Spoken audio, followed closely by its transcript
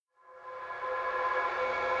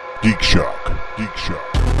GeekShock. GeekShock.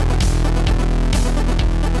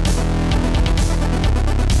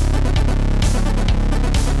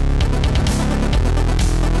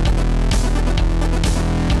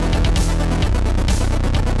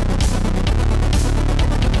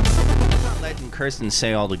 Kirsten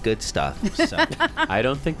say all the good stuff. So. I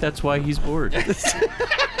don't think that's why he's bored. I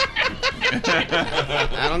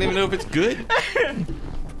don't even know if it's good.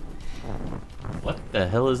 What the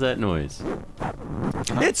hell is that noise?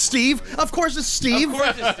 It's Steve. Of course it's Steve. Of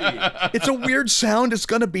course it's Steve. It's a weird sound. It's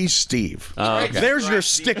going to be Steve. Oh, okay. There's your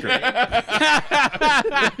sticker.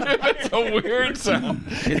 It's a weird sound.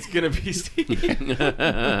 It's gonna be Steve.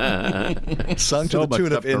 Sung to So the much tune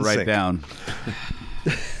stuff of to write NSYNC. down.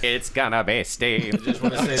 It's gonna be Steve. I just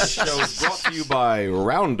want to say this show is brought to you by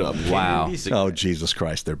Roundup. Wow. Oh, Jesus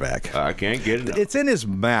Christ, they're back. I can't get it. It's in his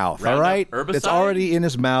mouth, all Roundup right? herbicide? It's already in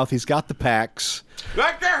his mouth. He's got the packs.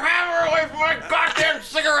 Get your hammer away from my goddamn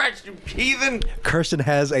cigarettes, you heathen! Kirsten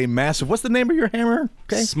has a massive... What's the name of your hammer?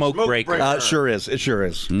 Okay. Smoke breaker. It sure is. It sure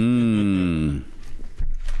is.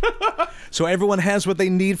 So everyone has what they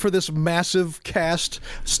need for this massive cast.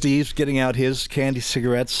 Steve's getting out his candy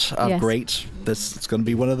cigarettes. Yes. Great. It's going to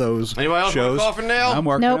be one of those Anybody else want shows. a coffin nail? I'm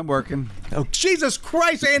working. Nope. I'm working. Oh, Jesus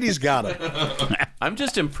Christ, Andy's got it. I'm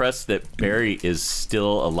just impressed that Barry is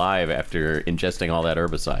still alive after ingesting all that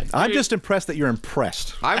herbicide. I'm just impressed that you're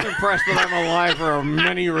impressed. I'm impressed that I'm alive for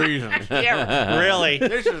many reasons. Yeah, really.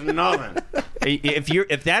 This is nothing.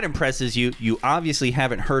 If that impresses you, you obviously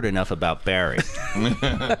haven't heard enough about Barry.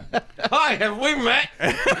 Hi, have we met?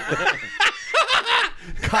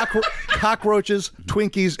 Cockroaches,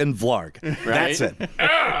 Twinkies, and Vlarg. That's it.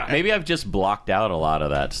 Maybe I've just blocked out a lot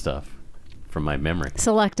of that stuff from my memory.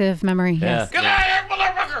 Selective memory, Yeah. yes. Get out of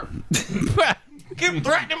here, motherfucker! Keep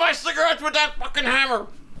threatening my cigarettes with that fucking hammer.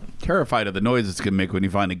 Terrified of the noise it's going to make when he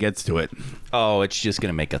finally gets to it. Oh, it's just going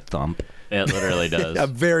to make a thump. It literally does. A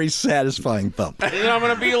very satisfying thump. And then I'm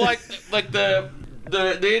gonna be like the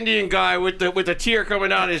Indian guy with the tear coming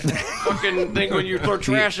down his fucking thing when you throw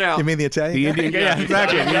trash out. You mean the Italian? The Indian, yeah,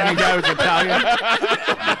 exactly. The Indian guy was Italian.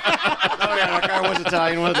 Oh yeah, that guy was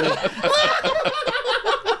Italian, wasn't he?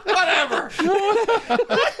 Whatever.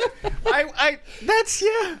 That's,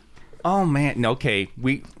 yeah. Oh, man. Okay,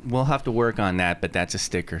 we'll have to work on that, but that's a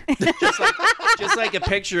sticker. just like a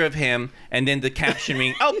picture of him, and then the caption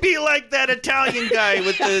being, "I'll be like that Italian guy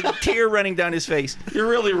with the tear running down his face." You're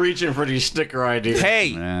really reaching for these sticker ideas. Hey,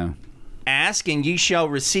 Yeah. ask and ye shall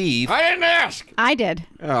receive. I didn't ask. I did.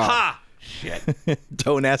 Ha!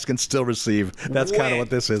 Don't ask and still receive. That's kind of what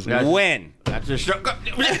this is. When? That's a show.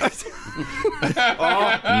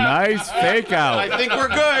 Nice fake out. I think we're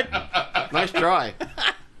good. Nice try.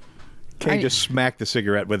 Kang just smacked the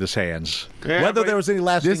cigarette with his hands. Yeah, Whether but there was any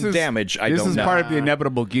lasting damage, I don't know. This is part of the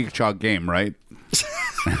inevitable GeekShock game, right?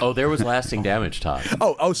 Oh, there was lasting damage, Todd.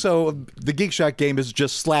 So the GeekShock game is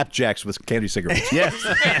just slapjacks with candy cigarettes. Yes.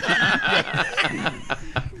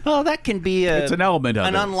 Oh, that can be It's an element of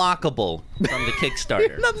an it. unlockable from the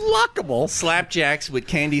Kickstarter. Unlockable. Slapjacks with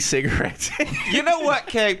candy cigarettes. You know what,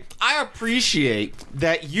 Kay? I appreciate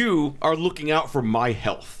that you are looking out for my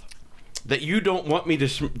health. That you don't want me to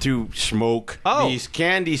smoke these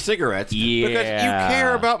candy cigarettes because you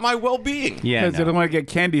care about my well-being. Yeah, Because they don't want to get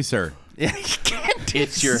candy, sir. candy.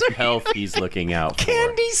 It's your health he's looking out for.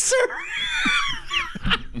 Candy, sir.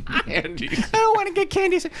 Candy. I don't want to get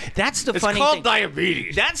candy, sir. That's the It's funny called thing.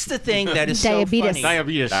 diabetes. That's the thing that is so Diabetes. funny.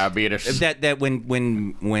 Diabetes. That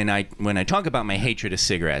when I talk about my hatred of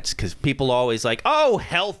cigarettes, because people always like, oh,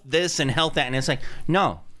 health this and health that, and it's like,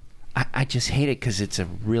 no. I just hate it because it's a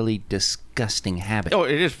really disgusting habit. Oh,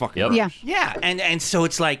 it is fucking gross. Yeah. Yeah, and so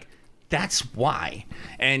it's like, that's why.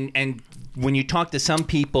 And when you talk to some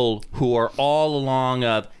people who are all along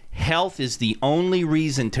of health is the only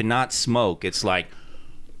reason to not smoke, it's like,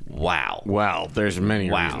 wow. Well, there's many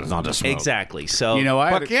reasons not to smoke. Exactly. So You know,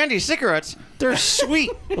 But candy cigarettes, they're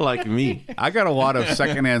sweet, like me. I got a lot of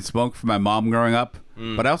secondhand smoke from my mom growing up,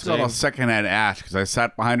 but I also got a lot of secondhand ash because I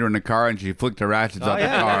sat behind her in the car and she flicked her ashes out the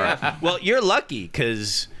car. Well, you're lucky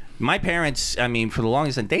because my parents, I mean, for the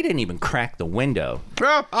longest time, they didn't even crack the window.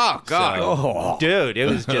 Oh, God. Dude, it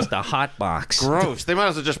was just a hot box. Gross. They might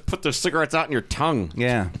as well just put their cigarettes out in your tongue.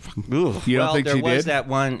 Yeah. Ugh. You don't think there she was did? that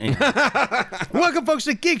one. Welcome, folks,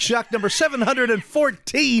 to GeekShock number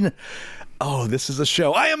 714. Oh, this is a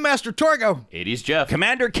show. I am Master Torgo. 80s Jeff.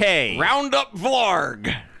 Commander K. Roundup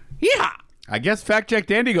Vlarg. Yeah. I guess Fact Check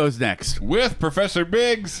Dandy goes next. With Professor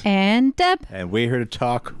Biggs. And Deb. And we're here to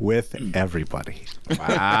talk with everybody.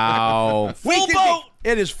 Wow. Full vote!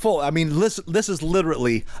 It is full. I mean, this is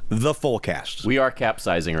literally the full cast. We are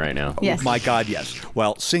capsizing right now. Yes. My God, yes.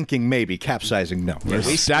 Well, sinking maybe, capsizing no. We're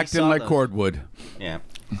stacked in like cordwood. Yeah.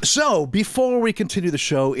 So, before we continue the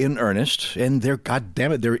show in earnest, and there, God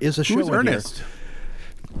damn it, there is a show Who's in Ernest? here.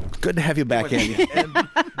 Good to have you back, Andy.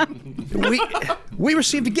 And we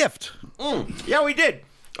received a gift. Yeah, we did.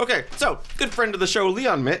 Okay, so good friend of the show,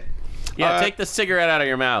 Leon Mitt. Yeah, take the cigarette out of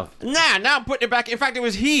your mouth. Now I'm putting it back. In fact, it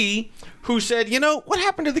was he who said, what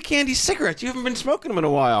happened to the candy cigarettes? You haven't been smoking them in a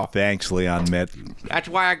while. Thanks, Leon Mitt. That's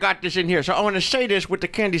why I got this in here. So I want to say this with the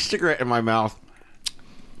candy cigarette in my mouth.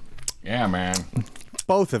 Yeah, man.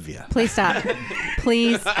 Both of you. Please stop.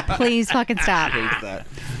 Please fucking stop.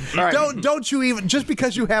 All right. Don't you even, just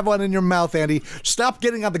because you have one in your mouth, Andy, stop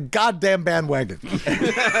getting on the goddamn bandwagon.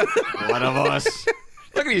 One of us.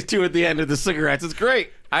 Look at these two at the end of the cigarettes. It's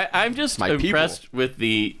great. I'm just impressed with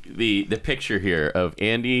the picture here of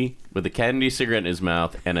Andy with a candy cigarette in his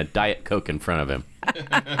mouth and a Diet Coke in front of him.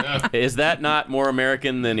 Is that not more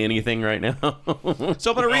American than anything right now?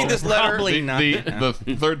 So I'm going to read this letter. Probably not.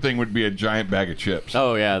 The third thing would be a giant bag of chips.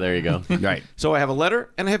 Oh, yeah, there you go. Right. So I have a letter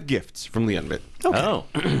and I have gifts from Leon Mitt. Oh.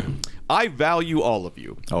 I value all of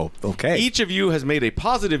you. Oh, okay. Each of you has made a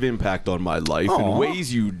positive impact on my life in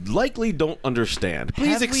ways you likely don't understand.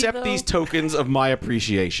 Please Have we, accept though? these tokens of my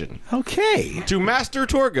appreciation. Okay. To Master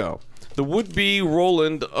Torgo, the would-be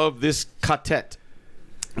Roland of this quartet,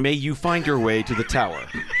 may you find your way to the tower.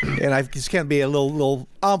 And this can't be a little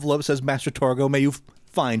envelope that says, Master Torgo, may you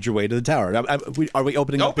find your way to the tower. Are we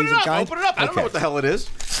opening up Open these it in up, kind? open it up. I don't know what the hell it is.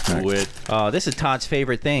 Quit. Oh, this is Todd's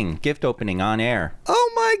favorite thing. Gift opening on air.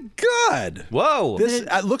 Oh, my God. Whoa. This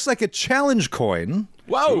looks like a challenge coin.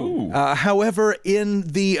 Whoa. However, in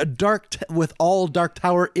the with all Dark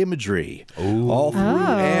Tower imagery, all through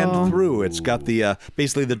and through, it's got the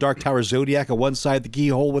basically the Dark Tower zodiac on one side, the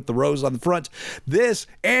keyhole with the rose on the front. This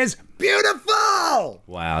is beautiful.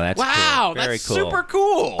 Wow, that's Wow, cool. Very that's cool. super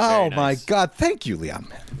cool. Oh nice. my God! Thank you, Leon.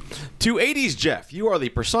 To 80s Jeff, you are the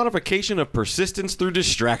personification of persistence through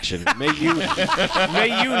distraction. May you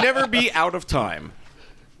never be out of time.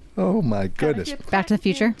 Oh my goodness! Back to the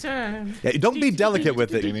Future. Yeah, don't be delicate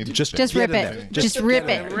with it. Just Just get rip in it. there. Just rip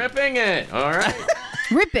it. Ripping it. All right.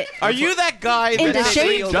 Rip it. Are you that guy In that the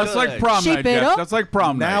shape. Just like prom Shape night, it Jeff. up. Just like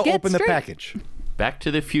prom Now night. Get open the straight. package. Back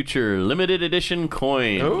to the Future limited edition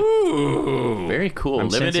coin. Ooh. Very cool. I'm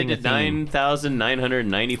Limited sensing to a theme.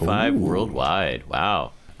 9,995 worldwide.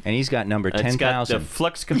 Wow. And he's got number It's got the 10,000.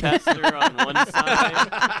 flux capacitor on one side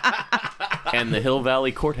and the Hill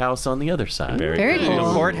Valley Courthouse on the other side. Very The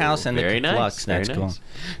cool. courthouse and Very the nice. flux. That's Very cool. nice.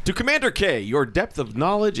 To Commander K, your depth of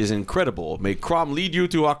knowledge is incredible. May Crom lead you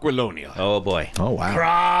to Aquilonia. Oh, boy. Oh wow!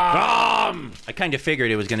 Crom! I kind of figured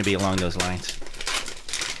it was going to be along those lines.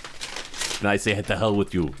 And I say, "Hit the hell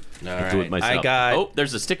with you." I'll do right. it myself. I got- Oh,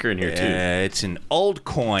 there's a sticker in here, too. It's an old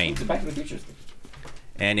coin.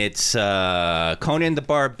 And it's Conan the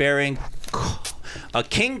Barbarian, a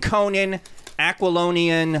King Conan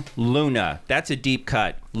Aquilonian Luna. That's a deep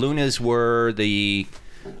cut. Lunas were the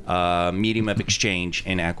medium of exchange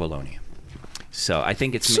in Aquilonia. So I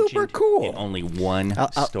think it's Super mentioned cool. in only one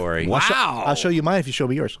story. Wow. I'll show you mine if you show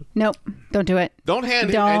me yours. Nope. Don't do it. Don't hand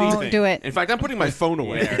Don't him anything. do it. In fact, I'm putting my phone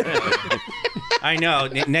away. I know.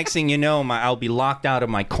 Next thing you know, I'll be locked out of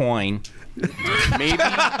my coin. Maybe.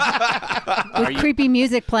 With creepy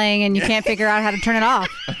music playing and you can't figure out how to turn it off.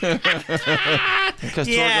 Because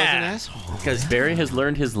Torgo's an asshole. Because Barry has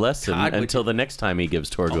learned his lesson God, would until the next time he gives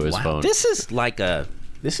Torgo his phone. This is like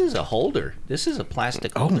this is a holder. This is a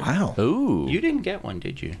plastic Oh holder. wow! Ooh. You didn't get one,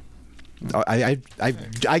 did you? I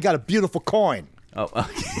got a beautiful coin. Oh,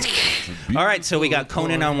 all right. So we got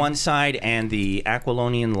Conan on one side and the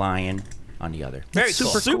Aquilonian lion on the other. Very cool.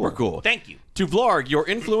 Super cool. Thank you. To Vlarg, your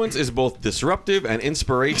influence is both disruptive and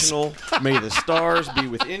inspirational. May the stars be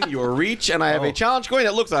within your reach. And I have a challenge coin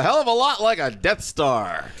that looks a hell of a lot like a Death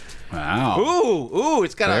Star. Wow. Ooh,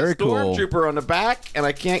 it's got Very a cool. stormtrooper on the back, and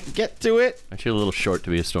I can't get to it. Aren't you a little short to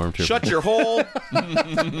be a stormtrooper? Shut your hole.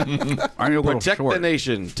 Aren't you a little Protect short? the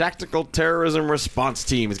nation. Tactical terrorism response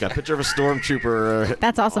team. It's got a picture of a stormtrooper.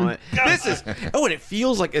 That's awesome. on it. This is. Oh, and it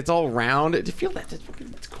feels like it's all round. You feel that?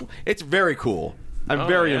 It's cool. It's very cool. I'm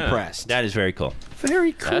very yeah. impressed. That is very cool.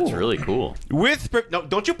 Very cool. That's really cool. No,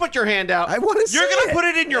 don't you put your hand out. I wanna see You're gonna it. put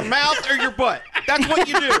it in your mouth or your butt. That's what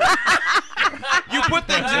you do. You put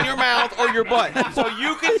things in your mouth or your butt. So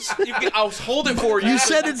you can. I'll hold it for you. You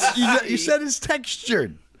said it's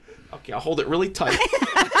textured. Okay, I'll hold it really tight.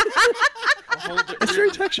 It's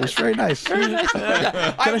very textured. It's very nice.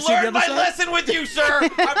 I've learned my lesson with you, sir.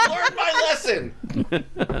 I've learned my lesson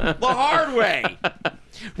the hard way.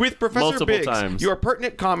 With Professor Multiple Biggs, times. your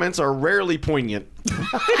pertinent comments are rarely poignant.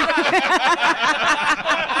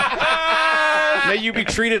 May you be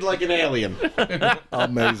treated like an alien.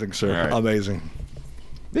 Amazing, sir. Right. Amazing.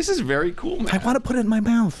 This is very cool, man. I want to put it in my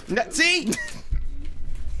mouth. See?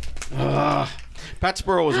 Pat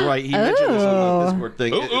Sparrow was right. He mentioned this on the Discord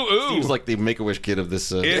thing. It seems like the Make-A-Wish kid of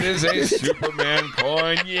this. It is a Superman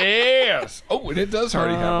coin, yes. Oh, and it does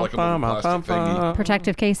already have like a little plastic thingy.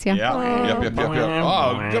 Protective case, yeah. Yeah. Yep.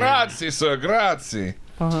 Oh, grazie, sir, grazie.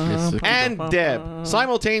 And Deb,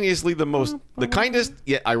 simultaneously the kindest,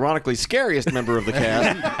 yet ironically scariest member of the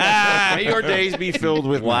cast. May your days be filled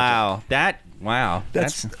with Wow.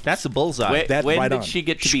 That's a bullseye. When right did on. she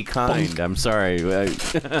get to be kind? I'm sorry. See?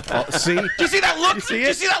 Did you see that look? Did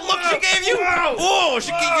you see that look she gave you? Oh,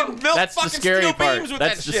 she gave you milk That's the fucking scary steel part. beams with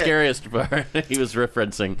That's that the shit. scariest part. He was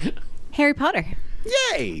referencing. Harry Potter.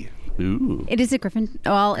 Yay. Ooh. It is a Griffin.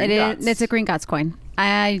 Well, Green Gots. It's a Green Gots coin.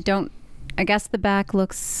 I guess the back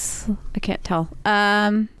looks. I can't tell.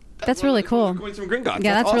 That's really cool. Coins from Green Gods.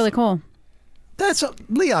 Yeah, that's really cool. That's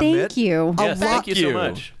Leon. Thank you. Yes, thank you so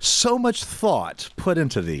much. So much thought put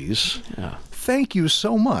into these. Yeah. Thank you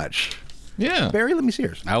so much. Yeah. Barry, let me see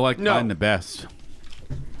yours. I like mine the best.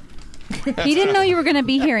 He didn't know you were going to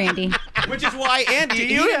be here, Andy. Which is why, Andy,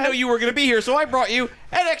 you didn't know you were going to be here, so I brought you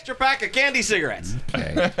an extra pack of candy cigarettes.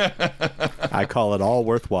 I call it all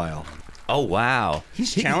worthwhile. Oh, wow.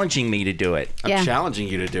 He's challenging me to do it. Yeah. I'm challenging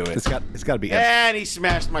you to do it. It's got to be. And he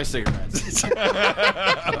smashed my cigarettes.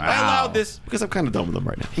 I allowed this because I'm kind of done with them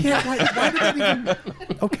right now. Yeah, why did that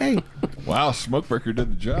even? Okay. Wow, Smokebreaker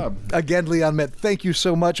did the job. Again, Leon Mitt, thank you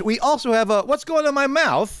so much. We also have what's going on in my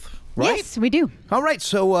mouth, right? Yes, we do. All right,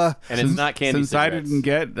 so And it's not candy Since I cigarettes. didn't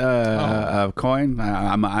get a coin,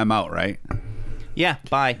 I'm out, right? Yeah,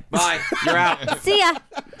 bye. Bye. You're out. See ya.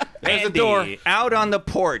 There's the door. Out on the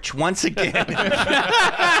porch once again.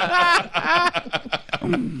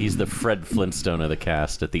 He's the Fred Flintstone of the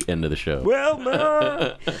cast at the end of the show. Well,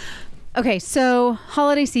 no. Okay, so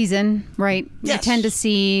holiday season, right? Yes. You tend to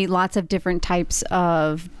see lots of different types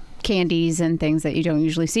of candies and things that you don't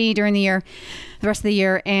usually see during the year, the rest of the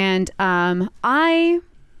year. And I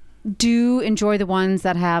do enjoy the ones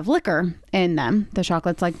that have liquor in them. The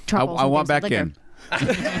chocolates, like truffles. I and want things with back liquor.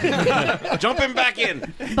 in. Jumping back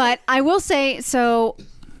in. But I will say, so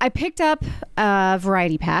I picked up a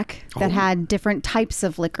variety pack that had different types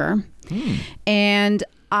of liquor. And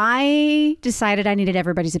I decided I needed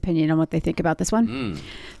everybody's opinion on what they think about this one.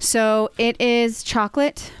 So it is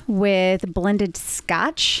chocolate with blended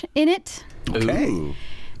scotch in it. okay. Ooh.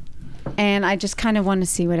 And I just kind of want to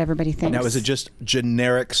see what everybody thinks. Now, is it just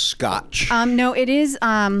generic Scotch? No, it is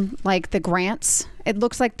like the Grants. It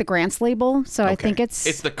looks like the Grants label, so I think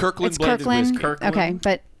it's the Kirkland It's blended Kirkland. whiskey. Kirkland. Okay,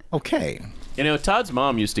 but Okay. You know, Todd's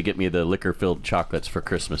mom used to get me the liquor-filled chocolates for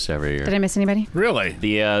Christmas every year. did I miss anybody? Really?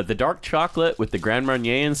 The dark chocolate with the Grand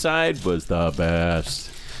Marnier inside was the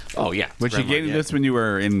best. Oh, yeah. Was she getting this when you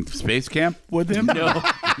were in space camp with him? No.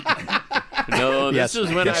 No, this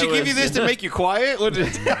was when Did she I give you was- this to make you quiet? What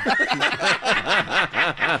did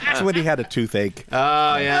So when he had a toothache.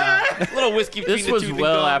 Oh, yeah. A little whiskey between This the was two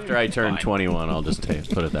well things. after I turned 21. I'll just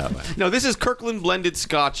put it that way. No, this is Kirkland blended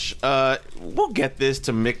Scotch. We'll get this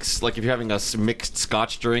to mix, like if you're having a mixed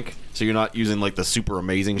Scotch drink, so you're not using like the super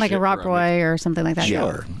amazing Like shit a Rob for mix. Roy or something like that.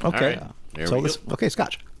 Sure. Okay. All right. There So we let's, go. okay,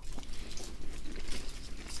 Scotch.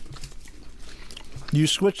 You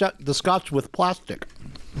switched out the Scotch with plastic.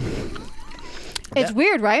 It's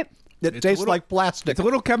weird, right? It tastes like plastic. It's a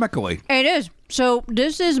little chemically. It is. So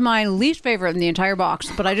this is my least favorite in the entire box,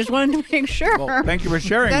 but I just wanted to make sure Well, thank you for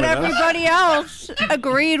sharing that with us. everybody else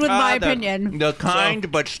agreed with my opinion. The kind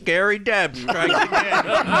but scary Deb strikes again.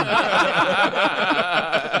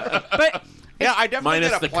 But Yeah, I definitely Minus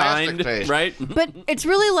get a the plastic kind, taste. right? but it's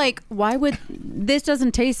really like, why would this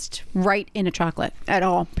doesn't taste right in a chocolate at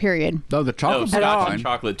all? Period. No, the No, chocolate's Scotch fine. and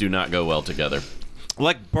chocolate do not go well together.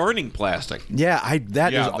 Like burning plastic. Yeah,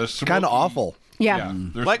 that Yeah, the is kind smoky- of awful. Yeah.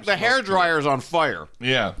 there's Like the some hair smoke to it. dryer's on fire.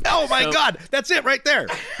 Yeah. Oh my God, that's it right there.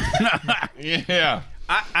 Yeah.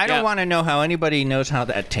 I don't want to know how anybody knows how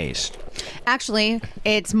that tastes. Actually,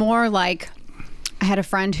 it's more like I had a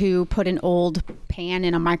friend who put an old pan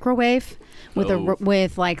in a microwave with Oh.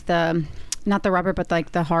 with like the not the rubber but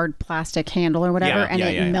like the hard plastic handle or whatever, Yeah, and yeah,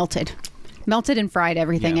 it yeah. melted and fried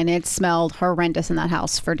everything, Yeah. and it smelled horrendous in that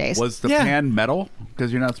house for days. Was the Yeah. pan metal?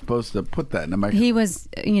 Because you're not supposed to put that in a microwave. He was,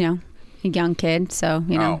 a young kid, so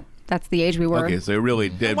Oh. that's the age we were. Okay, so it really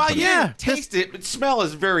did. Well, put it- yeah, taste it. But smell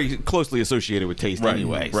is very closely associated with taste Right,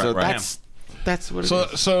 anyway. right, so right. that's That's what it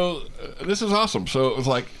is. So this is awesome. So it was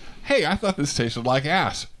like, hey, I thought this tasted like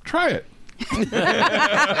ass. Try it.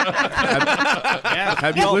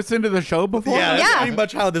 Have you listened to the show before? Yeah, that's Yeah. pretty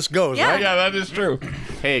much how this goes, Yeah. right? Yeah, that is true.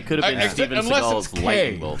 Hey, it could have been Steven Unless it's Seagal's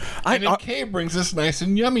lightning Kay. bolt. And then Kay brings us nice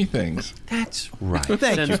and yummy things. That's right.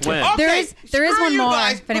 Thank you. Since when? There is screw one you more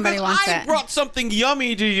guys, if anybody because wants I it. brought something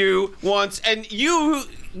yummy to you once, and you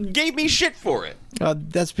gave me shit for it.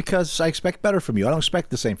 That's because I expect better from you. I don't expect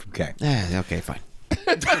the same from Kang. Okay, fine.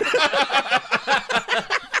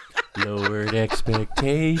 Lowered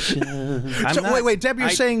expectations. Wait, Deb, you're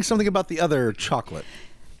saying something about the other chocolate.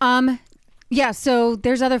 Yeah, so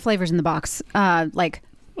there's other flavors in the box. Like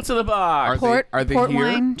What's in the box? port, are they port here?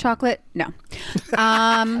 wine, chocolate. No.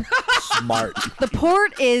 Smart. The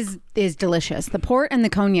port is delicious. The port and the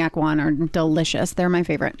cognac one are delicious. They're my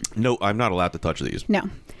favorite. No, I'm not allowed to touch these. No.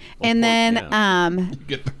 And then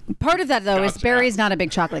Get the- part of that though is Gotcha. Barry's not a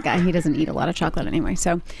big chocolate guy. He doesn't eat a lot of chocolate anyway.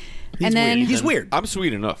 So He's weird. I'm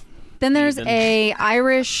sweet enough. Then there's a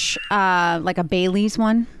Irish, like a Bailey's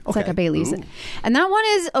one. It's like Okay. a Bailey's. And that one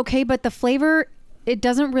is okay, but the flavor, it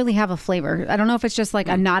doesn't really have a flavor. I don't know if it's just like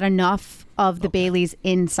a not enough of the Bailey's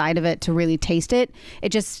inside of it to really taste it. It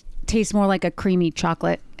just tastes more like a creamy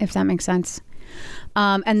chocolate, if that makes sense.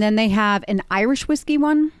 And then they have an Irish whiskey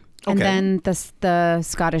one. And Okay. then the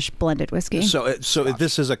Scottish blended whiskey. So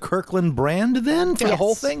this is a Kirkland brand then for the Yes.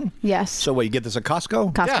 whole thing? Yes. So what, you get this at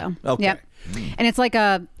Costco? Costco. Yeah. Okay. Yep. And it's like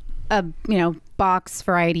a box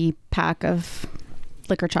variety pack of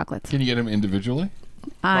liquor chocolates. Can you get them individually?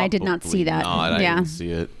 I did not see that. I yeah. didn't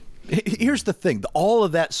see it. Here's the thing. All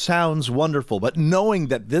of that sounds wonderful, but knowing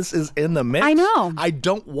that this is in the mix, I know. I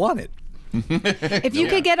don't want it. If you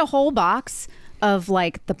could get a whole box of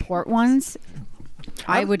like the port ones,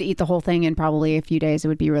 I would eat the whole thing in probably a few days. It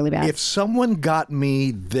would be really bad. If someone got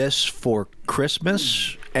me this for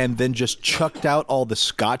Christmas and then just chucked out all the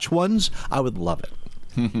Scotch ones, I would love it.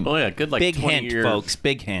 Oh yeah, good like Big hint, 20-year folks.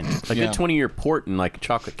 Big hint. A good 20-year port and like a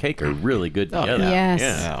chocolate cake are really good together. Yes.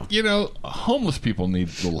 Yeah. You know, homeless people need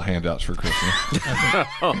little handouts for Christmas.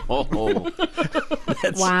 Oh,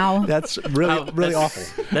 Wow. That's really awful.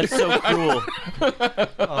 that's so cruel.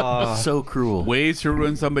 So cruel. Ways to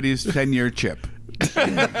ruin somebody's 10-year chip.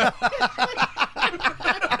 I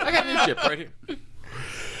got a chip right here.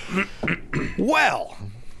 Well,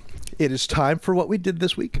 it is time for what we did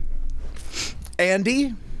this week.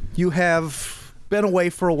 Andy, you have been away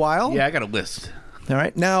for a while. Yeah, I got a list. All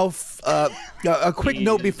right. Now, a quick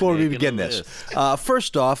note before we making begin a this.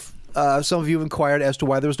 First off, some of you have inquired as to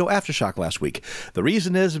why there was no Aftershock last week. The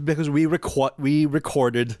reason is because we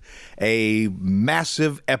recorded a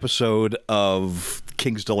massive episode of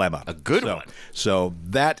King's Dilemma. A good one. So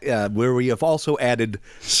that, where we have also added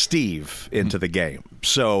Steve into the game.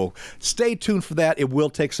 So stay tuned for that. It will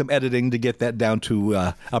take some editing to get that down to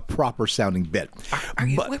a proper sounding bit.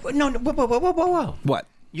 Wait, no, whoa. What?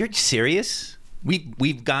 You're serious?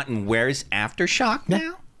 We've gotten Where's Aftershock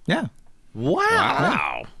now? Yeah.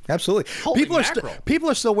 Wow. Absolutely. People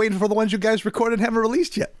are still waiting for the ones you guys recorded and haven't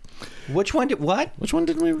released yet. Which one did what? Which one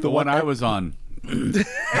did we? The one I was on.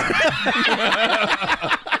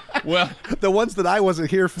 Well, The ones that I wasn't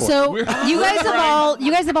here for. So you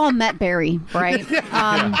guys have all met Barry, right?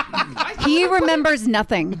 He remembers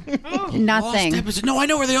nothing. Nothing. No, I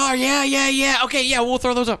know where they are. Yeah. Okay, yeah, we'll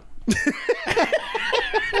throw those up.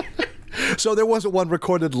 So there wasn't one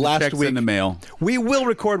recorded last Checks week. in the mail. We will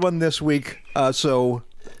record one this week. So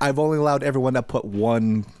I've only allowed everyone to put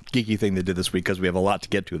one geeky thing they did this week because we have a lot to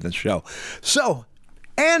get to in this show. So,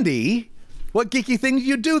 Andy, what geeky thing did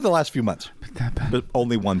you do the last few months? But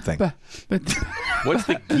only one thing. What's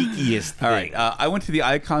the geekiest thing? All right, I went to the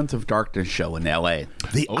Icons of Darkness show in L.A.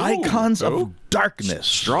 The Icons of Darkness.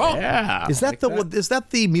 Strong. Yeah. Is that is that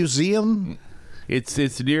the museum? It's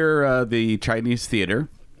near the Chinese Theater.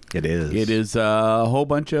 It is. It is a whole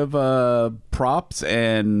bunch of props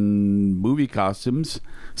and movie costumes.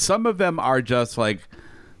 Some of them are just like,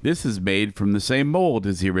 this is made from the same mold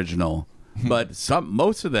as the original. But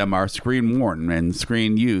most of them are screen worn and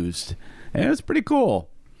screen used. And it's pretty cool.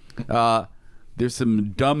 There's some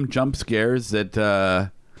dumb jump scares that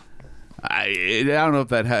I don't know if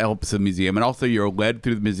that helps the museum. And also you're led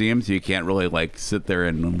through the museum, so you can't really like sit there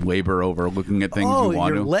and labor over looking at things you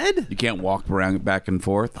want you're to. led? You can't walk around back and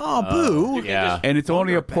forth. Oh, boo. Yeah. And it's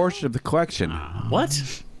only a portion of the collection.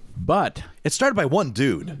 What? But, It started by one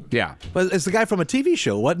dude. yeah. But it's the guy from a TV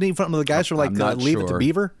show. Wasn't he from the guys from like I'm not Leave It to sure.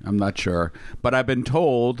 Beaver? I'm not sure. But I've been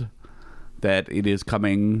told that it is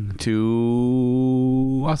coming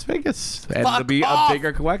to Las Vegas. And it'll be off! a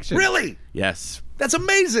bigger collection. Really? Yes. That's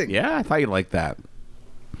amazing. Yeah, I thought you'd like that.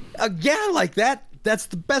 Yeah, I like that. That's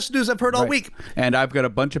the best news I've heard all week. And I've got a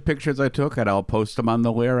bunch of pictures I took, and I'll post them on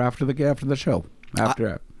the lair after the show.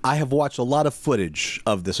 I have watched a lot of footage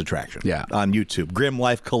of this attraction on YouTube. Grim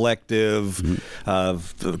Life Collective,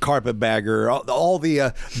 the Carpetbagger, all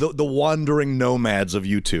the wandering nomads of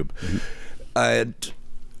YouTube. And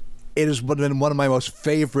it has been one of my most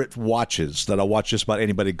favorite watches that I'll watch just about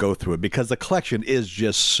anybody go through it, because the collection is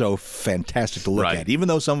just so fantastic to look at. Even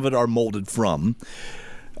though some of it are molded from,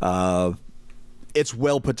 it's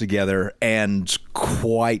well put together and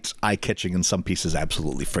quite eye-catching in some pieces,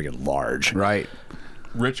 absolutely friggin' large. Right.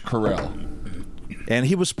 Rich Carell. And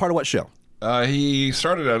he was part of what show? He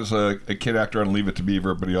started out as a kid actor on Leave It to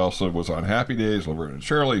Beaver, but he also was on Happy Days, Laverne and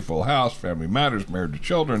Shirley, Full House, Family Matters, Married to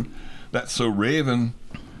Children, That's So Raven,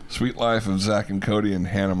 Sweet Life of Zack and Cody, and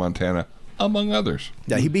Hannah Montana, among others.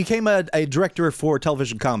 Yeah, he became a director for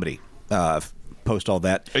television comedy. Post all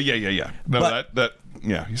that. Yeah.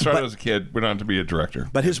 No, he started as a kid, went on to be a director.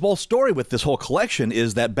 But his whole story with this whole collection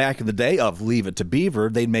is that back in the day of Leave It to Beaver,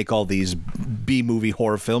 they'd make all these B-movie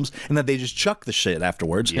horror films, and then they just chuck the shit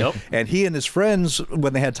afterwards. Yep. And he and his friends,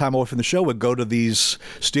 when they had time away from the show, would go to these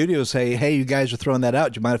studios, say, hey, you guys are throwing that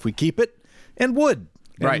out. Do you mind if we keep it? And would.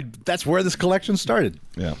 And right. That's where this collection started.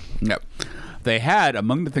 Yeah. Yep. They had,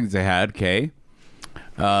 among the things they had, Kay,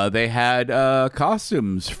 they had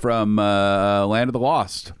costumes from Land of the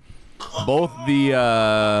Lost. Both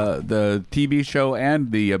the TV show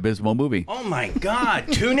and the Abysmal movie. Oh my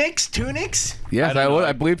God! Tunics? Yes,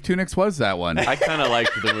 I believe Tunics was that one. I kind of liked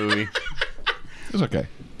the movie. It was okay.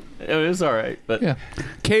 It was all right, but Yeah.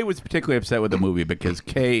 Kay was particularly upset with the movie because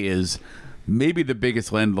Kay is maybe the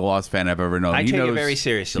biggest Land of the Lost fan I've ever known. I take it very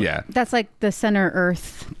seriously. Yeah, That's like the Center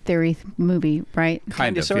Earth theory movie, right?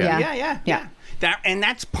 kind of. Sort of. Yeah. Yeah. And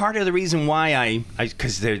that's part of the reason why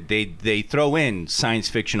because they throw in science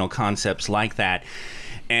fictional concepts like that,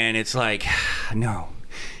 and it's like, no,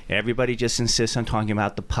 everybody just insists on talking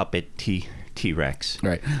about the puppet T-Rex.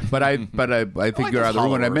 Right, but I think you're out of the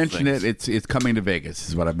room when I mention it. It's coming to Vegas,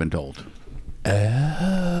 is what I've been told.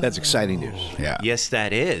 That's exciting news. Yeah. Yes,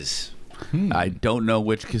 that is. I don't know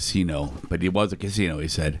which casino, but it was a casino. He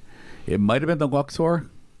said it might have been the Luxor,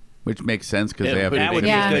 which makes sense because they have that would big be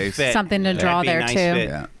a Yeah. good fit. Something to draw That'd be there, a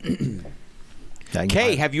too. nice fit. Yeah.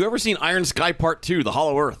 Kay, have you ever seen Iron Sky Part 2, The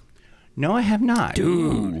Hollow Earth? No, I have not.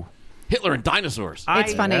 Dude. Hitler and dinosaurs.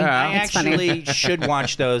 It's funny. I It's funny. actually should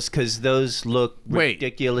watch those because those look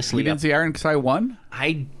ridiculously. We didn't see Iron Sky 1?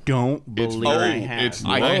 I don't believe I have. It's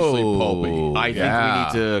nicely pulpy. I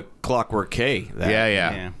think we need to Clockwork K. That.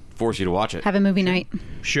 Yeah. Force you to watch it. Have a movie night.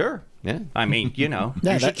 Sure. Yeah. I mean, you know.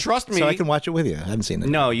 Yeah, You should trust me. So I can watch it with you. I haven't seen it.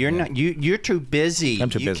 No, you're not. You're too busy. I'm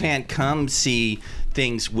too You busy. can't come see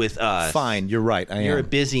things with us. Fine, you're right. I am. You're a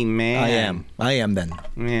busy man. I am then.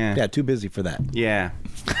 Yeah. Yeah, too busy for that. Yeah.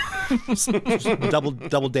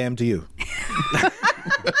 double damn to you.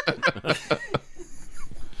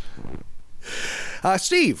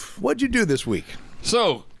 Steve, what'd you do this week?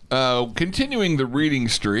 So, continuing the reading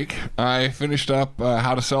streak, I finished up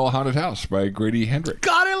How to Sell a Haunted House by Grady Hendrix.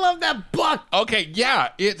 God, I love that book. Okay, yeah,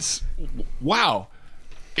 it's wow.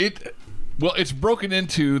 It's broken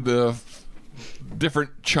into the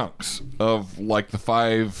different chunks of like the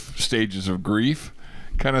 5 stages of grief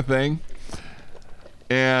kind of thing.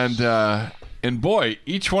 And boy,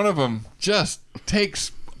 each one of them just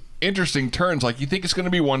takes interesting turns. Like you think it's going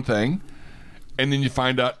to be one thing, and then you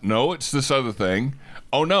find out, no, it's this other thing.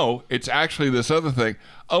 Oh no, it's actually this other thing.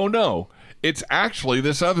 Oh no, it's actually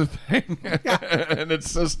this other thing. And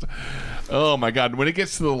it's just, oh my God. When it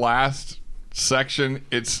gets to the last section,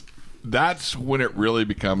 that's when it really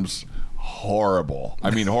becomes horrible.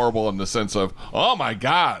 I mean, horrible in the sense of, oh my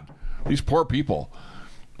God, these poor people.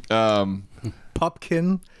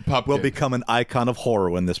 Pumpkin will become an icon of horror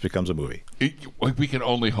when this becomes a movie. We can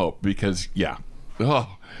only hope because, yeah.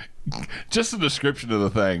 Oh, just the description of the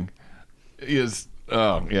thing is,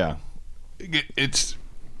 oh, yeah. It's,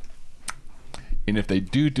 and if they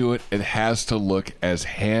do it, it has to look as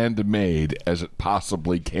handmade as it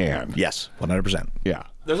possibly can. Yes, 100%. Yeah.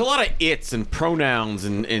 There's a lot of its and pronouns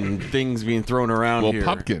and things being thrown around Well, here.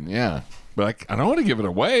 pumpkin, yeah. But I don't want to give it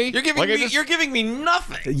away. You're giving me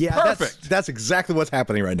nothing. Yeah, Perfect. That's exactly what's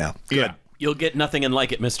happening right now. Yeah. you'll get nothing and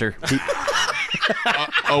like it, mister.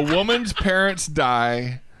 A woman's parents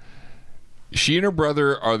die. She and her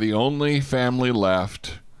brother are the only family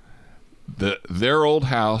left. Their old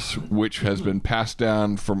house, which has been passed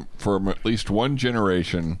down from at least one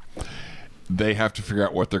generation, they have to figure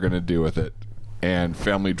out what they're going to do with it. And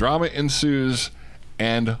family drama ensues,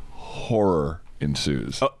 and horror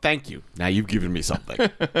ensues. Oh, thank you. Now you've given me something.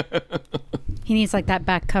 He needs like that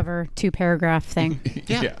back cover 2-paragraph thing.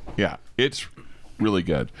 Yeah. It's really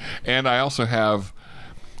good. And I also have,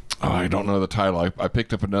 I don't know the title. I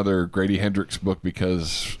picked up another Grady Hendrix book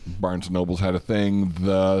because Barnes & Noble's had a thing,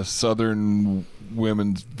 the Southern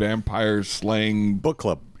Women's Vampire Slaying Book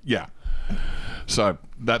Club. Yeah. So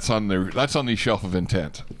that's on the shelf of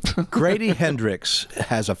intent. Grady Hendrix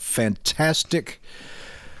has a fantastic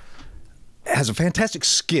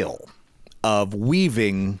skill of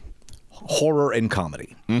weaving horror and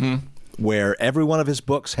comedy. Mm-hmm. Where every one of his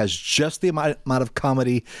books has just the amount of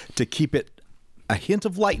comedy to keep it a hint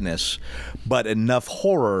of lightness, but enough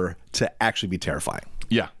horror to actually be terrifying.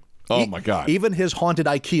 Yeah. Oh my God. Even his haunted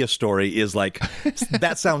IKEA story is like,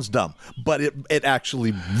 that sounds dumb, but it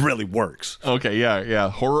actually really works. Okay, yeah.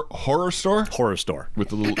 Horror store? Horror store. With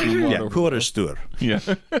the little horror store. Yeah.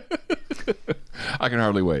 I can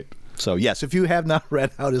hardly wait. So, yes, if you have not read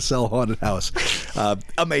How to Sell a Haunted House,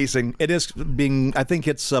 amazing. It is I think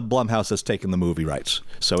it's Blumhouse that's taken the movie rights.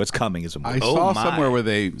 So it's coming as a movie. I saw somewhere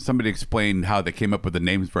where somebody explained how they came up with the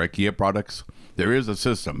names for IKEA products. There is a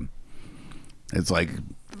system. It's like...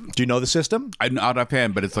 Do you know the system? I'm not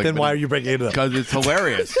offhand, but it's like... Then why are you bringing it up? Because it's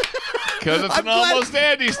hilarious. Because it's Almost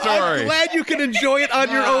Andy story. I'm glad you can enjoy it on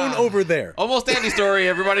your own over there. Almost Andy story.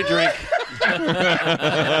 Everybody drink.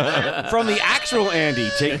 From the actual Andy,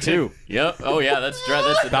 take 2. Yep. Oh yeah, that's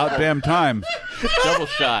About damn time. double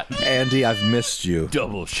shot. Andy, I've missed you.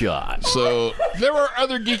 Double shot. So there were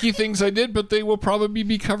other geeky things I did, but they will probably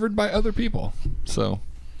be covered by other people. So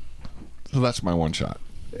that's my one shot.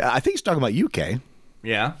 I think he's talking about UK.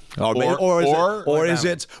 Yeah. Or is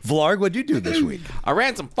it Vlarg? What'd you do this week? I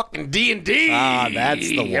ran some fucking D&D. That's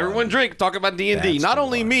the one. Everyone drink. Talk about D&D. That's Not the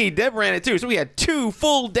only one. me, Deb ran it too. So we had 2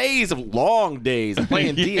 full days of long days of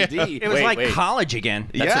playing D&D. It was Wait, like wait. college again.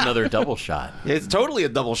 That's Yeah. another double shot. It's totally a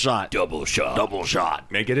double shot. Double shot. Double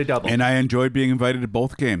shot. Make it a double. And I enjoyed being invited to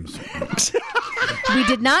both games. We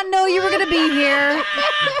did not know you were going to be here.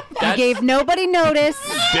 You gave nobody notice.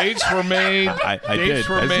 Dates were made. I dates did.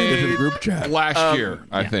 were I sent it to the made group chat. last year,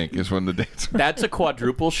 I think, is when the dates were. That's a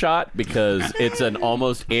quadruple shot because it's an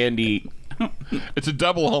Almost Andy. It's a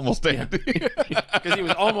double Almost Andy. Because he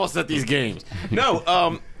was almost at these games. No,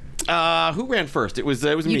 who ran first? It was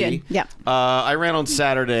me. You did, yeah. I ran on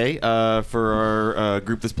Saturday for our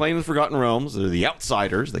group that's playing the Forgotten Realms, or the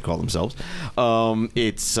Outsiders, they call themselves.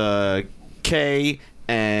 It's Kay,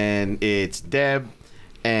 and it's Deb,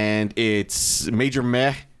 and it's Major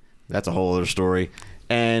Meh. That's a whole other story.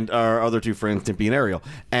 And our other 2 friends, Timpy and Ariel.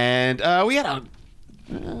 And we had a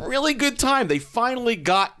really good time. They finally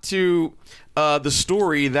got to the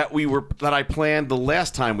story that I planned the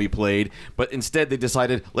last time we played, but instead they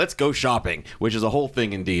decided, let's go shopping, which is a whole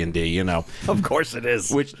thing in D&D, you know. Of course it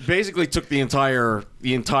is. Which basically took the entire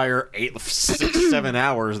 6, 7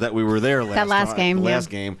 hours that we were there last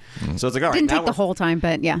game. So it's like, all right, Didn't now take the whole time,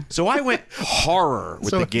 but yeah. So I went horror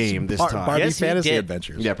with the game this time. Barbie Yes, he Fantasy did.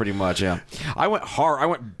 Adventures. Yeah, pretty much. Yeah, I went horror. I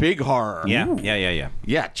went big horror. Yeah.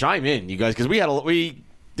 Yeah, chime in, you guys, because we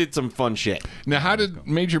did some fun shit. Now, how did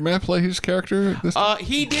Major Matt play his character this time?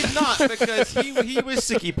 He did not, because he was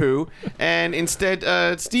sicky poo, and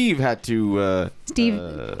instead Steve had to. Steve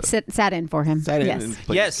sat in for him. Yes.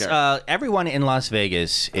 Yes, everyone in Las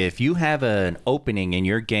Vegas, if you have an opening in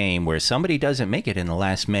your game where somebody doesn't make it in the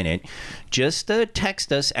last minute, just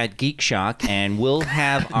text us at GeekShock, and we'll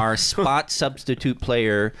have our spot substitute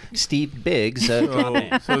player, Steve Biggs, drop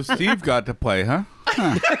in. So Steve got to play, huh?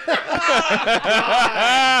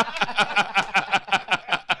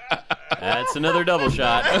 That's another double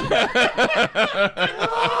shot.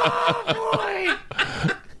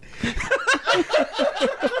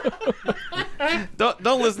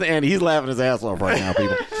 Don't listen to Andy. He's laughing his ass off right now,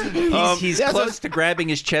 people. He's close to grabbing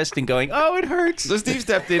his chest and going, "Oh, it hurts." So Steve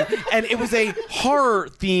stepped in, and it was a horror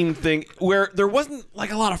themed thing where there wasn't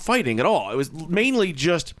like a lot of fighting at all. It was mainly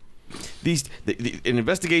just an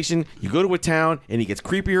investigation. You go to a town, and it gets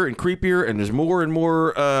creepier and creepier, and there's more and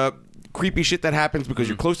more creepy shit that happens because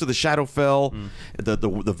you're close to the Shadowfell.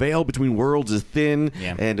 The veil between worlds is thin,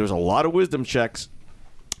 and there's a lot of wisdom checks.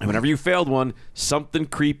 And whenever you failed one, something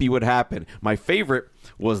creepy would happen. My favorite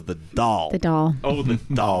was the doll. The doll. Oh, the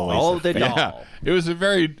doll. Oh, the doll. Yeah, it was a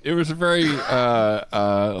very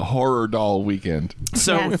horror doll weekend.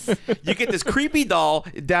 So Yes. you get this creepy doll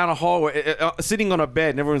down a hallway, sitting on a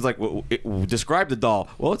bed, and everyone's like, "Describe the doll."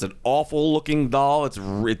 Well, it's an awful-looking doll. It's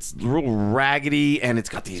real raggedy, and it's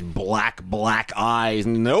got these black eyes.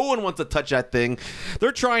 No one wants to touch that thing.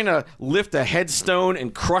 They're trying to lift a headstone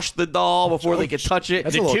and crush the doll before they can touch it.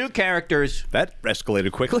 That's The 2 characters. That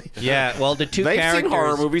escalated quickly. Yeah, well, the 2 They've characters seen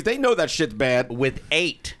horror movies. They know that shit's bad. with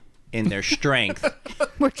 8 in their strength.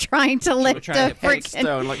 We're trying to lift a freaking.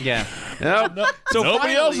 Stone, like, Yeah. no. So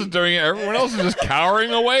Nobody else is doing it. Everyone else is just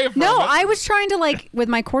cowering away from No, it. I was trying to with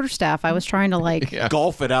my quarterstaff. I was trying to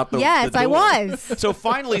golf it out the Yes, the I door. was. So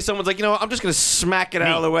finally, someone's like, I'm just going to smack it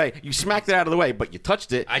out of the way. You smacked it out of the way, but you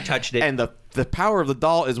touched it. I touched it. And the power of the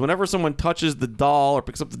doll is whenever someone touches the doll or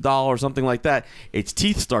picks up the doll or something like that, its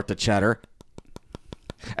teeth start to chatter.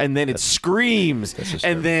 And then it screams.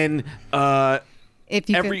 And then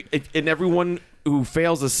everyone who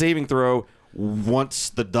fails a saving throw wants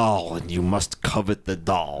the doll, and you must covet the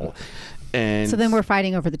doll. And So then we're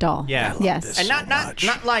fighting over the doll. Yeah. Yes. And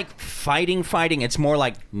not like fighting. It's more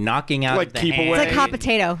like knocking out Like the keep hand. away. It's like hot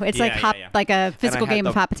potato. It's Yeah, like a physical had game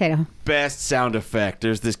of the- hot potato. best sound effect.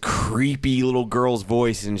 There's this creepy little girl's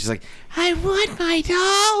voice, and she's like, "I want my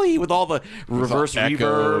dolly," with all the reverse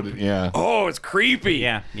echoed, reverb. yeah. Oh, it's creepy.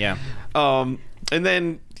 Yeah. And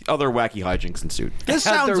then other wacky hijinks ensued. This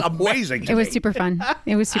sounds amazing. It was super fun.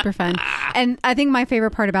 It was super fun. And I think my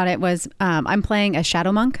favorite part about it was I'm playing a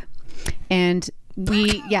shadow monk, and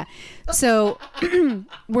so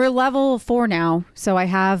we're level 4 now. So I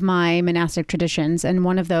have my monastic traditions, and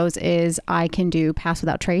one of those is I can do pass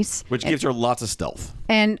without trace, Which gives her lots of stealth.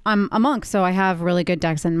 and I'm a monk, so I have really good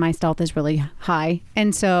dex, and my stealth is really high.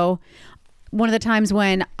 And so one of the times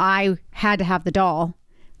when I had to have the doll,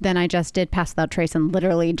 then I just did pass without trace and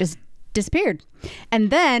literally just disappeared. And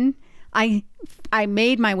then I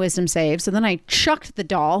made my wisdom save, so then I chucked the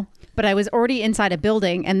doll, but I was already inside a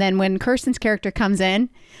building. And then when Kirsten's character comes in,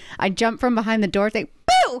 I jump from behind the door, say,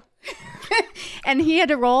 "Boo!" And he had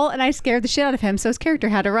to roll, and I scared the shit out of him. So his character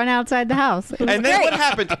had to run outside the house. It was And then great. what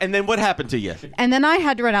happened? And then what happened to you? And then I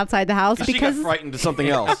had to run outside the house She because got frightened to something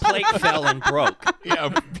else. Plate fell and broke. Yeah.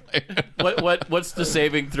 What's the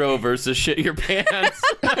saving throw versus shit your pants?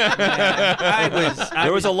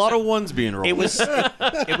 There was a lot of ones being rolled. It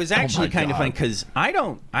was actually kind of fun because I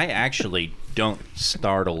actually don't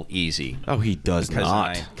startle easy. Oh, he does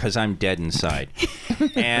not. Because I'm dead inside.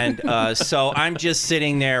 And so I'm just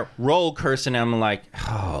sitting there, roll cursing, and I'm like,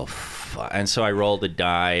 oh, fuck. And so I rolled a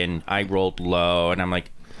die, and I rolled low, and I'm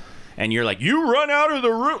like, and you're like, you run out of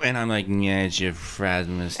the room. And I'm like, yeah, it's your friend's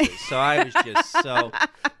mistake. So I was just so...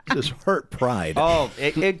 This hurt pride. Oh,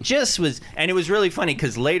 it just was, and it was really funny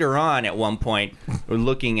because later on at one point we're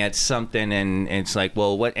looking at something and it's like,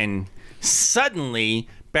 well, what? And suddenly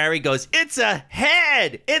Barry goes, "It's a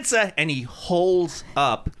head! And he holds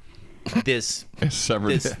up this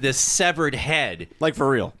severed head, Like for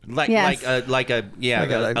real. like Yes.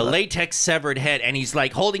 a latex severed head, and he's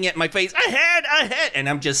like holding it in my face, a head, and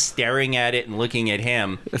I'm just staring at it and looking at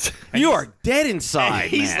him. You are dead inside. And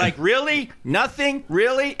he's man. like, really? Nothing?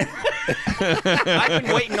 Really? I've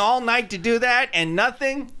been waiting all night to do that and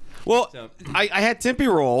nothing? Well, I had Timpy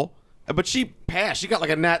roll, but she passed. She got like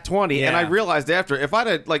a nat 20, and Yeah. I realized after, if I'd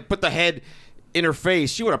have like put the head in her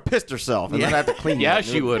face, she would have pissed herself, and then I had to clean it. Yeah,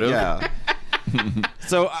 she would have. Yeah.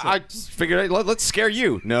 So I just figured, let's scare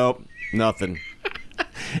you. Nope, nothing.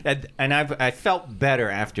 And I felt better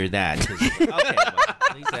after that. 'Cause, okay, well,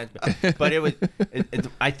 at least that's, but it was.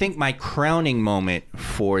 I think my crowning moment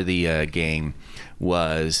for the game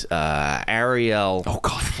was Ariel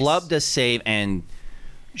flubbed a save, and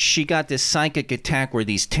she got this psychic attack where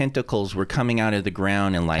these tentacles were coming out of the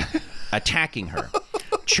ground and like attacking her,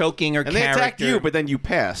 choking her And character. they attacked you, but then you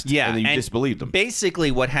passed. Yeah, and then you disbelieved them. Basically,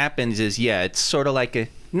 what happens is, it's sort of like a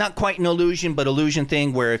not quite an illusion, but illusion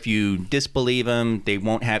thing where if you disbelieve them,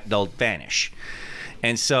 they'll vanish.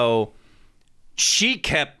 And so she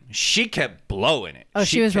kept blowing it. Oh,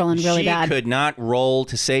 she was rolling really bad. She could not roll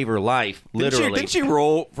to save her life. Literally, Didn't she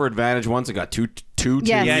roll for advantage once and got two?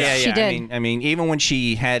 Yes. Yeah. She did. I mean, even when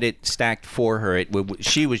she had it stacked for her, it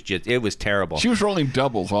was terrible. She was rolling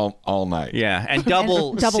doubles all night. Yeah, and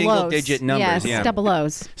double Lows. single-digit numbers. Yes, Yeah, double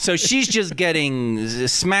O's. So she's just getting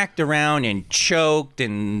smacked around and choked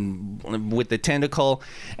and with the tentacle,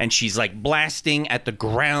 and she's like blasting at the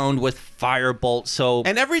ground with firebolt. So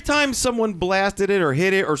And every time someone blasted it or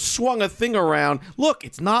hit it or swung a thing around, look,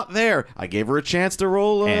 it's not there. I gave her a chance to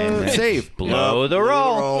roll And save. blow the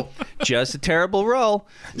roll. Just a terrible roll.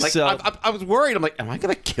 Like, so I was worried. I'm like, am I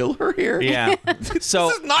going to kill her here? yeah. So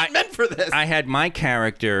This is not meant for this. I had my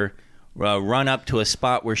character run up to a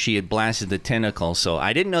spot where she had blasted the tentacle. So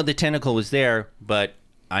I didn't know the tentacle was there, but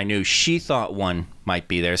I knew she thought one might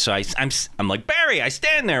be there. So I'm like, Barry, I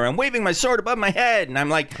stand there. I'm waving my sword above my head. And I'm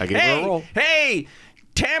like, I gave her a roll. Hey,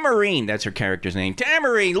 Tamarine. That's her character's name.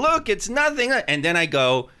 Tamarine, look, it's nothing. And then I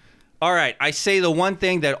go, all right, I say the one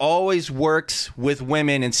thing that always works with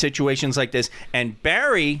women in situations like this. And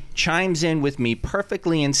Barry chimes in with me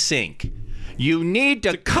perfectly in sync. You need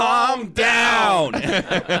to calm down.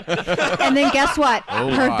 And then guess what?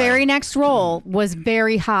 Her very next roll was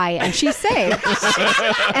very high, and she saved.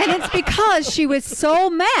 And it's because she was so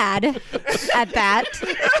mad at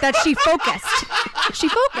that she focused. She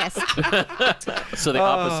focused. So the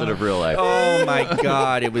opposite of real life. Oh my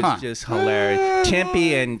God! It was just hilarious.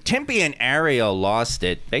 Timpy and Ariel lost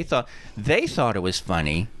it. They thought it was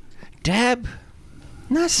funny. Deb,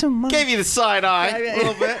 not so much. Gave you the side eye a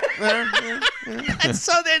little bit. And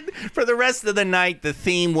so then, for the rest of the night, the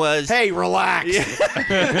theme was, Hey, relax.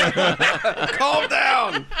 Calm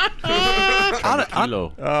down.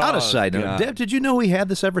 On a side note, Deb, did you know he had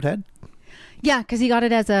the severed head? Yeah, because he got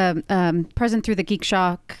it as a present through the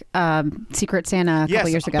GeekShock Secret Santa a couple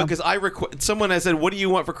years ago. Because someone has said, "What do you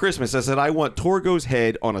want for Christmas?" I said, "I want Torgo's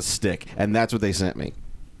head on a stick," and that's what they sent me.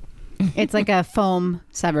 It's like a foam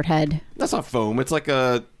severed head. That's not foam. It's like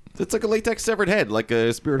a latex severed head, like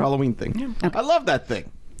a Spirit Halloween thing. Yeah. Okay. I love that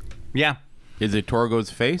thing. yeah. Is it Torgo's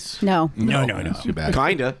face? No. No. Too bad.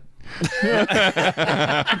 Kinda.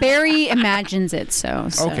 Barry imagines it so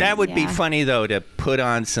That would be funny though, to put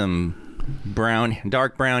on some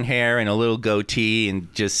dark brown hair and a little goatee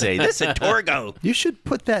and just say, "This is Torgo." You should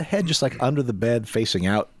put that head just like under the bed, facing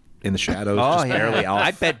out in the shadows, just barely off.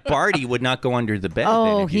 I bet Barty would not go under the bed.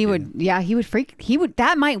 Oh, he would. Yeah, he would freak. He would.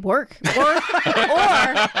 That might work. Or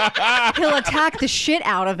he'll attack the shit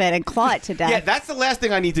out of it and claw it to death. Yeah, that's the last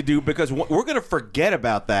thing I need to do because we're going to forget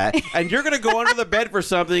about that, and you're going to go under the bed for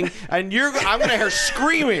something, and I'm going to hear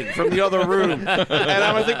screaming from the other room, and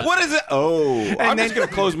I'm going to think, "What is it?" Oh, I'm just going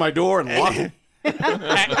to close my door and lock it.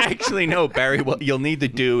 Actually, no, Barry. What you'll need to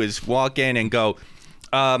do is walk in and go,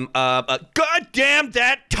 God damn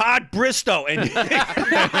that Todd Bristow. And I'll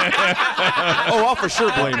for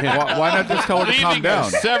sure blame him. Why not just tell her to calm Leaving down? a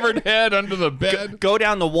severed head under the bed. go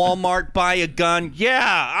down to Walmart, buy a gun.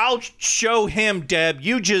 Yeah, I'll show him, Deb.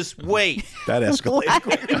 You just wait. That escalated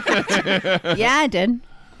quick. Yeah, I did.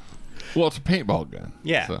 Well, it's a paintball gun.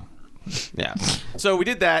 Yeah. So. Yeah. So we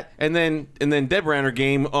did that, and then Deb ran her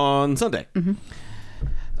game on Sunday.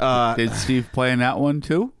 Mm-hmm. Did Steve play in that one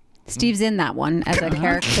too? Steve's in that one as a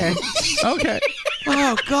character. Okay.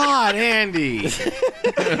 Oh God, Andy!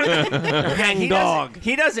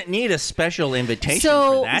 He doesn't need a special invitation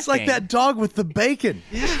So- for that. It's like game. that dog with the bacon.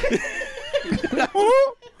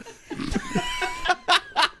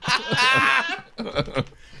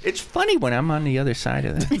 It's funny when I'm on the other side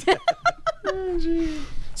of that.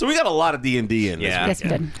 So we got a lot of D&D in this. Yeah. Yes, we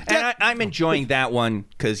did. And I'm enjoying that one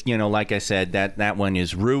because, like I said, that one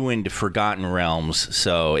is ruined Forgotten Realms.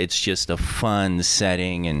 So it's just a fun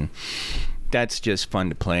setting, and that's just fun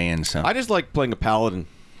to play in. So I just like playing a paladin.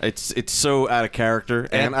 It's so out of character,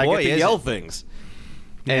 and I boy, get to is yell it. things.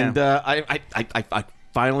 Yeah. And I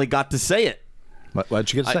finally got to say it.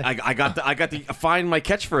 What'd you get to say? I got to find my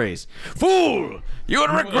catchphrase. Fool! You would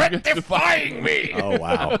regret defying me. Oh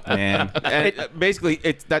wow. man. And basically,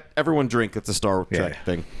 it's that everyone drink. It's a Star Trek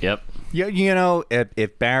thing. Yep.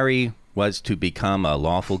 If Barry was to become a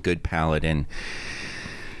lawful good paladin,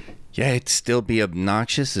 it'd still be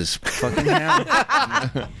obnoxious as fucking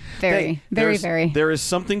hell. Very. There is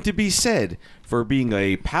something to be said for being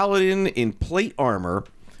a paladin in plate armor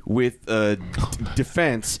with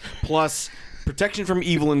defense plus protection from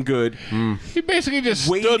evil and good. He basically just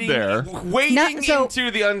stood there. Wading So-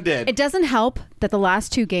 into the undead. It doesn't help that the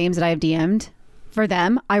last two games that I have DM'd for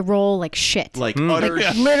them, I roll like shit. like utter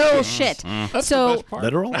literal shit. That's So the best part.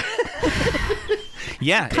 Literal?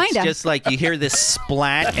 Yeah, Kinda. it's just like you hear this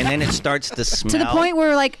splat and then it starts to smell. to the point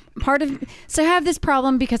where like so I have this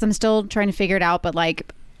problem because I'm still trying to figure it out, but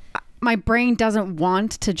like my brain doesn't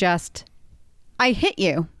want to just I hit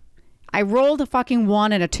you. I rolled a fucking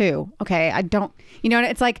 1 and a 2. Okay, I don't.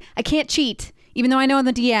 It's like I can't cheat, even though I know in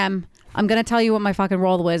the DM I'm gonna tell you what my fucking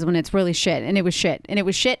roll was when it's really shit, and it was shit, and it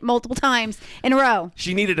was shit multiple times in a row.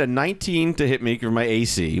 She needed a 19 to hit me for my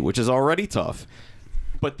AC, which is already tough.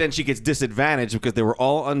 But then she gets disadvantaged because they were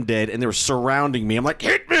all undead and they were surrounding me. I'm like,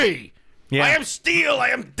 hit me! Yeah. I am steel! I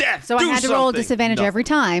am death! So Do I had to roll a something!" disadvantage No. every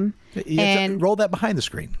time. You have to And roll that behind the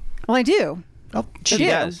screen. well, I do. Oh, She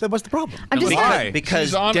then- does. Then what's the problem? I'm just Why? Because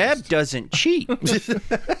She's honest. Deb doesn't cheat.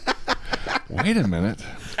 Wait a minute.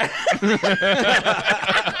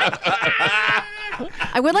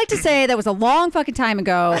 I would like to say that was a long fucking time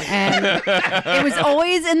ago, and it was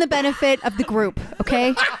always in the benefit of the group.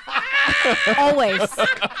 Okay, always.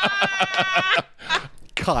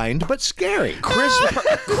 Kind but scary.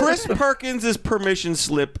 Chris Perkins' permission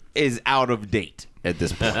slip is out of date at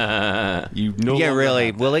this point. You no Yeah, longer really.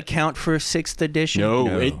 have- Will it count for 6th edition?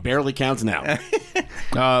 No, it barely counts now.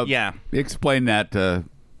 Yeah. Explain that to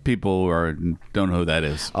people don't know who that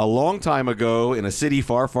is. A long time ago, in a city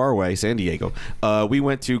far, far away, San Diego, we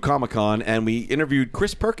went to Comic-Con and we interviewed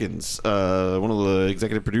Chris Perkins, one of the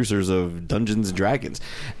executive producers of Dungeons and Dragons.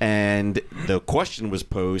 And the question was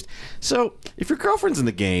posed, so if your girlfriend's in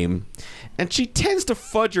the game and she tends to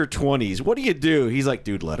fudge her 20s, what do you do? He's like,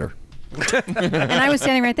 dude, let her. And I was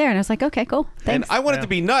standing right there, and I was like, okay, cool. Thanks. And I wanted to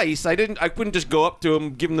be nice. I couldn't just go up to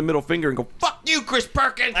him, give him the middle finger, and go, "Fuck you, Chris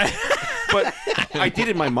Perkins." But I did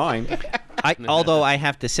in my mind. Although I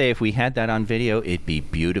have to say, if we had that on video, it'd be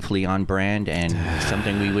beautifully on brand and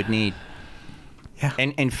something we would need. Yeah.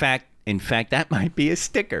 And in fact, that might be a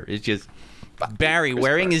sticker. It's just Barry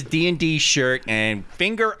wearing his D&D shirt and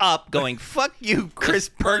finger up, going "Fuck you, Chris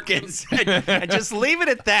Perkins," and just leave it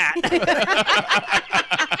at that.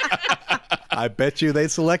 I bet you they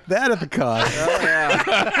select that at the con.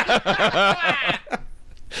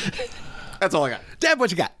 That's all I got. Deb,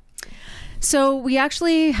 what you got? So we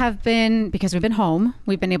actually have been, because we've been home,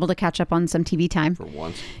 we've been able to catch up on some TV time. For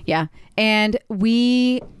once. Yeah. And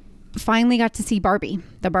we finally got to see Barbie,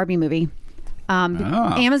 the Barbie movie.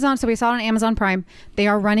 Amazon, so we saw it on Amazon Prime. They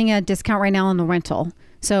are running a discount right now on the rental.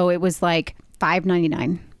 So it was like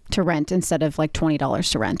 $5.99 to rent instead of like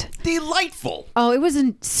 $20 to rent. Delightful. Oh, it was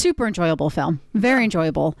a super enjoyable film. Very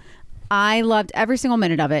enjoyable. I loved every single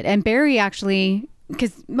minute of it. And Barry actually,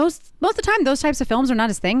 because most of the time those types of films are not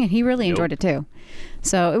his thing, and he really enjoyed it too.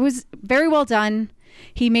 So it was very well done.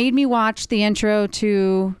 He made me watch the intro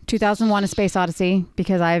to 2001: A Space Odyssey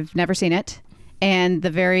because I've never seen it. And the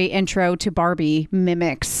very intro to Barbie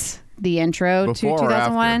mimics the intro Before to or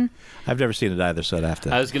 2001. I've never seen it either, so I'd have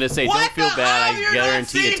to. I was going to say, don't feel bad. I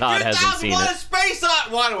guarantee you Todd hasn't seen it. Space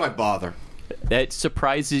Why do I bother? That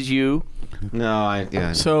surprises you. No,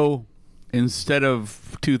 So instead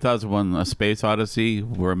of 2001: A Space Odyssey,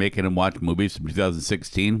 we're making him watch movies from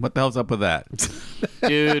 2016. What the hell's up with that?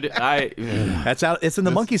 Dude, That's out. It's in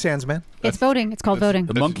the monkey's hands, man. It's voting. It's called voting.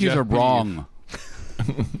 The monkeys Jeff are wrong.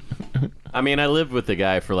 I mean, I lived with the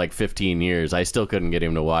guy for like 15 years. I still couldn't get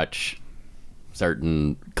him to watch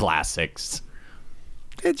certain classics.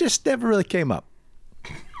 It just never really came up.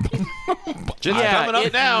 Yeah, it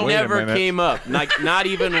Wait a never minute. came up. Not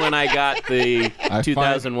even when I got the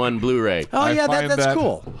 2001 Blu-ray. Oh, I yeah, find that's that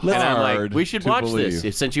cool. And I'm like, hard we should to watch believe.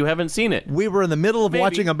 this since you haven't seen it. We were in the middle of Maybe.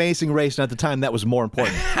 watching Amazing Race, and at the time, that was more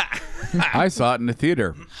important. I saw it in the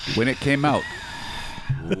theater when it came out.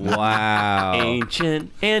 Wow.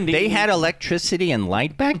 Ancient Andy. They had electricity and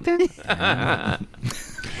light back then?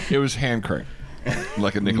 It was hand crank,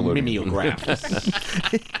 like a Nickelodeon. Mimeograph.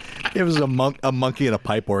 It was a monkey and a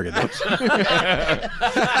pipe organ.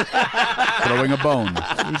 Throwing a bone.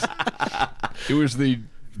 It was the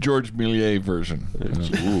George Méliès version.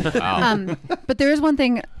 But there is one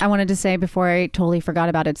thing I wanted to say before I totally forgot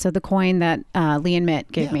about it. So the coin that Lee and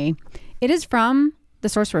Mitt gave me, it is from the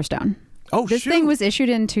Sorcerer's Stone. Oh, This shoot. thing was issued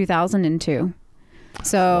in 2002.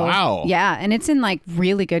 So Wow. yeah, and it's in like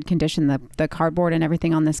really good condition. The cardboard and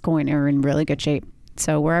everything on this coin are in really good shape.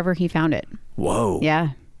 So wherever he found it, Whoa.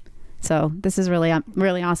 yeah. So this is really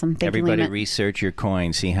really awesome. Thank you, Lee Everybody and Mitt. research your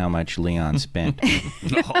coin, see how much Leon spent.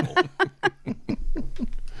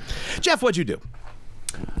 Jeff, what'd you do?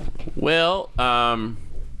 Well, I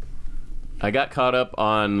got caught up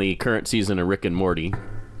on the current season of Rick and Morty,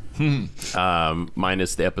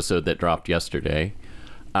 minus the episode that dropped yesterday.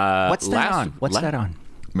 What's that on? What's that on?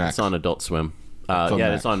 Max. It's on Adult Swim. on Yeah,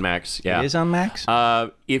 Max. it's on Max. Yeah, It is on Max?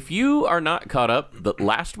 If you are not caught up, the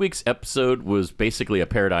last week's episode was basically a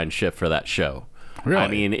paradigm shift for that show. Really? I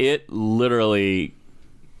mean, it literally.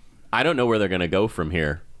 I don't know where they're going to go from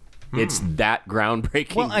here. It's that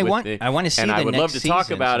groundbreaking. Well, I with want- the- I want to see and I the would love to next talk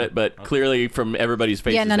season, about so- it, but clearly from everybody's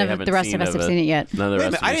faces, Yeah, none they of haven't the rest seen of us have seen it yet. None of the Wait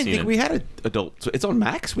a rest minute, of us I didn't seen think it. we had an adult. So it's on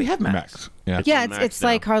Max? We have Max. Max. Yeah. Yeah, on it's Max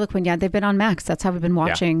like now. Harlequin. Yeah, they've been on Max. That's how we've been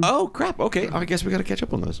watching. Oh, crap. Okay. I guess we got to catch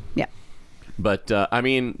up on those. Yeah. But I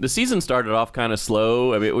mean, the season started off kind of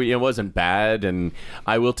slow. I mean, it wasn't bad, and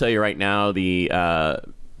I will tell you right now, the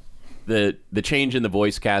change in the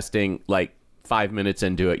voice casting, like 5 minutes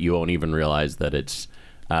into it, you won't even realize that it's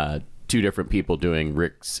two different people doing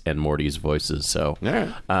Rick's and Morty's voices. So,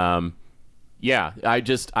 Yeah.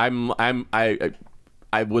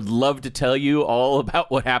 I would love to tell you all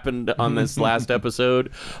about what happened on this last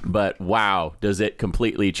episode, but wow, does it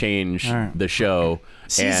completely change the show?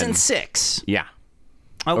 Season And- 6. Yeah.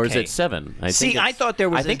 Okay. Or is it 7? See, I thought there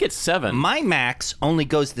was. I think it's 7. My Max only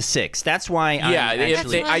goes to 6. That's why I'm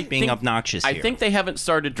actually being obnoxious I here. think they haven't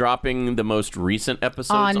started dropping the most recent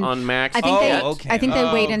episodes on Max. I think they. okay. I think they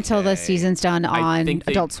wait until the season's done on think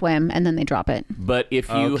they- Adult Swim and then they drop it. But if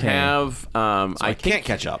you Okay. have, I I can't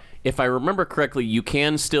catch up. if I remember correctly, you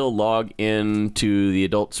can still log into the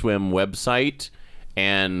Adult Swim website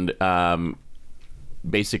and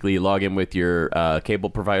basically log in with your cable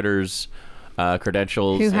provider's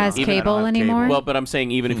credentials. Who has cable anymore? Well, but I'm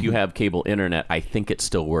saying even if you have cable internet, I think it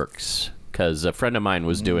still works. Because a friend of mine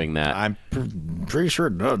was doing that. I'm pretty sure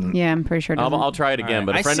it doesn't. Yeah, I'm pretty sure it doesn't. I'll try it again.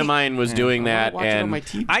 But a friend of mine was doing that, and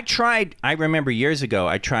I remember years ago,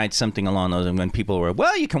 I tried something along those, and when people were,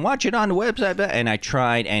 well, you can watch it on the website, and I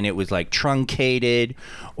tried, and it was like truncated,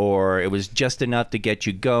 or it was just enough to get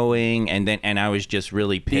you going, and I was just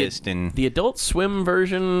really pissed. The Adult Swim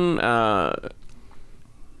version, I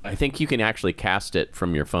think you can actually cast it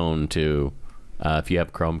from your phone too, if you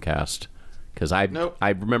have Chromecast. Because I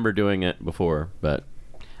remember doing it before, but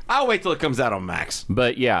I'll wait till it comes out on Max.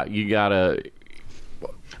 But yeah, you gotta.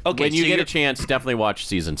 Okay, when you get a chance, definitely watch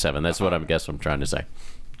season 7. That's what I'm trying to say.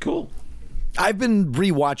 Cool. I've been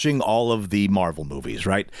rewatching all of the Marvel movies,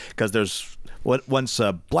 right? Because once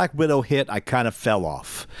Black Widow hit, I kind of fell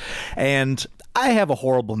off, and I have a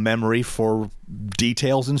horrible memory for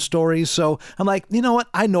details and stories, so I'm like, you know what?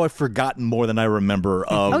 I know I've forgotten more than I remember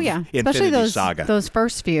of especially Infinity Saga. those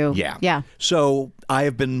first few. Yeah. So I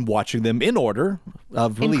have been watching them in order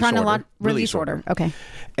of release order. Release order. Okay.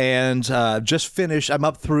 And just finished. I'm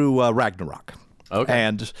up through Ragnarok. Okay.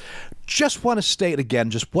 And just want to state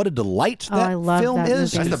again just what a delight I that love film that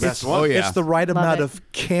is. movie. That's the best one. Oh, yeah. It's the right amount it.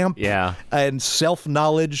 of camp Yeah. and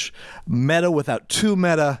self-knowledge, meta without too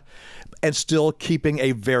meta, and still keeping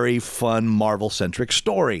a very fun Marvel-centric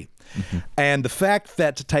story. Mm-hmm. And the fact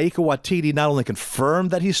that Taika Waititi not only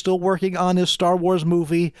confirmed that he's still working on his Star Wars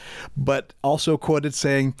movie, but also quoted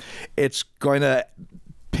saying it's going to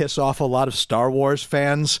piss off a lot of Star Wars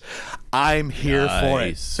fans. I'm here for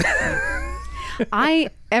it.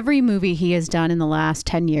 Every movie he has done in the last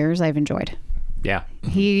 10 years, I've enjoyed. Yeah.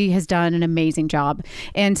 He has done an amazing job.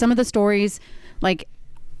 And some of the stories, like,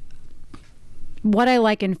 what I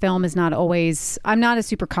like in film is not always, I'm not a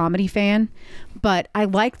super comedy fan, but I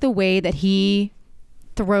like the way that he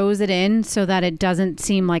throws it in so that it doesn't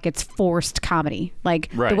seem like it's forced comedy. Like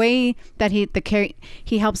the way that he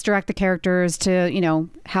helps direct the characters to,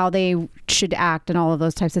 how they should act and all of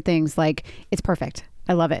those types of things. Like, it's perfect.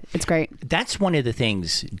 I love it. It's great. That's one of the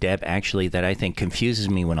things, Deb, actually, that I think confuses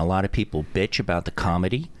me when a lot of people bitch about the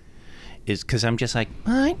comedy, is because I'm just like,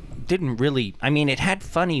 I didn't really, it had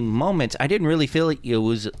funny moments. I didn't really feel like it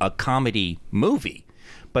was a comedy movie.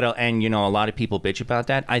 But, and a lot of people bitch about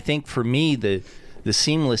that. I think for me, the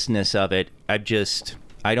seamlessness of it,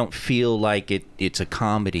 I don't feel like it's a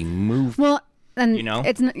comedy movie. Well, and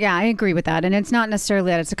it's, I agree with that. And it's not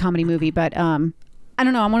necessarily that it's a comedy movie, but I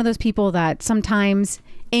don't know. I'm one of those people that sometimes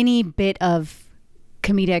any bit of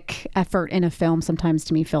comedic effort in a film sometimes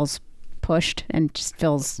to me feels pushed and just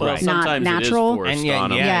feels not natural. It is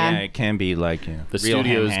and it can be like the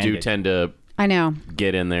studios do tend to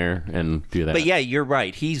get in there and do that. But yeah, you're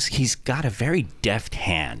right. He's got a very deft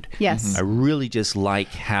hand. Yes. I really just like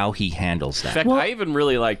how he handles that. In fact, I even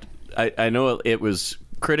really liked, I know it was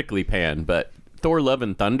critically panned, but Thor: Love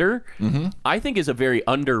and Thunder, I think is a very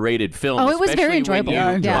underrated film. Oh, it was very enjoyable.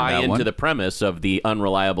 enjoyable. When you buy into the premise of the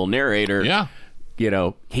unreliable narrator. Yeah.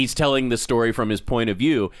 He's telling the story from his point of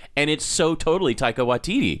view, and it's so totally Taika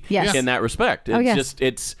Waititi in that respect.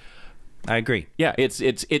 It's I agree. Yeah,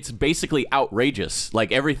 it's basically outrageous.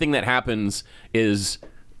 Like, everything that happens is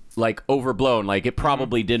like overblown. Like, it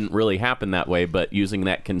probably didn't really happen that way, but using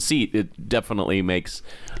that conceit, it definitely makes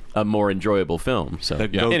a more enjoyable film. So The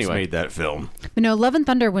Goats made that film. But no, Love and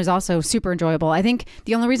Thunder was also super enjoyable. I think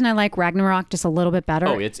the only reason I like Ragnarok just a little bit better.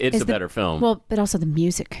 Oh, it's a better film. Well, but also the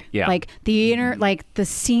music. Yeah. Like the the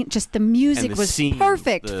scene, just the music And the was scene,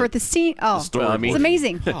 perfect for the scene. Oh, it's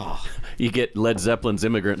amazing. You get Led Zeppelin's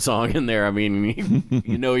Immigrant Song in there.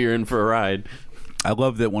 You're in for a ride. I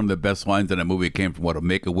love that one of the best lines in a movie came from, a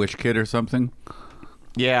Make-A-Wish kid or something?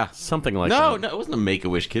 Yeah, something like that. No, it wasn't a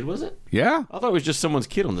Make-A-Wish kid, was it? Yeah. I thought it was just someone's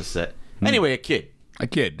kid on the set. Anyway, a kid. A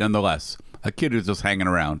kid, nonetheless. A kid who's just hanging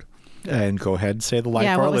around. And go ahead and say the line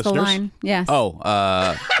Yeah, for our what was listeners. the line? Yes.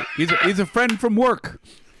 Oh, he's a friend from work.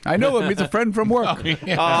 I know him. He's a friend from work.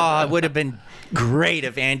 Oh, it would have been great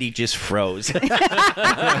if Andy just froze. The one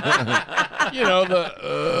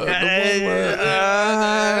where,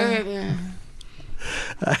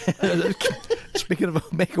 Speaking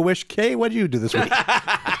of Make-A-Wish, Kay, what did you do this week?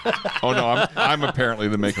 oh no, I'm apparently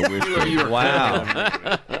the Make-A-Wish. Wow.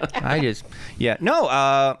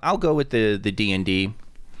 I'll go with the D&D.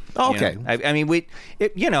 Okay.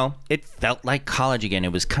 It felt like college again.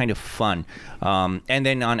 It was kind of fun. And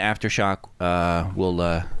then on Aftershock,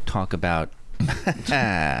 we'll talk about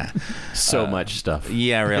So much stuff.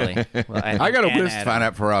 Yeah, really. Well, I got a and list Adam. found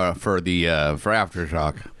out for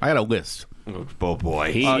Aftershock. I got a list. Oh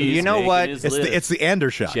boy. He's you know making what? his It's list. the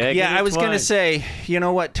Andershock. Checking Yeah, it I was going to twice. say, you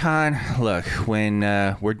know what, Ton? Look, when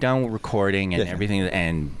we're done recording and everything,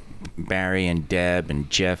 and Barry and Deb and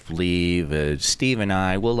Jeff leave, Steve and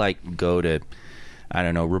I will like go to, I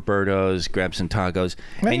don't know, Roberto's, grab some tacos,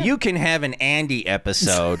 and you can have an Andy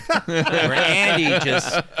episode where Andy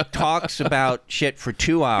just talks about shit for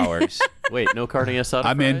 2 hours, Wait, no carne asada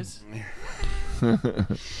I'm in.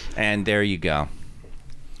 fries? and there you go.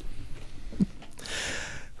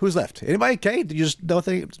 Who's left? Anybody? Kay? Did you just know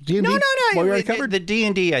thing? D&D? No. Well, we already covered. The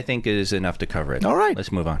D&D, I think, is enough to cover it. All right.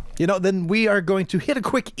 Let's move on. Then we are going to hit a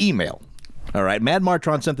quick email. All right, Mad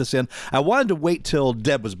Martron sent this in. I wanted to wait till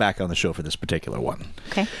Deb was back on the show for this particular one.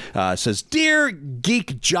 Okay. It says, Dear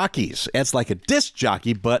Geek Jockeys, it's like a disc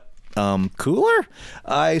jockey, but cooler.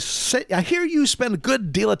 I hear you spend a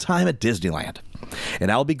good deal of time at Disneyland,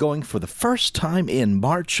 and I'll be going for the first time in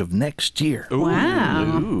March of next year.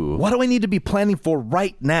 Wow. What do I need to be planning for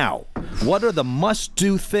right now? What are the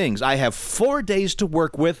must-do things? I have 4 days to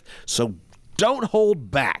work with, so don't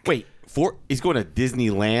hold back. Wait, he's going to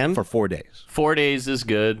Disneyland For 4 days. 4 days is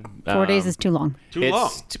good. 4 days is too long. Too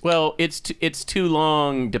long. Well, it's too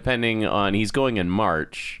long depending on he's going in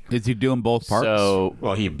March. Is he doing both parks? So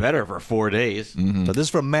Well, he better for 4 days. So this is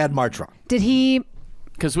from Mad Martron. Did he?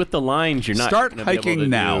 because with the lines, you're not Start gonna be able hiking to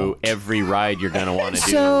now. do every ride you're going to want to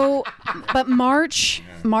do. So, but March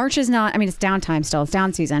is not. I mean, it's downtime still. It's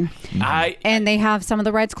down season, and they have some of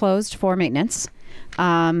the rides closed for maintenance.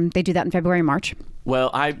 They do that in February and March.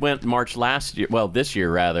 Well, I went March last year. Well, this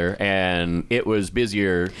year rather, and it was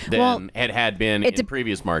busier than it had been in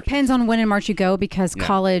previous March. Depends on when in March you go because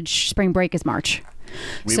college spring break is March.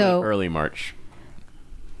 We so went early March.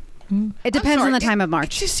 it depends on the time of It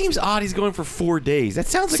March. just seems odd he's going for 4 days. That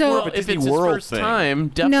sounds like So- more of a If Disney it's his World first thing. time,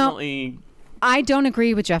 definitely. I don't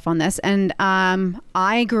agree with Jeff on this, and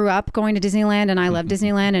I grew up going to Disneyland, and I love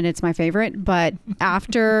Disneyland, and it's my favorite. But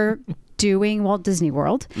after doing Walt Disney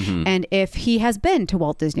World, and if he has been to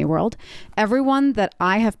Walt Disney World, everyone that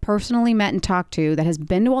I have personally met and talked to that has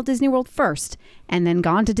been to Walt Disney World first and then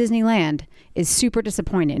gone to Disneyland is super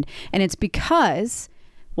disappointed, and it's because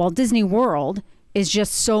Walt Disney World is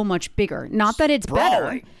just so much bigger. Not that it's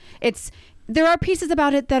better. There are pieces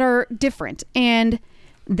about it that are different, and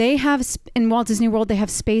they have in Walt Disney World they have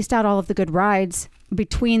spaced out all of the good rides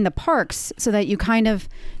between the parks so that you kind of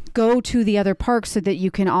go to the other parks so that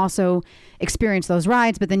you can also experience those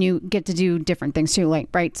rides, but then you get to do different things too,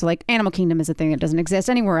 right? So like Animal Kingdom is a thing that doesn't exist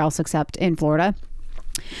anywhere else except in Florida.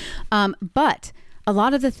 But a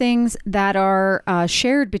lot of the things that are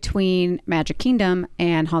shared between Magic Kingdom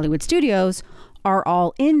and Hollywood Studios are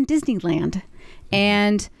all in Disneyland.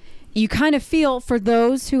 And you kind of feel, for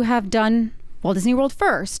those who have done Walt Disney World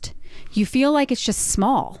first, you feel like it's just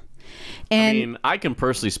small. And I mean, I can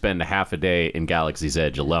personally spend a half a day in Galaxy's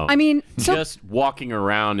Edge alone. I mean, so- just walking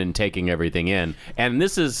around and taking everything in. And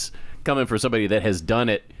this is coming from somebody that has done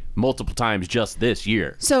it multiple times just this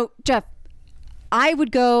year. So, Jeff, I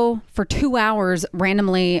would go for 2 hours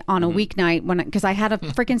randomly on a weeknight because I had a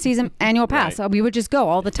freaking season annual pass. Right. So we would just go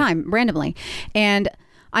all the time randomly. And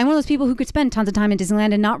I'm one of those people who could spend tons of time in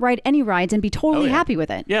Disneyland and not ride any rides and be totally happy with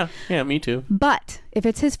it. Yeah, me too. But if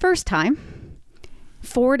it's his first time,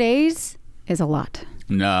 4 days is a lot.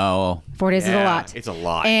 No. 4 days is a lot. It's a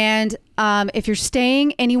lot. And if you're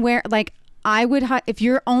staying anywhere, like I would, if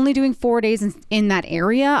you're only doing 4 days in that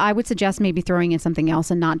area, I would suggest maybe throwing in something else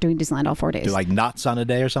and not doing Disneyland all 4 days. Do like Knott's on a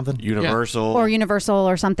day or something? Universal. Or Universal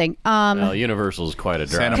or something. Well, Universal is quite a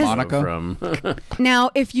drive. Santa Monica? From Now,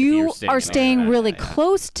 if you You're staying are in staying there. really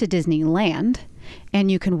close to Disneyland and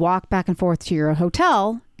you can walk back and forth to your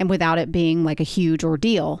hotel and without it being like a huge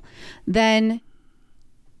ordeal, then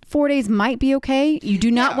 4 days might be okay. You do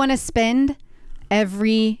not want to spend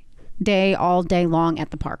every day all day long at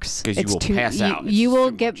the parks. 'Cause you will pass out. It's You'll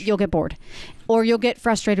too get bored, or you'll get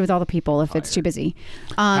frustrated with all the people if it's too busy.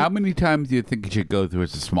 How many times do you think you should go through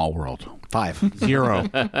It's a Small World? 5. 0.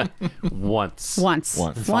 once. Once,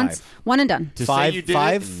 Five. one and done. To Five, say you did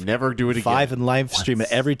five, it, never do it again. 5 and live stream it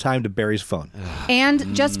every time to Barry's phone.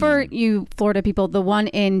 And just for you Florida people, the one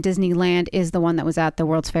in Disneyland is the one that was at the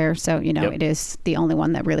World's Fair. So, Yep. it is the only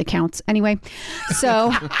one that really counts. Anyway,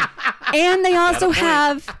 so, and they also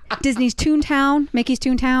have Disney's Toontown, Mickey's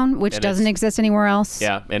Toontown, which And doesn't it's- exist anywhere else.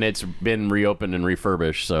 Yeah, and it's been reopened and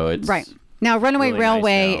refurbished, so it's Right. Now, Runaway really nice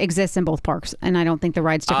Railway now. exists in both parks, and I don't think the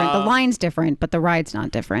ride's different. The line's different, but the ride's not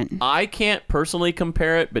different. I can't personally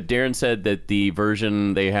compare it, but Darren said that the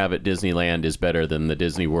version they have at Disneyland is better than the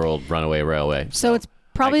Disney World Runaway Railway. So it's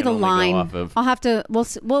Probably I can the only go line. off of. I'll have to. Well,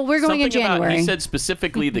 we're going in Something about- January. he said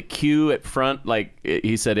specifically the queue at front. Like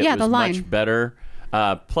he said, it Yeah, was the line. much better.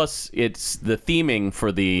 Plus, it's the theming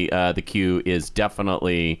for the queue is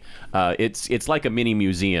definitely it's like a mini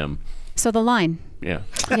museum. So the line. Yeah,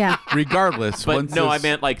 Yeah. Regardless, but once no, I this-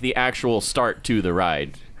 meant like the actual start to the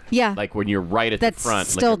ride. Yeah. Like when you're right at That's the front.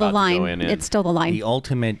 still like the you're about to go line. in. It's still the line. The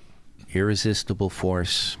ultimate irresistible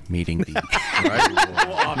force meeting the.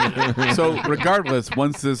 So regardless,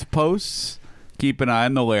 once this posts, keep an eye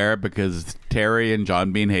on the lair because Terry and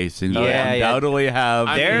John Bean Hastings will Yeah, yeah. undoubtedly have.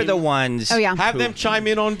 They're the ones. Oh yeah. Have them chime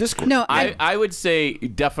in on Discord. No. I would say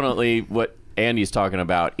definitely what Andy's talking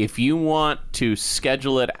about. If you want to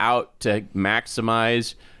schedule it out to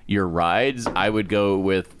maximize your rides, I would go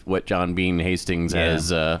with what John Bean Hastings has.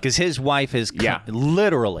 Because his wife has Yeah.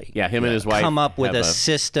 literally Him and his wife come up with have a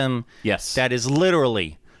system Yes. that is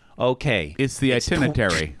literally okay. It's the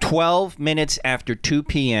itinerary. 12 minutes after 2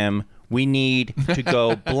 p.m. we need to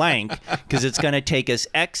go blank because it's going to take us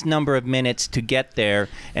X number of minutes to get there,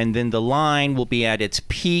 and then the line will be at its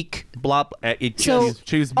peak. Blah. It So just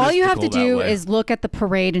She's all you have to mystical that do way. is look at the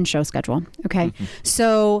parade and show schedule. Okay.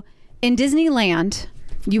 So in Disneyland,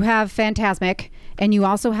 you have Phantasmic, and you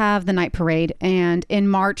also have the night parade. And in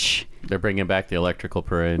March, They're bringing back the electrical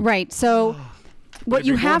parade. right. So what If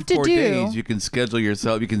you you're going have to 4 do. days, you can schedule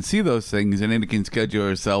yourself. You can see those things, and then you can schedule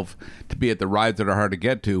yourself to be at the rides that are hard to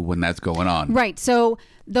get to when that's going on. Right. So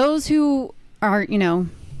those who are,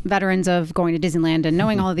 veterans of going to Disneyland and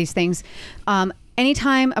knowing all of these things,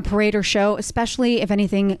 anytime a parade or show, especially if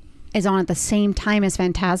anything is on at the same time as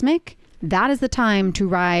Phantasmic, that is the time to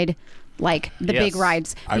ride like the Yes. big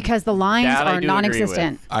rides because the lines That I are do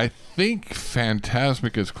non-existent. I think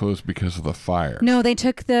Phantasmic is closed because of the fire. No, they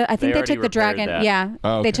took the. I think They they took already the repaired dragon. that. Yeah,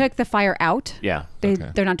 Oh, okay. they took the fire out. Yeah.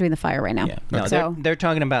 They're not doing the fire right now. Yeah. No, So they're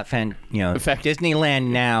talking about In fact- Disneyland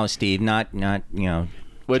now, Steve. Not 10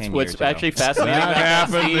 What's years ago. actually fascinating That about that,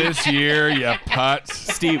 happened Steve, this year, you putz.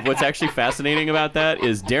 Steve, what's actually fascinating about that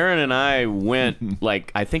is Darren and I went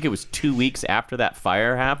like I think it was 2 weeks after that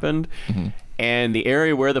fire happened, and the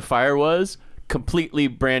area where the fire was completely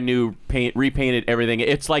brand new, repainted everything.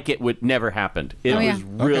 It's like it would never happened. It Oh, yeah. was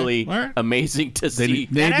really Okay. All right. amazing to see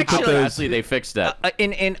they need to how put those- fastly they fixed that.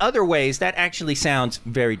 In other ways, that actually sounds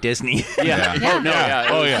very Disney. Yeah. Yeah. Oh no. Yeah.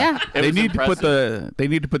 Oh, yeah. Yeah. It They was need to put impressive.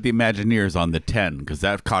 the Imagineers on the 10 because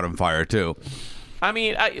that caught on fire too. I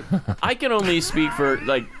mean, I can only speak for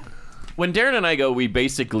like when Darren and I go, we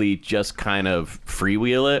basically just kind of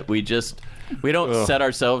freewheel it. We don't set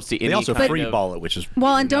ourselves to any They also kind free of, ball it, which is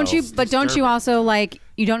Well, and don't you also like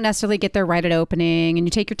you don't necessarily get there right at opening, and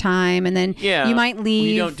you take your time, and then Yeah, you might we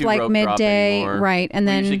leave don't do like rope drop midday, anymore. right? And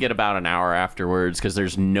we then usually get about an hour afterwards because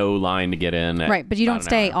there's no line to get in. right, but you don't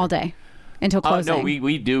stay all day until closing. No,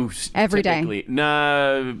 we do Every day. typically.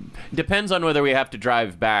 No, depends on whether we have to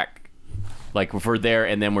drive back. Like if we're there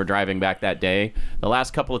and then we're driving back that day. The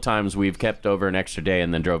last couple of times we've kept over an extra day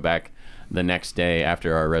and then drove back the next day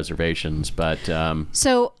after our reservations. But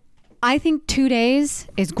So I think 2 days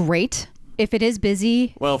is great. If it is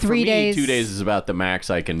busy, well, 3 for me, days 2 days is about the max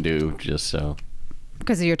I can do. Just so.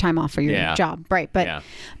 because of your time off for your Yeah. job, right? But Yeah.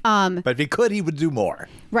 But if he could, he would do more.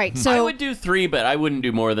 right, I so would do 3, but I wouldn't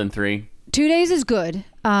do more than 3. 2 days is good.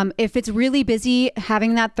 If it's really busy,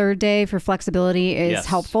 having that third day for flexibility is Yes.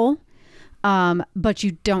 helpful. But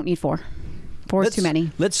you don't need 4. 4 is too many.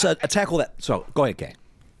 Let's tackle that. So go ahead, Kang.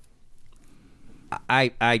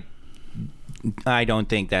 I don't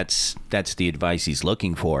think that's the advice he's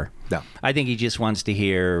looking for. No. I think he just wants to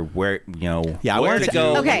hear where Yeah, I where wanted to to-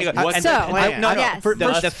 go. Okay, And so the-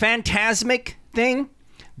 yes. the Phantasmic thing,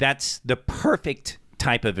 that's the perfect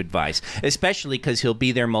type of advice, especially because he'll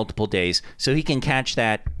be there multiple days, so he can catch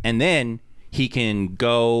that, and then he can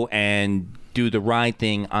go and do the ride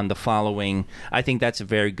thing on the following. I think that's a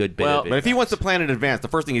very good bit of it. But if he wants to plan in advance, the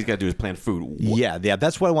first thing he's got to do is plan food. Yeah,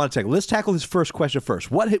 that's what I want to tackle. Let's tackle his first question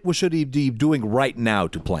first. What should he be doing right now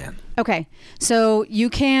to plan? Okay, so you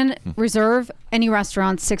can reserve any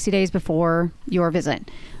restaurants 60 days before your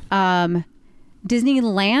visit.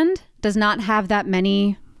 Disneyland does not have that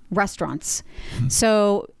many restaurants.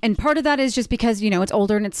 So, and part of that is just because, it's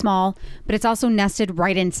older and it's small, but it's also nested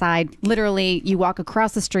right inside. Literally, you walk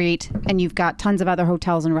across the street and you've got tons of other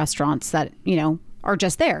hotels and restaurants that, are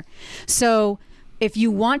just there. So, if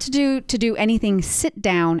you want to do anything sit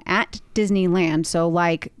down at Disneyland, so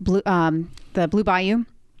like the Blue Bayou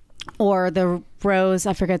or the Rose,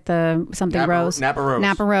 I forget the something Napa Rose.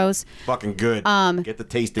 Napa Rose. Fucking good. Get the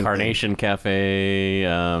tasting Carnation Cafe,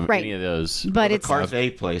 Right. any of those. But thing. it's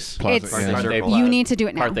Carthay place. it's Yeah. you need to do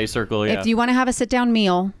it now. Carthay Circle, yeah. If you want to have a sit down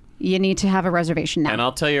meal, you need to have a reservation now. And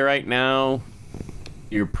I'll tell you right now,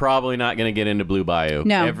 you're probably not going to get into Blue Bayou.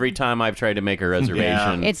 No. Every time I've tried to make a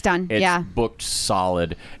reservation, It's done. It's Yeah. booked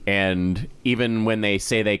solid. And even when they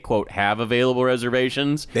say they, quote, have available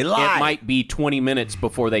reservations, They lie. it might be 20 minutes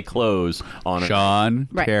before they close on it. Sean,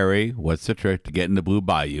 Right. Terry, what's the trick to get into Blue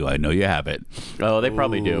Bayou? I know you have it. Oh, they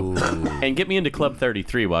probably do. And get me into Club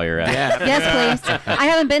 33 while you're at it. Yes, please. I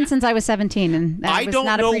haven't been since I was 17, and I I was don't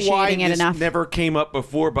not know why appreciating it this enough. never came up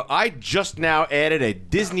before, but I just now added a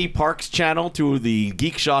Disney Parks channel to the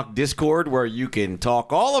GeekShock Discord where you can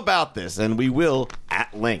talk all about this, and we will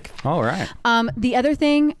at length. All right. The other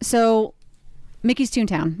thing, so Mickey's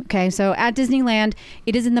Toontown. Okay, so at Disneyland,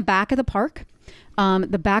 it is in the back of the park.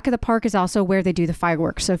 The back of the park is also where they do the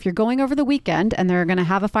fireworks. So if you're going over the weekend and they're going to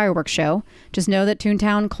have a fireworks show, just know that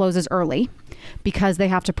Toontown closes early because they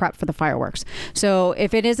have to prep for the fireworks. So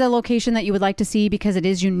if it is a location that you would like to see because it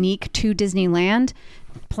is unique to Disneyland,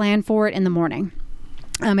 plan for it in the morning.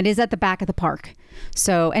 It is at the back of the park.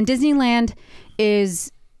 So, and Disneyland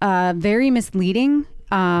is very misleading.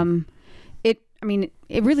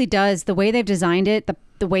 It really does. The way they've designed it,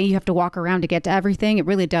 the way you have to walk around to get to everything, it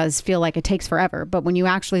really does feel like it takes forever. But when you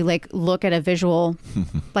actually look at a visual,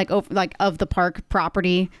 of the park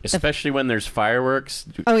property, Especially when there's fireworks.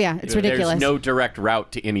 Oh, yeah, it's ridiculous. There's no direct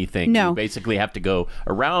route to anything. No. You basically have to go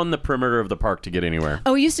around the perimeter of the park to get anywhere.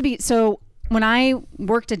 Oh, it used to be. So when I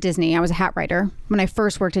worked at Disney, I was a hat writer. When I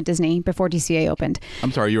first worked at Disney before DCA opened,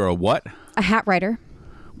 I'm sorry, you're a what? a hat writer.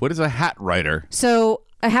 What is a hat writer? So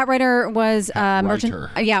a hat writer was a merchant.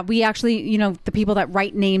 writer. Yeah, we actually, the people that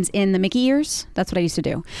write names in the Mickey ears. That's what I used to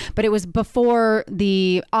do. But it was before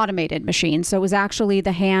the automated machine. So it was actually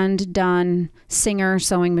the hand done Singer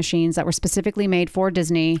sewing machines that were specifically made for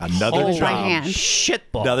Disney. Another by job. hand.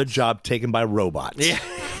 Shitball. Another job taken by robots. Yeah.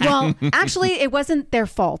 Well, actually, it wasn't their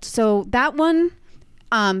fault. So that one,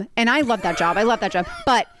 and I love that job.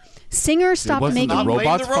 But Singer stopped wasn't making the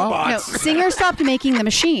robot's fault? No, Singer stopped making the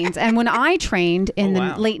machines. And when I trained in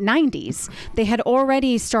wow. the late 90s, they had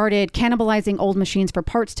already started cannibalizing old machines for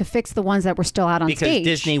parts to fix the ones that were still out on Because stage.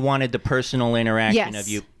 Disney wanted the personal interaction of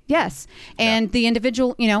you. Yes. And the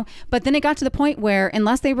individual, but then it got to the point where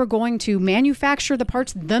unless they were going to manufacture the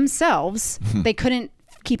parts themselves, they couldn't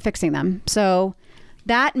keep fixing them. So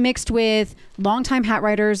that mixed with longtime hat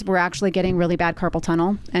writers were actually getting really bad carpal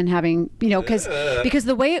tunnel and having, because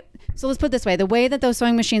the way, so let's put it this way, the way that those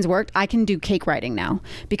sewing machines worked, I can do cake writing now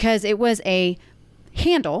because it was a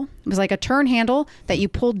handle. It was like a turn handle that you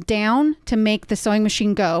pulled down to make the sewing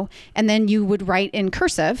machine go. And then you would write in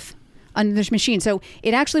cursive on this machine. So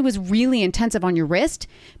it actually was really intensive on your wrist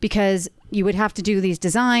because you would have to do these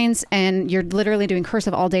designs and you're literally doing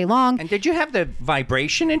cursive all day long. And did you have the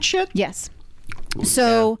vibration and shit? Yes.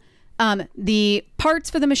 So the parts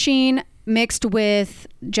for the machine mixed with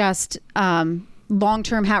just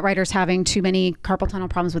long-term hat writers having too many carpal tunnel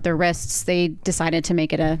problems with their wrists, they decided to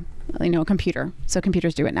make it a computer. So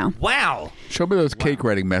computers do it now. Wow. Show me those cake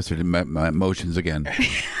writing motions again.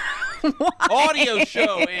 Audio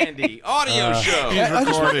show, Andy. Audio show.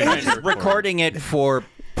 He's recording it for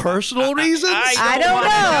Personal reasons? I don't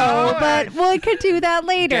know, but we could do that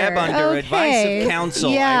later. Deb under advice of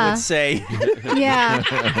counsel, I would say. Yeah.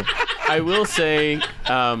 I will say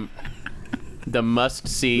the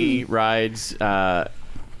must-see rides and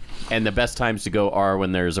the best times to go are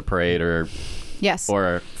when there's a parade or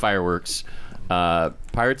fireworks.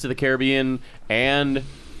 Pirates of the Caribbean and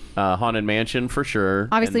Haunted Mansion for sure.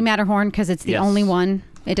 Obviously And Matterhorn because it's the only one.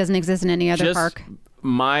 It doesn't exist in any other park.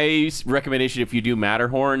 My recommendation, if you do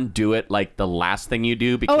Matterhorn, do it like the last thing you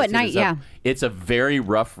do. Because at night, it's a very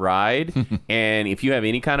rough ride. And if you have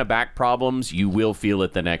any kind of back problems, you will feel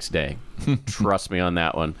it the next day. Trust me on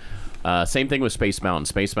that one. Same thing with Space Mountain.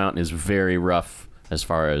 Space Mountain is very rough as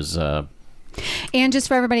far as... And just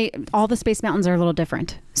for everybody, all the Space Mountains are a little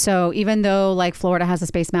different. So even though like Florida has a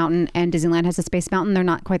Space Mountain and Disneyland has a Space Mountain, they're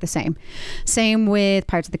not quite the same. Same with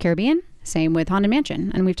Pirates of the Caribbean. Same with Haunted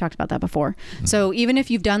Mansion. And we've talked about that before. Mm-hmm. So even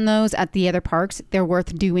if you've done those at the other parks, they're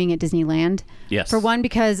worth doing at Disneyland. Yes. For one,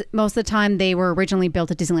 because most of the time they were originally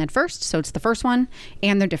built at Disneyland first. So it's the first one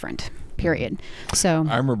and they're different, period. So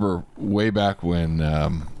I remember way back when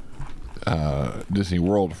Disney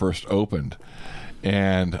World first opened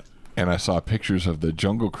and I saw pictures of the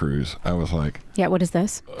Jungle Cruise. I was like, yeah, what is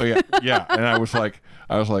this? Oh yeah. And I was like,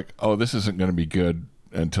 oh, this isn't going to be good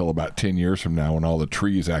until about 10 years from now when all the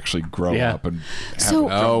trees actually grow up and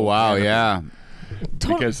Oh wow, yeah.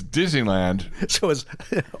 Because Disneyland So is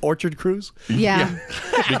Orchard Cruise? Yeah.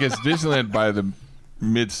 because Disneyland by the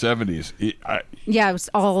mid 70s it was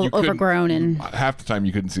all overgrown and half the time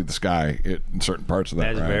you couldn't see the sky in certain parts of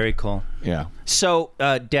that That's ride. very cool. Yeah. So,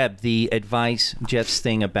 Deb, the advice, Jeff's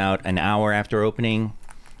thing about an hour after opening,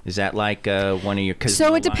 Is that like one of your?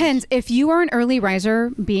 So it depends. If you are an early riser,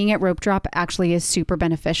 being at rope drop actually is super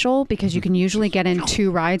beneficial because you can usually get in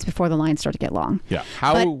 2 rides before the lines start to get long. Yeah.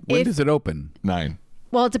 When does it open? 9.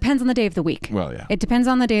 Well, it depends on the day of the week. Well, yeah. It depends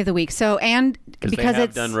on the day of the week. So, and because they have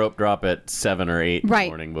it's done rope drop at 7 or 8 in the right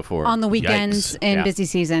morning before. on the weekends in Yeah. busy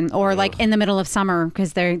season, or like in the middle of summer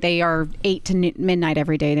because they are 8 to midnight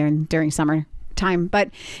every day during summer time. But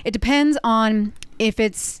it depends on if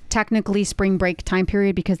it's technically spring break time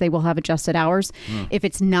period because they will have adjusted hours. If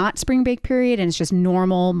it's not spring break period and it's just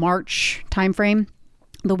normal March time frame,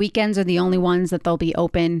 the weekends are the only ones that they'll be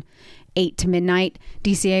open 8 to midnight.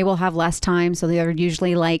 DCA will have less time, so they're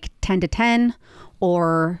usually like 10 to 10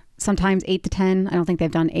 or sometimes 8 to 10. I don't think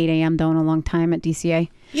they've done 8 a.m. though in a long time at DCA.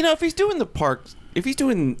 You know, if he's doing the parks, if he's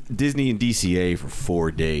doing Disney and DCA for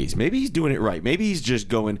 4 days, maybe he's doing it right. Maybe he's just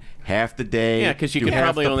going half the day. Yeah, because you do could half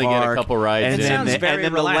probably the only get a park, couple rides and in. then, sounds very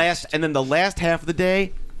relaxed. and then the last half of the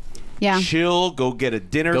day, Yeah. chill, go get a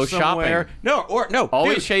dinner Go somewhere. shopping. No,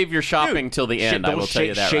 Always dude, shave your shopping dude, till the end. I will tell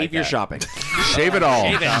you that Shave right your there. shopping. Shave it all.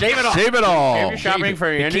 Shave it. Shave it all. Shave it all. Shave your shopping for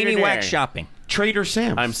your end of the Bikini day. wax shopping. Trader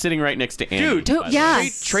Sam's. I'm sitting right next to Andy. Dude, by the way.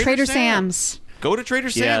 Yes, Trader Trader Sam's. Sam's. Go to Trader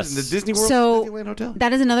Sam's Yes. in the Disney World So Disneyland Hotel.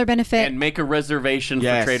 that is another benefit. And make a reservation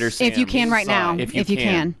Yes. for Trader Sam's. If you can right now. If you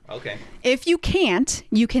can. Okay. If you can't,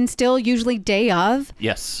 you can still usually day of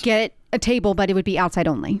Yes. get a table, but it would be outside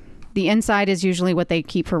only. The inside is usually what they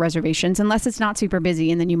keep for reservations, unless it's not super busy,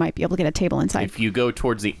 and then you might be able to get a table inside. If you go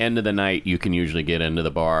towards the end of the night, you can usually get into the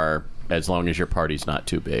bar as long as your party's not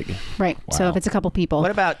too big. Right. So if it's a couple people. What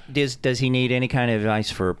about does he need any kind of advice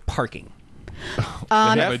for parking? They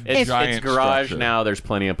have a It's giant garage structure. now. There's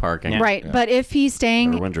plenty of parking. Right. But if he's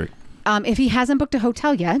staying, Wondering. if he hasn't booked a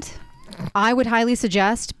hotel yet, I would highly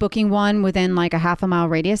suggest booking one within like a half a mile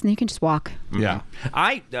radius, and you can just walk. Yeah.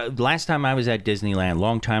 I last time I was at Disneyland,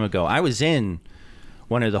 long time ago, I was in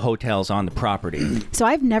one of the hotels on the property. So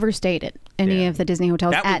I've never stayed at any Yeah. of the Disney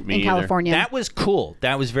hotels That would in me either. California. That was cool.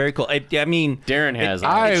 That was very cool. I mean, Darren has.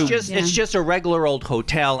 it's just a regular old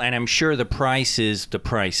hotel, and I'm sure the price is,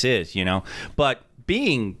 you know. But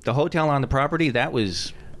being the hotel on the property, that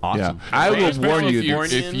was awesome. Yeah. I will Especially warn you.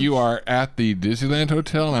 if If you are at the Disneyland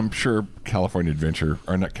Hotel, I'm sure California Adventure,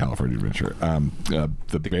 or not California Adventure,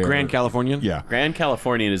 the Bear, Grand Californian? Yeah. Grand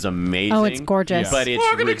Californian is amazing. Oh, it's gorgeous. But it's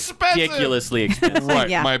Fucking expensive. ridiculously expensive. Right.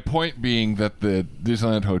 Yeah. My point being that the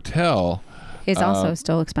Disneyland Hotel, It's also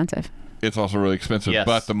still expensive. it's also really expensive, Yes.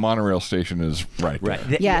 but the monorail station is right there.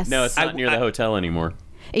 Right. Yes. No, it's not near the hotel anymore.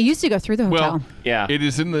 It used to go through the hotel. Well, Yeah. it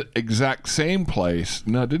is in the exact same place.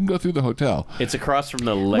 No, it didn't go through the hotel. It's across from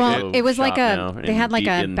the Lego Well, it was shop like now they had like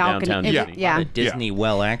a in balcony. downtown It- Disney. yeah. The Disney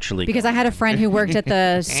well actually. Because I had a friend who worked at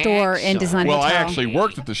the store in Disneyland Well, I Hotel. actually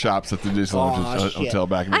worked at the shops at the Disneyland Hotel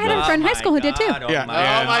back in the I had day. a friend in high school who did too. Yeah.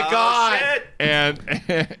 Oh my God!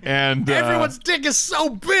 And Everyone's dick is so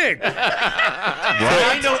big.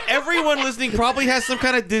 I know everyone listening probably has some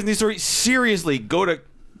kind of Disney story. Seriously, go to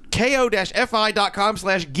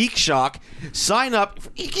ko-fi.com/GeekShock. Sign up.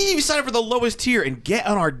 You can even sign up for the lowest tier and get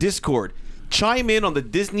on our Discord. Chime in on the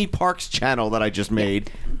Disney Parks channel that I just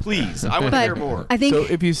made. Please. I want to hear But more. I think So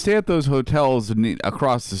if you stay at those hotels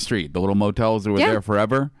across the street, the little motels that were Yeah. there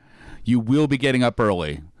forever, you will be getting up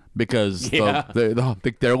early because Yeah.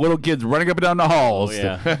 they're little kids running up and down the halls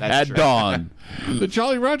yeah. at dawn. the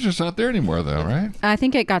Jolly Roger's not there anymore, though, right? I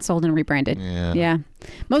think it got sold and rebranded. Yeah.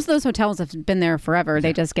 Most of those hotels have been there forever.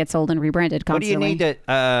 They just get sold and rebranded What do you constantly. need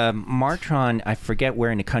to Martron? I forget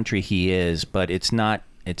where in the country he is, but it's not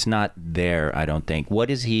there. I don't think. What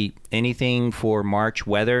is he? Anything for March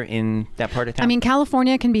weather in that part of town? I mean,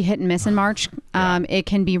 California can be hit and miss in March. It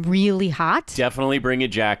can be really hot. Definitely bring a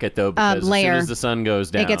jacket though, because layer. as soon as the sun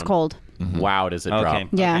goes down, It gets cold. Wow, does it Okay. drop?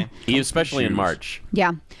 Yeah. Especially in March.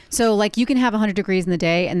 Yeah. So like you can have 100 degrees in the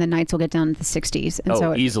day and the nights will get down to the 60s. And Oh,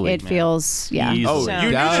 so easily. it feels, yeah. Easily. Oh, Sounds you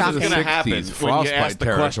knew this Down was to going the to happen 60s, when you frostbite asked the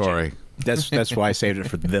question. territory. That's why I saved it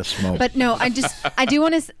for this moment. But no, I just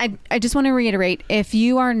want to reiterate, if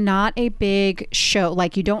you are not a big show,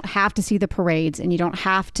 like you don't have to see the parades and you don't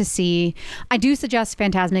have to see, I do suggest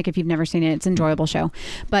Fantasmic if you've never seen it. It's an enjoyable show.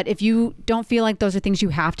 But if you don't feel like those are things you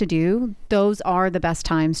have to do, those are the best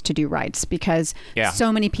times to do rides because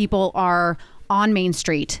so many people are on Main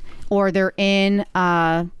Street or they're in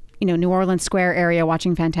New Orleans Square area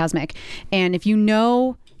watching Fantasmic. And if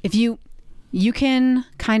you can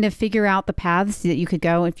kind of figure out the paths that you could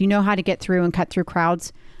go. If you know how to get through and cut through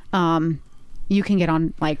crowds, you can get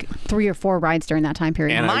on like 3 or 4 rides during that time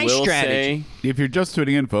period. And My I will strategy. If you're just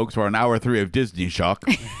tuning in, folks, we're on hour 3 of Disney Shock.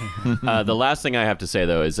 The last thing I have to say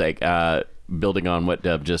though is like building on what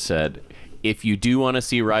Deb just said. if you do want to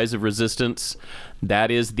see Rise of Resistance,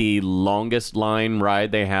 that is the longest line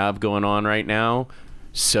ride they have going on right now.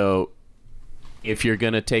 So if you're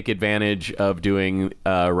going to take advantage of doing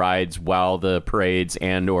rides while the parades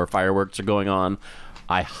and or fireworks are going on,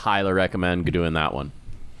 I highly recommend doing that one.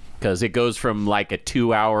 Because it goes from like a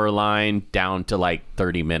 2-hour line down to like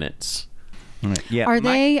 30 minutes. Yeah. Are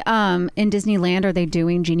they in Disneyland? Are they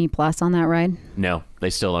doing Genie Plus on that ride? No,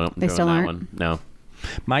 they still aren't They doing still that aren't? one. No.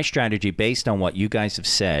 My strategy, based on what you guys have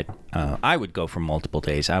said, I would go for multiple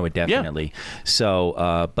days. I would definitely.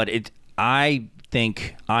 So, but I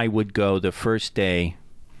think I would go the first day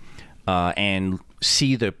and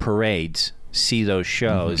see the parades, see those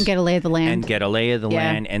shows, And get a lay of the land. and get a lay of the Yeah.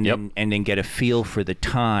 land, and then get a feel for the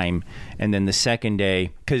time, and then the second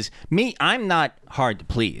day, because I'm not hard to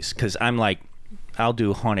please, because I'm like, I'll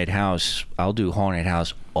do haunted house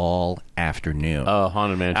all afternoon. Oh,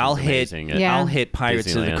 Haunted Mansion's amazing. Yeah. I'll hit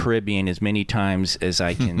Pirates of the Disneyland. Caribbean as many times as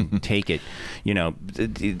I can take it,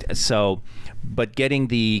 so, but getting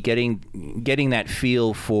that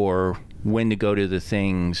feel for when to go to the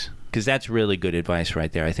things, because that's really good advice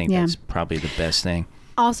right there. I think Yeah. that's probably the best thing.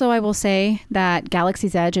 Also, I will say that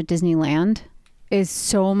Galaxy's Edge at Disneyland is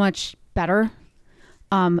so much better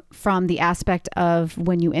from the aspect of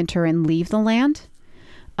when you enter and leave the land,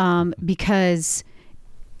 because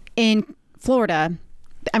in Florida,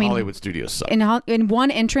 I mean, Hollywood Studios suck. in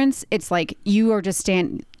one entrance, it's like you are just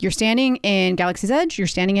you're standing in Galaxy's Edge, you're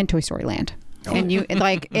standing in Toy Story Land. And you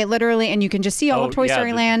like it literally, and you can just see all of Toy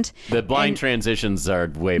Story Land. The blind And- transitions are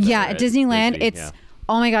way better. Yeah, at Disneyland, Disney, it's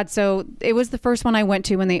oh my god. So it was the first one I went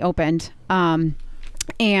to when they opened, and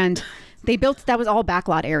they built that was all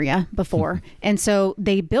backlot area before, and so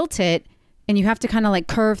they built it, and you have to kind of like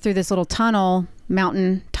curve through this little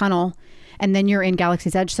mountain tunnel. And then you're in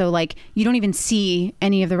Galaxy's Edge. So like you don't even see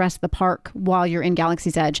any of the rest of the park while you're in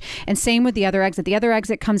Galaxy's Edge. And same with the other exit. The other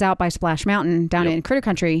exit comes out by Splash Mountain down in Critter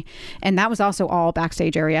Country. And that was also all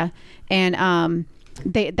backstage area. And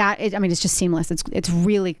it's just seamless. It's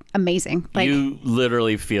really amazing. Like you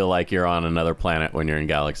literally feel like you're on another planet when you're in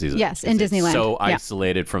Galaxy's Edge. Yes, in It's Disneyland. so Yeah.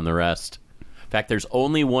 isolated from the rest. In fact, there's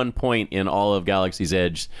only one point in all of Galaxy's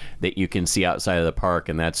Edge that you can see outside of the park,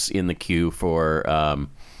 and that's in the queue for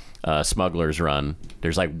Smuggler's Run.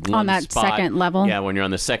 There's like one On that spot. second level? Yeah, when you're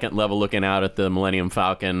on the second level looking out at the Millennium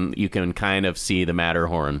Falcon, you can kind of see the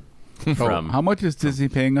Matterhorn. From How much is Disney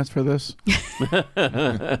paying us for this?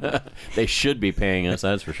 they should be paying us,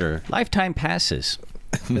 that's for sure. Lifetime passes.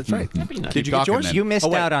 That's right. Did you get talking yours? then. You missed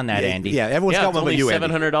wait. out on that, Yeah, Andy. Yeah, everyone's Yeah, got it's one but only you, Andy.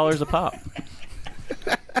 $700 a pop.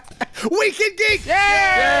 Weekend Geek!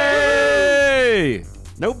 Hey!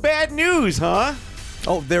 No bad news, huh?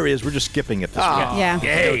 Oh, there is. We're just skipping it this week. yeah.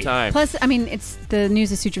 No time. Plus, I mean, the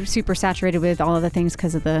news is super saturated with all of the things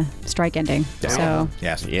because of the strike ending. So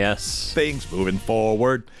Yes. Yes. Things moving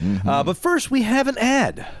forward. But first, we have an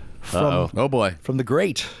ad from Oh boy. the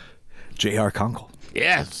great J.R. Conkle.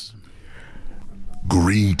 Yes.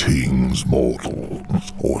 Greetings,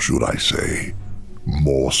 mortals, or should I say,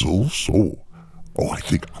 morsels? I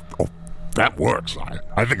think that works.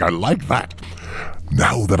 I think I like that.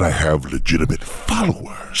 Now that I have legitimate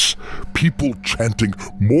followers, people chanting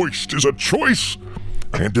 "moist is a choice"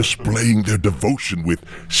 and displaying their devotion with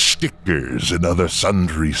stickers and other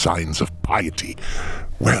sundry signs of piety,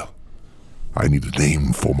 well, I need a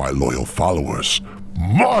name for my loyal followers.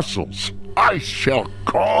 Morsels! I shall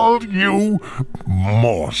call you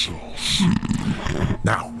Morsels.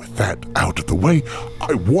 Now, with that out of the way,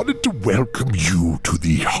 I wanted to welcome you to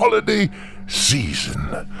the holiday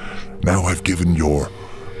season. Now I've given your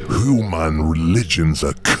human religions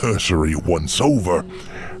a cursory once-over.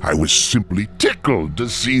 I was simply tickled to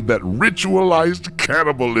see that ritualized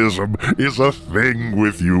cannibalism is a thing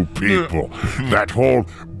with you people. That whole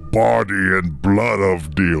body and blood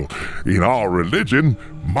of deal. In our religion,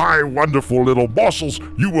 my wonderful little morsels,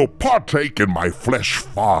 you will partake in my flesh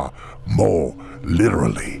far more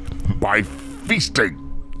literally by feasting.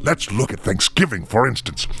 Let's look at Thanksgiving, for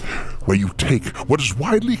instance, where you take what is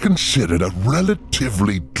widely considered a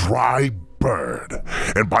relatively dry bird,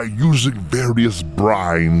 and by using various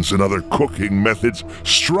brines and other cooking methods,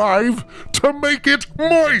 strive to make it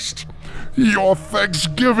moist. Your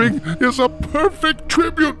Thanksgiving is a perfect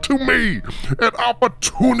tribute to me, an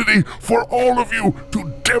opportunity for all of you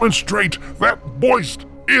to demonstrate that moist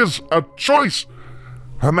is a choice,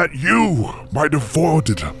 and that you, my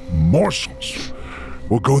devoted morsels,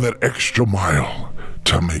 will go that extra mile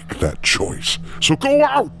to make that choice. So go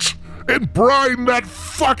out and brine that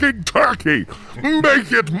fucking turkey.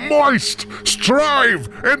 Make it moist. Strive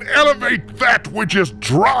and elevate that which is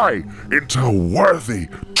dry into a worthy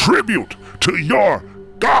tribute to your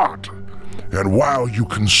God. And while you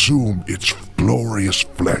consume its glorious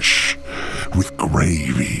flesh with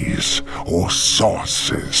gravies or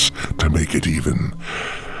sauces to make it even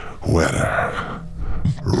wetter,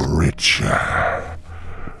 richer,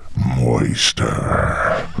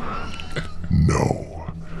 moister,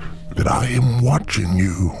 know that I am watching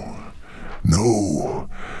you. Know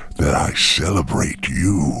that I celebrate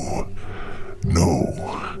you. Know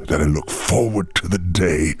that I look forward to the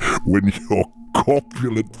day when your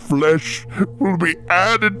corpulent flesh will be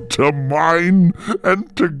added to mine,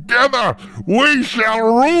 and together we shall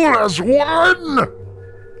rule as one!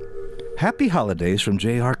 Happy holidays from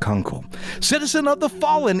J.R. Kunkel. Citizen of the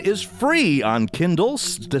Fallen is free on Kindle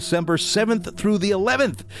December 7th through the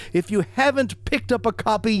 11th. If you haven't picked up a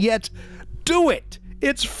copy yet, do it!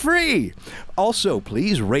 It's free! Also,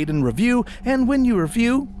 please rate and review, and when you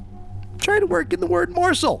review, try to work in the word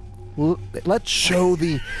morsel. Let's show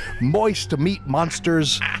the moist meat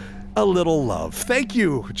monsters a little love. Thank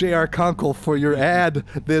you, J.R. Kunkel, for your ad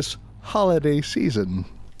this holiday season.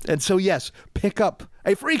 And so, yes, pick up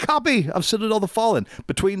a free copy of Citadel of the Fallen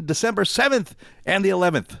between December 7th and the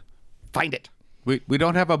 11th. Find it. We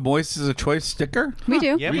don't have a Moist as a Choice sticker? We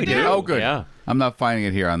do. Yeah, we do. Oh, good. Yeah. I'm not finding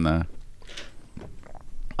it here on the...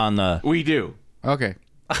 We do. Okay.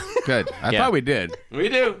 Good. I Yeah. thought we did. We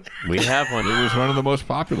do. We have one. It was one of the most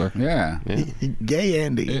popular. Yeah. Gay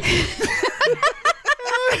Andy.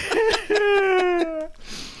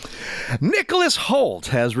 Nicholas Hoult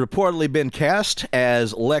has reportedly been cast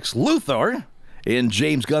as Lex Luthor in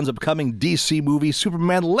James Gunn's upcoming DC movie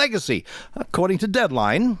Superman Legacy. According to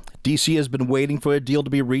Deadline, DC has been waiting for a deal to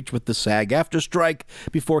be reached with the SAG-AFTRA strike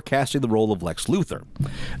before casting the role of Lex Luthor.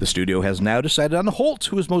 The studio has now decided on Hoult,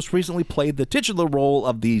 who has most recently played the titular role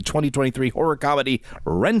of the 2023 horror comedy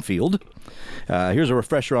Renfield. Here's a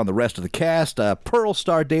refresher on the rest of the cast. Pearl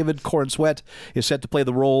star David Cornsweet is set to play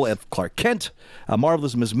the role of Clark Kent.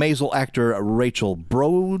 Marvelous Ms. Maisel actor Rachel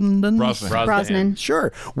Brosnan.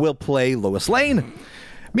 Sure, will play Lois Lane.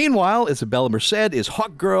 Meanwhile, Isabella Merced is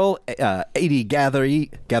Hawkgirl. Adi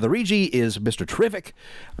Gatherigi is Mr. Terrific.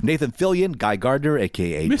 Nathan Fillion, Guy Gardner,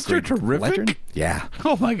 a.k.a. Mr. Green Terrific? Lantern. Yeah.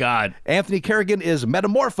 Oh, my God. Anthony Kerrigan is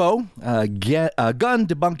Metamorpho. Gunn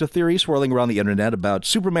debunked a theory swirling around the internet about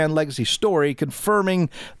Superman Legacy story, confirming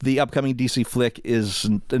the upcoming DC flick is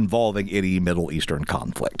involving any Middle Eastern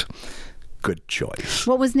conflict. Good choice.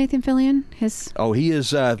 What was Nathan Fillion? His He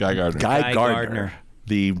is Guy Gardner. Guy Gardner,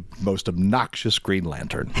 the most obnoxious Green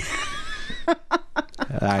Lantern.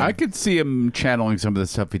 I could see him channeling some of the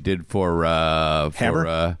stuff he did for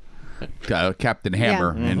Hammer? Captain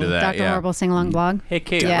Hammer into that. Dr. Horrible Sing-Along blog. Hey,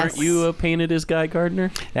 Kate, Yes. aren't you painted as Guy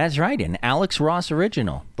Gardner? That's right, an Alex Ross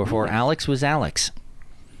original before Alex was Alex.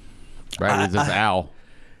 Right, it was Al.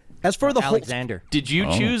 As for the Hoult, Alexander. Did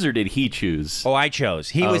you choose or did he choose? Oh, I chose.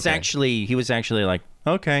 He was okay. actually like,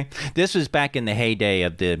 okay. This was back in the heyday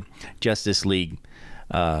of the Justice League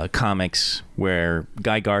comics, where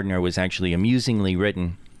Guy Gardner was actually amusingly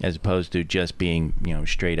written as opposed to just being,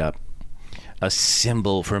 straight up a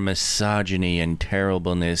symbol for misogyny and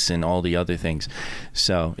terribleness and all the other things.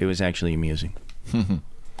 So it was actually amusing.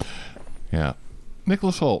 Yeah.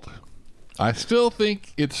 Nicholas Hoult. I still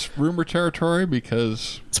think it's rumor territory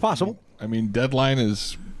because... it's possible. I mean, Deadline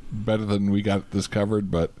is better than we got this covered,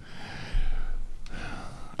 but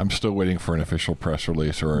I'm still waiting for an official press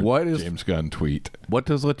release or a James Gunn tweet. What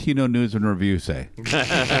does Latino News and Review say? But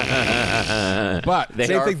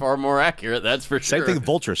They are far more accurate, that's for sure. Same thing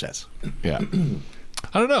Vulture says. yeah.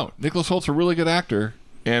 I don't know. Nicholas Holt's a really good actor,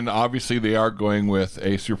 and obviously they are going with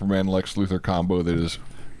a Superman Lex Luthor combo that is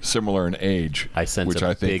similar in age. I sense which a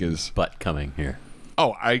I think big is butt coming here.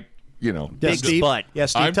 Oh, Yes, Big Steve. butt. Yeah,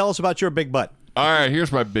 Steve, tell us about your big butt. All right,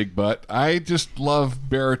 here's my big butt. I just love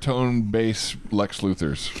baritone bass Lex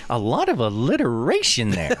Luthors. A lot of alliteration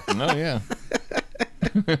there. Oh, yeah.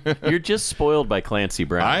 You're just spoiled by Clancy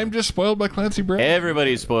Brown. I'm just spoiled by Clancy Brown.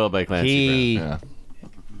 Everybody's spoiled by Clancy He Yeah.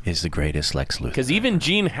 is the greatest Lex Luthor. Because even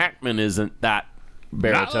Gene Hackman isn't that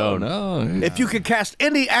baritone. No. If you could cast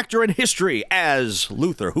any actor in history as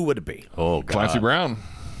Luthor, who would it be? Oh, God. Clancy Brown.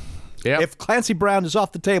 If Clancy Brown is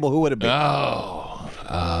off the table, who would it be?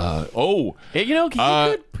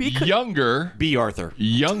 He could Younger. B. Arthur.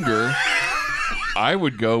 Younger. I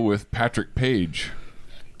would go with Patrick Page.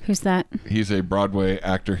 Who's that? He's a Broadway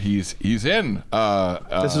actor. He's in.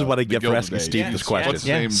 This is what I get for Gilded asking Age. Steve this question. What's his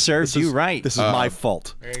name? serves you right. This is my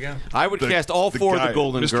fault. I would cast all four of guy, the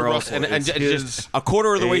Golden Mr. Girls, Russell, and it's just a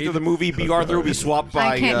quarter of the way through the movie, B. Arthur will be swapped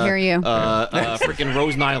by I can't hear you. freaking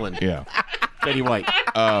Rose Nyland. Yeah. Betty White.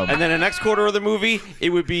 And then the next quarter of the movie, it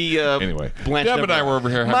would be Anyway, Blanche Deb and I Devereaux. were over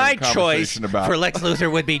here having My a choice conversation about for Lex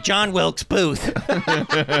Luthor would be John Wilkes Booth,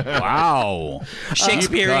 Wow.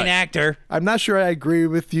 Shakespearean actor. I'm not sure I agree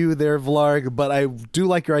with you there, Vlarg, but I do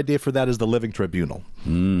like your idea for that as the living tribunal.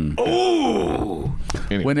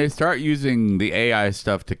 When they start using the AI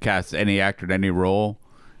stuff to cast any actor in any role,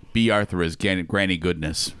 B. Arthur is Granny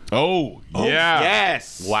Goodness. Oh, yeah.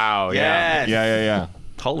 Yes. Wow. Yeah. Yes. Yeah.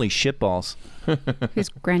 Holy shitballs. Who's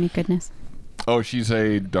Granny Goodness? Oh, she's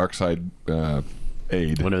a dark side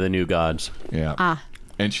aide. One of the new gods. Yeah. Ah.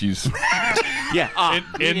 And she's Yeah.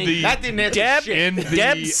 in the That didn't answer Deb, shit. in the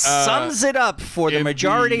Deb sums it up for the in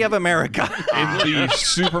majority the- of America. in the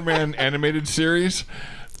Superman animated series,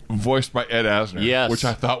 voiced by Ed Asner. Yes. Which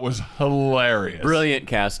I thought was hilarious. Brilliant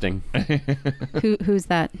casting. Who's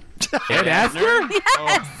that? Ed Asner?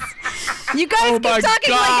 You guys keep my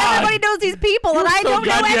talking like God. everybody knows these people, and I don't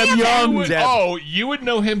know any goddamn of them. young, Deb. Oh, you would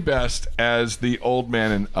know him best as the old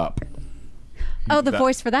man in Up. Oh, the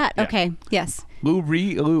voice for that. Okay, yes. Lou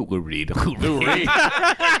Reed. Lou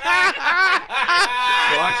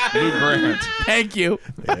Grant. Thank you.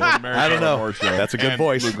 I don't know. That's a good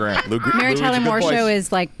voice. Lou Grant. Mary Tyler Moore Show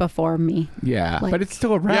is like before me. Yeah, Like- but it's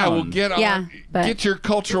still around. Yeah, well, get on. Yeah, but- Get your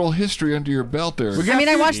cultural history under your belt there. I mean,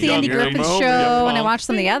 I watched the Andy Young Griffith Rainbow, Show, and I Punk. watched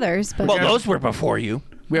some of the others. But Well, those were before you.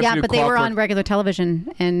 We have to yeah, do but they were clockwork. on regular television,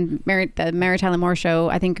 and the Mary Tyler Moore Show,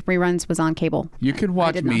 I think reruns was on cable. You can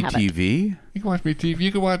watch did not Me have it. TV. You can watch me TV.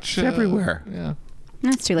 You can watch It's everywhere. Yeah,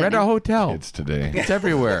 That's too late. Rent a now. hotel. it's today. It's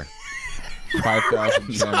everywhere.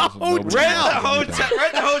 5,000 channels. of nobody Rent knows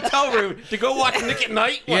the hotel room to go watch Nick at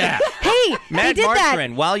Night. What? Yeah. Hey, Matt they did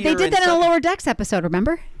Martrin, that. while They you're did in that in a Southern- Lower Decks episode.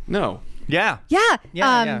 Remember? No. Yeah. Yeah.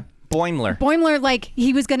 Yeah. Boimler. Boimler, like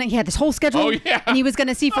he had this whole schedule, Oh, yeah. and he was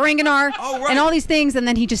gonna see Ferenginar Oh, right. and all these things, and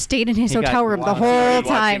then he just stayed in his got hotel room the wild. whole Watching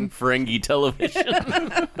time. Ferengi television.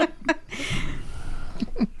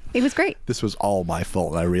 It was great. This was all my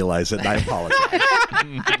fault. I realize it, and I apologize.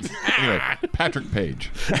 Anyway, Patrick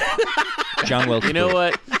Page. John Wilkes. You know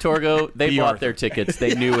what, Torgo? They bought their tickets.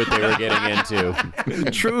 They knew what they were getting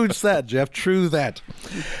into. True that, Jeff. True that.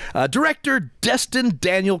 Director Destin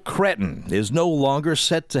Daniel Cretton is no longer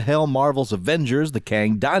set to helm Marvel's Avengers: The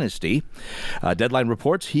Kang Dynasty. Deadline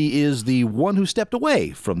reports he is the one who stepped away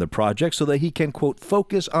from the project so that he can, quote,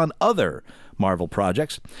 focus on other Marvel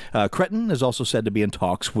projects. Cretton is also said to be in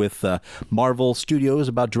talks with Marvel Studios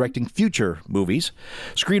about directing future movies.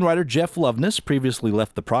 Screenwriter Jeff Loveness previously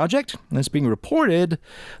left the project, and it's being reported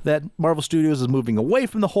that Marvel Studios is moving away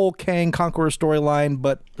from the whole Kang Conqueror storyline,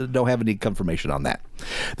 but don't have any confirmation on that.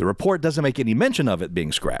 The report doesn't make any mention of it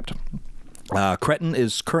being scrapped. Cretton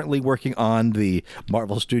is currently working on the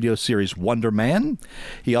Marvel Studios series Wonder Man.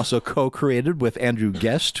 He also co-created with Andrew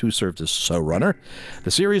Guest, who served as showrunner.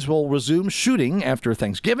 The series will resume shooting after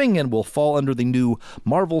Thanksgiving and will fall under the new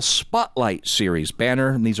Marvel Spotlight series banner.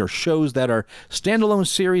 And these are shows that are standalone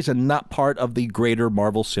series and not part of the greater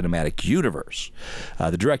Marvel Cinematic Universe.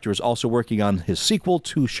 The director is also working on his sequel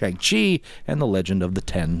to Shang-Chi and the Legend of the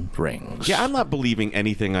Ten Rings. Yeah, I'm not believing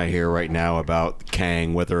anything I hear right now about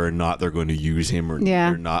Kang, whether or not they're going to use him or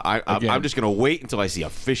not. I'm just going to wait until I see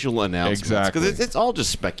official announcements. Exactly. Because it's all just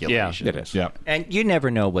speculation. It is. Yep. And you never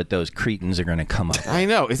know what those cretins are going to come up with. I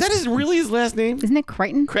know. Is that really his last name? Isn't it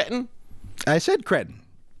Creighton? Cretton? I said Cretton.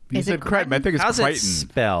 You Is it said Cretton. I think it's How's it Creighton.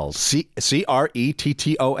 spelled?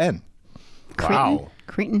 Cretton. Wow.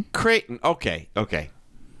 Creighton. Creighton. Okay.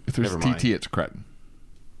 If there's Never mind. TT, it's Cretton.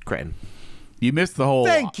 Cretton. You missed the whole.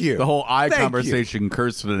 Thank you. The whole eye Thank you. conversation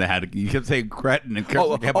Kirsten had. You kept saying Cretton and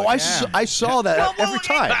Kirsten. kept I like, saw that every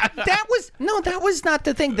time. That was not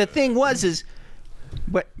the thing. The thing was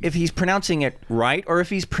but if he's pronouncing it right or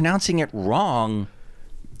if he's pronouncing it wrong,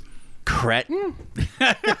 Cretton?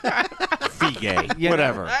 Fige.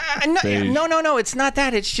 Whatever. No. It's not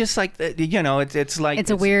that. It's just like it's like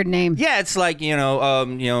It's a weird name. Yeah, it's like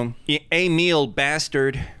Emile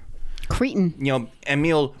Bastard. Creighton.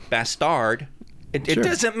 Emile Bastard. It Sure.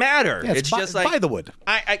 doesn't matter. Yeah, it's just like by the wood.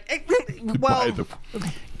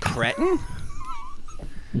 Cretton.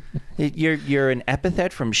 You're an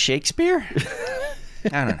epithet from Shakespeare.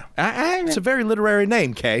 I don't know. It's a very literary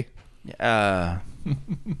name, Kay. Yeah.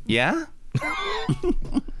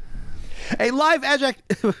 A live already.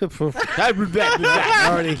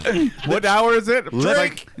 What hour is it?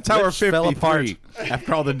 It's hour Lips fell 53.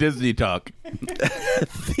 After all the Disney talk.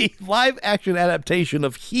 The live-action adaptation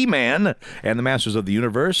of He-Man and the Masters of the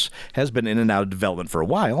Universe has been in and out of development for a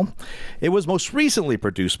while. It was most recently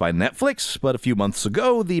produced by Netflix, but a few months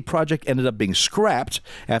ago, the project ended up being scrapped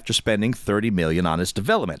after spending $30 million on its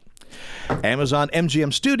development. Amazon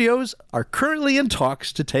MGM Studios are currently in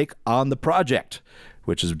talks to take on the project,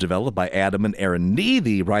 which is developed by Adam and Aaron Nee,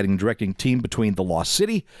 the writing and directing team between The Lost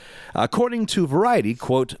City. According to Variety,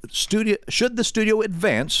 quote, should the studio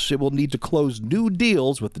advance, it will need to close new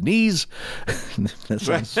deals with the Nees. That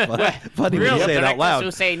sounds funny when you say it out loud.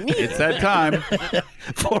 It's that time.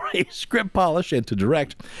 For a script polish and to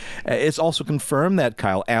direct. It's also confirmed that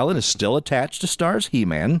Kyle Allen is still attached to stars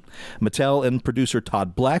He-Man. Mattel and producer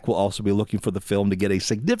Todd Black will also be looking for the film to get a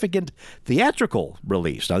significant theatrical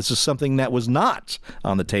release. Now, this is something that was not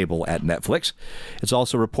on the table at Netflix. It's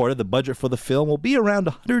also reported the budget for the film will be around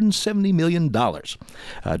 $170 million.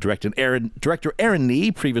 Director Aaron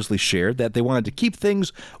Nee previously shared that they wanted to keep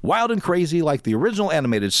things wild and crazy like the original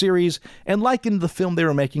animated series and likened the film they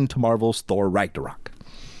were making to Marvel's Thor Ragnarok.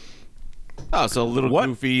 Oh, so a little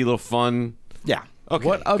goofy, a little fun. Yeah. Okay.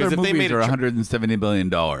 What other Because if they movies made are a $170 million?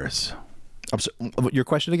 Your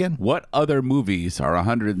question again? What other movies are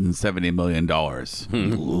 $170 million? Lots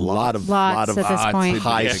lot of at this point.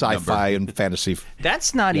 high Big sci-fi and fantasy.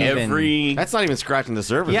 That's not even. That's not even scratching the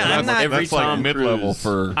surface. Yeah, I'm not- every That's like Tom mid-level Cruise.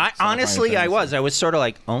 for. Honestly, I was sort of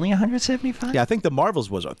like, only 175? Yeah, I think the Marvels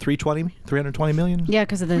was 320 million. Yeah,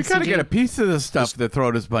 because of the We gotta CG. get a piece of this stuff to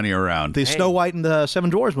throw this money around. The Snow White and the Seven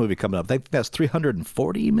Dwarfs movie coming up. I think that's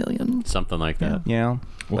 340 million. Something like that. Yeah.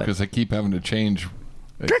 Well, because they keep having to change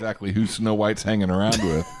exactly who Snow White's hanging around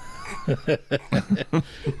with.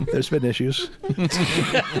 There's been issues.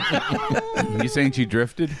 You saying she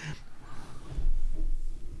drifted?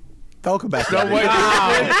 I'll come back. The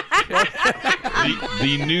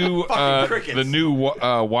new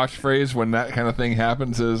watch phrase when that kind of thing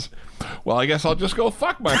happens is, well, I guess I'll just go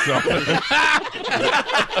fuck myself.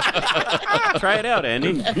 Try it out,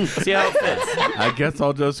 Andy. See how it fits. I guess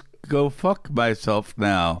I'll just go fuck myself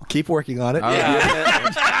now. Keep working on it.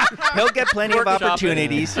 He'll get plenty of Workshop it.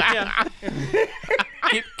 opportunities. Yeah.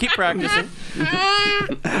 keep practicing.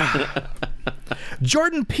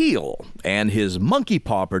 Jordan Peele and his Monkey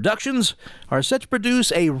Paw Productions are set to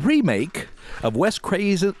produce a remake of Wes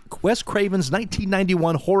Craven's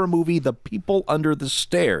 1991 horror movie, The People Under the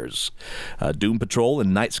Stairs. Doom Patrol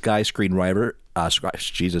and Night Sky screenwriter,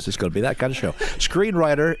 Jesus, it's going to be that kind of show.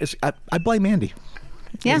 Screenwriter is, I blame Andy.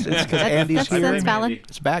 Yeah, It's because Andy's here. that's valid.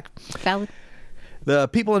 It's back. Valid. The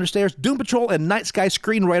People Under Stairs, Doom Patrol, and Night Sky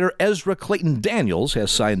screenwriter Ezra Clayton Daniels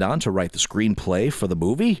has signed on to write the screenplay for the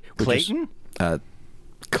movie. Clayton?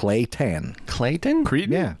 Clayton. Clayton?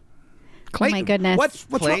 Cretan? Yeah. Oh Clayton. my goodness. What's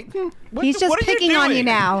Clayton? He's just what are you picking on you doing?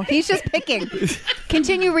 now. He's just picking.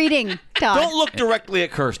 Continue reading, Todd. Don't look directly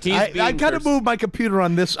at Kirsty. I got to move my computer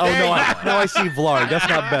on this. Oh, no, now I see Vlarg. That's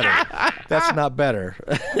not better. That's not better.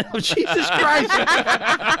 Jesus Christ.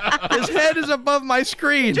 His head is above my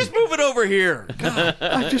screen. Just move it over here.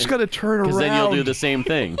 I'm just going to turn around. Because then you'll do the same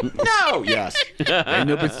thing. No. Yes. And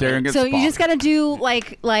you'll be staring at So Spock. you just got to do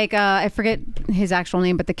like I forget his actual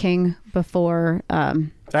name, but the king before.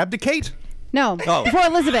 Abdicate? No, before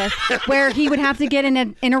Elizabeth, where he would have to get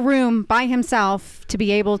in a room by himself to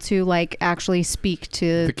be able to like actually speak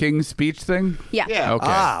to. the King's Speech thing? Yeah. Yeah. Okay.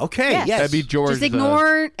 Ah, okay. Yes. Yes. That'd be George. Just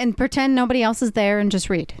ignore and pretend nobody else is there and just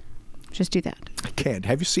read. Just do that. I can't.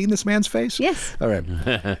 Have you seen this man's face? Yes. All right.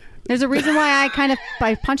 There's a reason why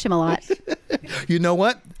I punch him a lot. You know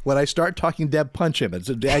what? When I start talking, Deb, punch him. I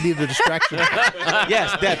need a distraction.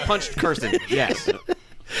 Yes. Dad punched Kirsten. Yes.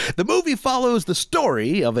 The movie follows the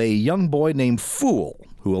story of a young boy named Fool,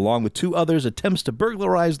 who, along with two others, attempts to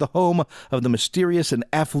burglarize the home of the mysterious and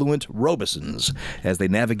affluent Robesons. As they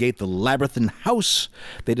navigate the labyrinthine house,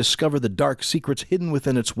 they discover the dark secrets hidden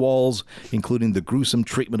within its walls, including the gruesome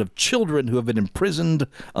treatment of children who have been imprisoned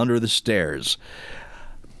under the stairs.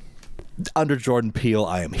 Under Jordan Peele,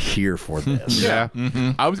 I am here for this. Yeah.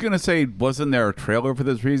 I was going to say, wasn't there a trailer for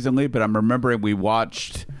this recently? But I'm remembering we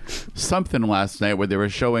watched something last night where they were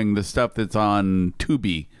showing the stuff that's on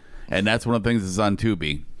Tubi. And that's one of the things that's on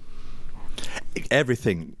Tubi.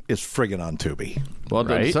 Everything is friggin' on Tubi. Well,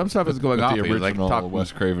 Right. some stuff is going But off. the Like original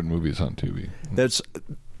Wes Craven movies on Tubi. There's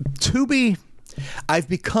Tubi. I've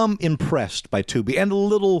become impressed by Tubi and a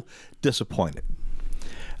little disappointed.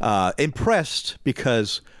 Impressed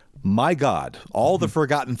because, my God, all the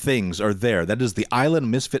forgotten things are there. That is the island of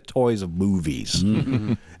misfit toys of movies.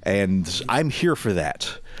 And I'm here for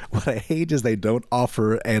that. What I hate is they don't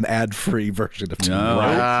offer an ad-free version of Tubi.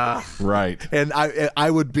 No. Right. And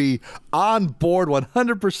I would be on board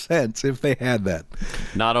 100% if they had that.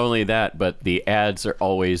 Not only that, but the ads are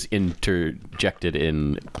always interjected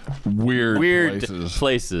in Weird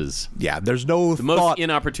places. Yeah, there's no The most thought.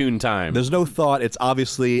 inopportune time. There's no thought. It's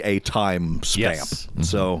obviously a time stamp. Yes.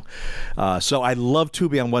 So I love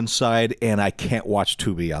Tubi on one side, and I can't watch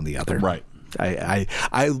Tubi on the other. Right. I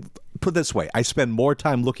put it this way: I spend more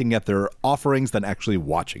time looking at their offerings than actually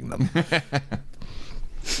watching them.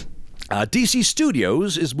 DC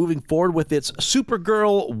Studios is moving forward with its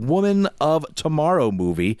Supergirl Woman of Tomorrow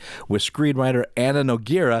movie with screenwriter Anna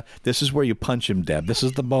Nogueira. This is where you punch him, Deb. This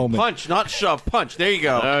is the moment. Punch, not shove. Punch. There you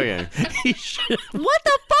go. Okay. What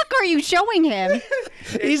the fuck are you showing him?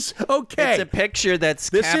 He's okay. It's a picture that's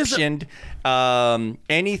This is captioned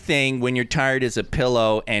anything when you're tired is a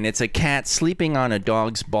pillow, and it's a cat sleeping on a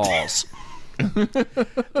dog's balls.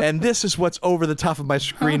 And this is what's over the top of my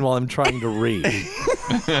screen while I'm trying to read.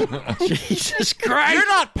 Jesus Christ! You're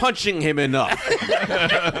not punching him enough.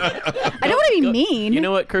 I don't want to be mean. You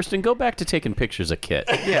know what, Kirsten? Go back to taking pictures of Kit.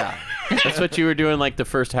 Yeah. That's what you were doing like the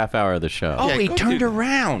first half hour of the show. Oh, he go turned do-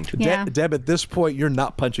 around. Yeah. Deb, at this point, you're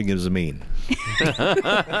not punching him as mean.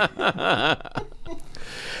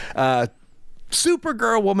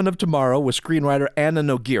 Supergirl Woman of Tomorrow with screenwriter Anna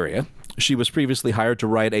Nogueira. She was previously hired to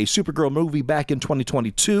write a Supergirl movie back in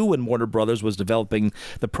 2022 when Warner Brothers was developing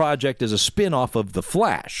the project as a spin-off of The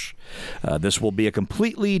Flash. This will be a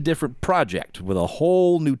completely different project with a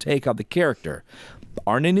whole new take on the character.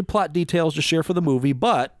 Aren't any plot details to share for the movie,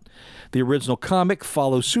 but the original comic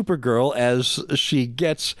follows Supergirl as she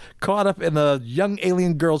gets caught up in the young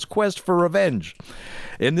alien girl's quest for revenge.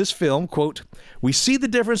 In this film, quote, we see the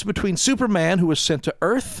difference between Superman, who was sent to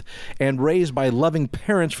Earth and raised by loving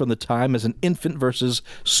parents from the time as an infant, versus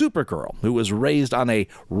Supergirl, who was raised on a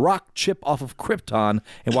rock chip off of Krypton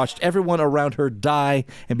and watched everyone around her die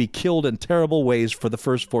and be killed in terrible ways for the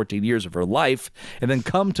first 14 years of her life, and then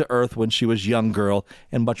come to Earth when she was a young girl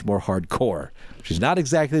and much more hardcore. She's not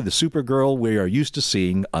exactly the Supergirl we are used to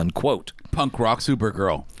seeing, unquote. Punk rock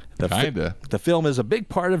Supergirl. Kinda. The film is a big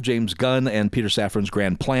part of James Gunn and Peter Safran's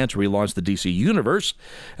grand plan to relaunch the DC universe.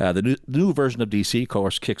 The new version of DC, of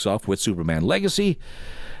course, kicks off with Superman Legacy.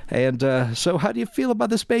 And so how do you feel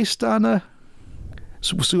about this based on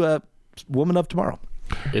Woman of Tomorrow?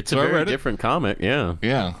 It's So a I very read it. different comic, yeah.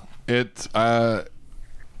 Yeah. It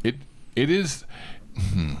is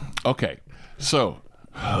okay. So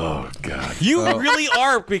oh god. You really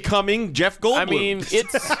are becoming Jeff Goldblum. I mean,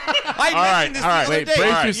 it's... I mentioned this the other Wait, day. brace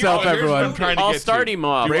All right, yourself, here's what everyone. I'm trying to I'll get start to. him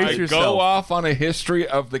off. Do Brace I yourself. go off on a history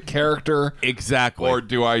of the character, Exactly. or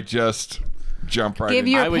do I just jump right Give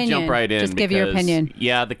in? your I would opinion. jump right in. Just give your because, opinion.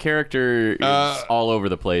 Yeah, the character is all over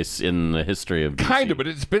the place in the history of DC. Kind of, but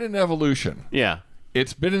it's been an evolution. Yeah.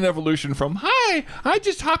 It's been an evolution from "Hi, I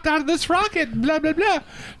just hopped out of this rocket," blah blah blah,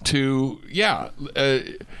 to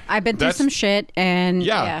I've been through that's- some shit, and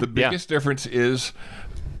The biggest difference is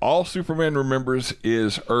all Superman remembers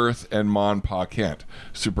is Earth and Mon Pa Kent.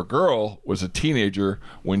 Supergirl was a teenager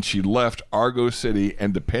when she left Argo City,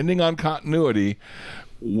 and depending on continuity,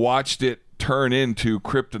 watched it turn into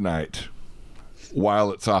kryptonite while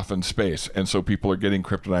it's off in space. And so people are getting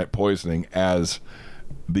kryptonite poisoning as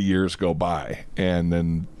the years go by. And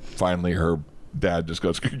then finally her dad just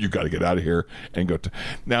goes, you got to get out of here and go to...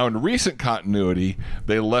 Now, in recent continuity,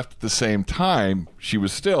 they left at the same time. She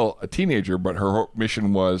was still a teenager, but her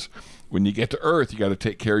mission was, when you get to Earth, you got to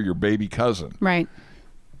take care of your baby cousin. Right.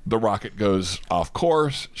 The rocket goes off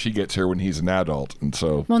course. She gets here when he's an adult. And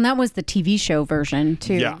so... Well, and that was the TV show version,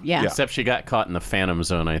 too. Yeah. Except she got caught in the Phantom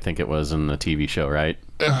Zone, I think it was, in the TV show, right?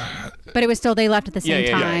 But it was still, they left at the same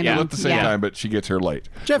time. At the same time, but she gets here late.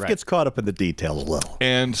 Jeff gets caught up in the details a little.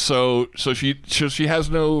 And so she has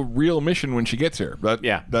no real mission when she gets here.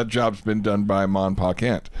 That job's been done by Mon Pa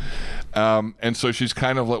Kent. And so she's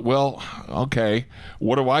kind of like, well, okay,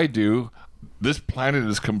 what do I do? This planet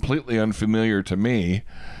is completely unfamiliar to me,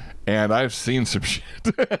 and I've seen some shit.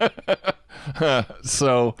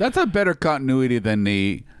 So That's a better continuity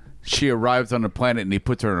than she arrives on the planet and he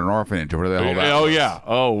puts her in an orphanage or whatever the hell that oh was. yeah,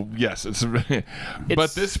 oh yes.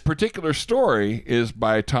 But this particular story is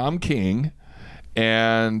by Tom King,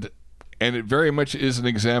 and it very much is an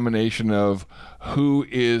examination of who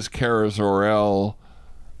is Kara Zor-El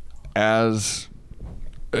as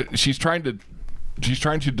she's trying to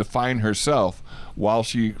define herself while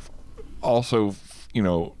she also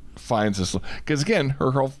finds this, because again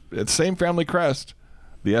her whole same family crest,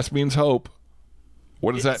 the S means hope.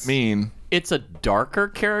 What does that mean? It's a darker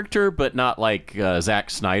character, but not like Zack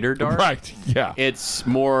Snyder dark. Right, yeah. It's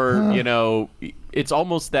more, it's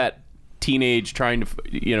almost that teenage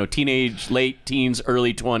late teens,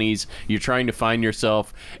 early 20s. You're trying to find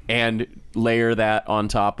yourself and layer that on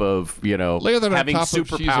top of having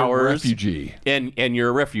superpowers. Refugee. And you're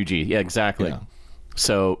a refugee. Yeah, exactly. Yeah.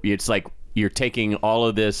 So it's like you're taking all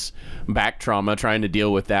of this back trauma, trying to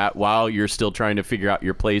deal with that while you're still trying to figure out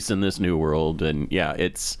your place in this new world. And yeah,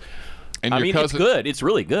 it's good. It's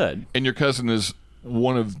really good. And your cousin is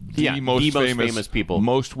one of the most famous people,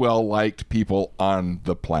 most well-liked people on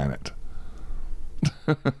the planet.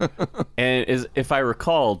 And if I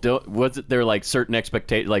recall, was there like certain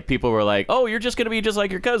expectations? Like people were like, "Oh, you're just going to be just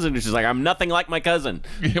like your cousin." And she's like, "I'm nothing like my cousin."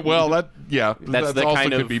 Well, that the also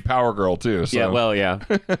kind could of be Power Girl too. So. Yeah, well, yeah.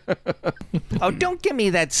 Oh, don't give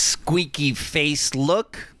me that squeaky face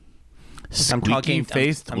look. I'm talking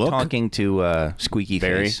to squeaky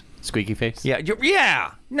face. Squeaky face. Yeah.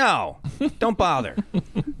 Yeah. No. Don't bother.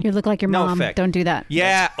 You look like your No mom. effect. Don't do that.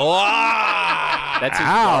 Yeah. Oh. That's his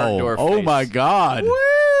Ow! door Oh face. my God!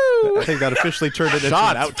 I think that officially turned it into an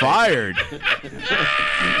Shots outtake. fired.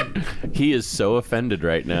 He is so offended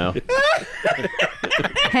right now.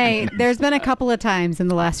 Hey, there's been a couple of times in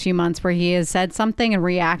the last few months where he has said something and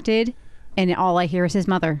reacted, and all I hear is his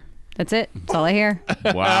mother. That's it. That's all I hear.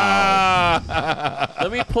 Wow.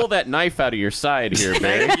 Let me pull that knife out of your side here,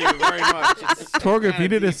 Barry. Thank you very much. Torg, if you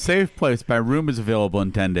need a safe place, my room is available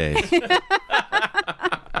in 10 days.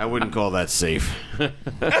 I wouldn't call that safe.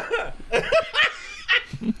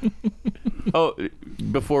 Oh,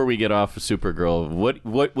 before we get off of Supergirl,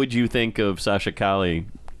 what would you think of Sasha Calle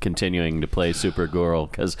continuing to play Supergirl?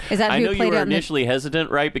 Because I know you were initially hesitant,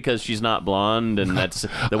 right? Because she's not blonde, and that's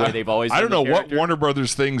the way they've always. I don't know done the what character. Warner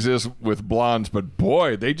Brothers things is with blondes, but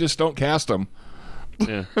boy, they just don't cast them.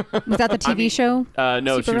 Yeah. Was that the TV show?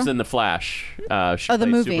 No, she was Supergirl? in The Flash. She the played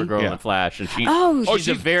movie. Supergirl in Yeah. The Flash, and she's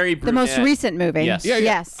a very The most brunette. recent movie. Yes.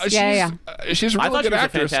 Yes. She's a I really thought she good was a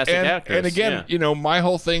actress. fantastic and, actress, and again, yeah. my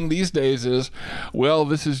whole thing these days is, well,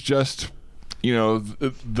 this is just,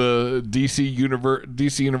 the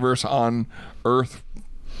DC universe on Earth,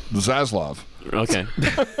 Zaslav. Okay.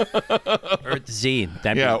 Earth Z.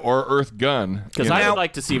 Or Earth Gun. Because I would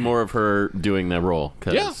like to see more of her doing that role.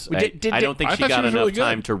 Because I don't think I she thought got she was enough really good.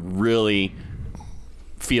 time to really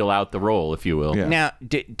feel out the role, if you will. Yeah. Now,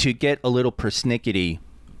 to get a little persnickety,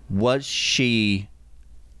 was she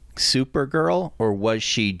Supergirl or was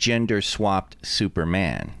she gender swapped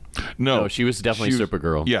Superman? No, No, she was definitely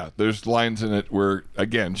Supergirl. Yeah, there's lines in it where,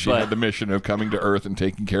 again, she had the mission of coming to Earth and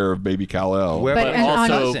taking care of baby Kal-El. Where- But But and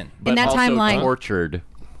on- also, in but that also timeline- tortured.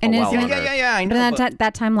 And a is while it- on Earth. I know. But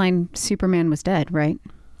that timeline, Superman was dead, right?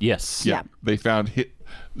 Yes. Yeah, they found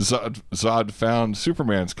Zod found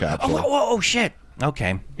Superman's capsule. Oh, shit.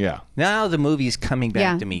 Okay. Yeah, Now the movie's coming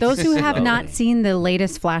back to me. Those who have slowly. not seen the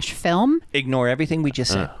latest Flash film, Ignore everything we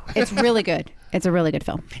just said. it's really good. It's a really good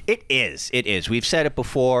film. It is. It is. We've said it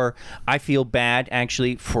before. I feel bad,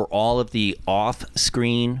 actually, for all of the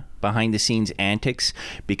off-screen, behind-the-scenes antics,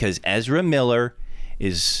 because Ezra Miller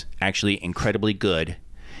is actually incredibly good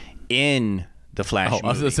in the Flash movie. I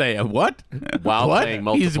was going to say, what? While What? playing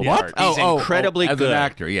multiple He's what? parts. He's incredibly as good. an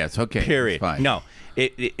actor, yes. Okay. Period. Fine. No.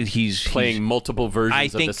 He's Playing multiple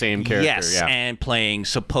versions of the same character. Yes, yeah. and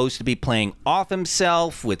supposed to be playing off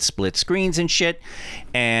himself with split screens and shit.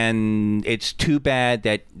 And it's too bad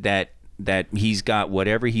that he's got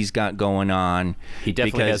whatever he's got going on. He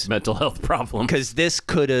definitely has mental health problems. Because this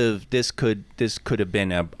could have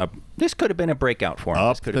been a breakout for him.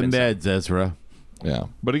 Up This could the have been meds, Ezra. yeah.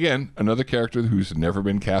 But again, another character who's never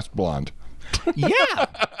been cast blonde. Yeah.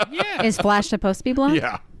 Is Flash supposed to be blonde?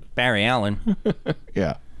 Yeah, Barry Allen.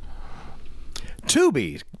 yeah.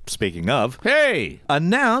 Tubi, speaking of, Hey!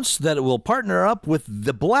 announced that it will partner up with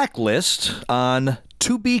The Blacklist on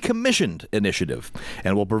To Be Commissioned initiative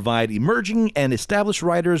and will provide emerging and established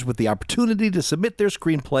writers with the opportunity to submit their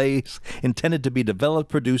screenplays intended to be developed,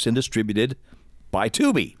 produced, and distributed by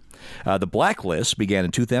Tubi. The Blacklist began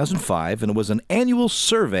in 2005 and it was an annual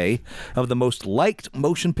survey of the most liked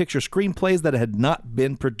motion picture screenplays that had not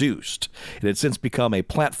been produced. It had since become a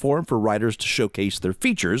platform for writers to showcase their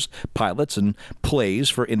features, pilots, and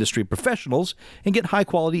plays for industry professionals and get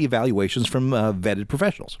high-quality evaluations from vetted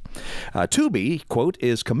professionals. Tubi, quote,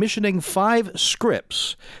 is commissioning 5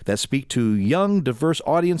 scripts that speak to young, diverse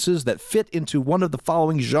audiences that fit into one of the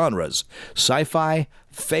following genres: sci-fi,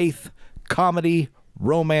 faith, comedy,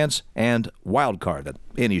 romance, and wildcard.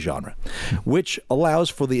 any genre, which allows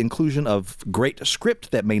for the inclusion of great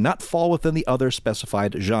script that may not fall within the other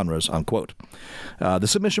specified genres, unquote. The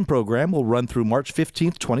submission program will run through March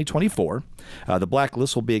 15th, 2024. The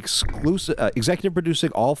Blacklist will be executive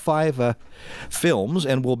producing all 5 films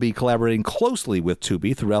and will be collaborating closely with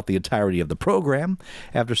Tubi throughout the entirety of the program.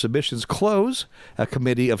 After submissions close, a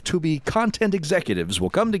committee of Tubi content executives will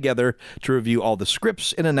come together to review all the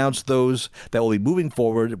scripts and announce those that will be moving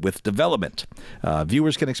forward with development.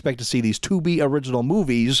 Viewers can expect to see these Tubi original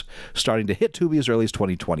movies starting to hit Tubi as early as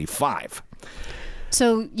 2025.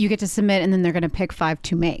 So you get to submit, and then they're going to pick 5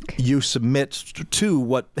 to make. You submit to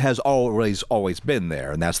what has always been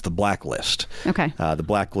there, and that's the Blacklist. Okay. The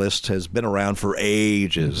Blacklist has been around for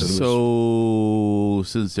ages. So,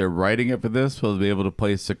 since they're writing it for this, will they be able to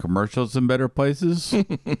place the commercials in better places?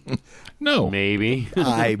 No. Maybe.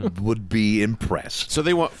 I would be impressed. So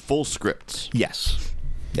they want full scripts. Yes.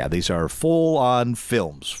 Yeah, these are full-on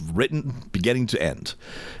films, written beginning to end.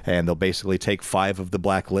 And they'll basically take 5 of the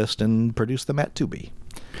Blacklist and produce them at Tubi.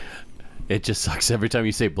 It just sucks. Every time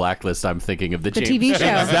you say Blacklist, I'm thinking of the James TV show.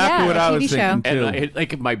 Exactly what I was thinking, too. And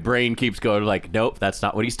like my brain keeps going like, nope, that's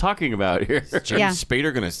not what he's talking about here. James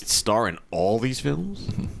Spader going to star in all these films?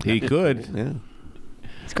 He could. Yeah.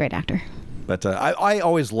 He's a great actor. But I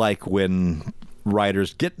always like when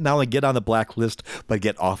writers not only get on the Blacklist, but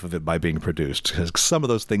get off of it by being produced, because some of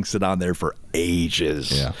those things sit on there for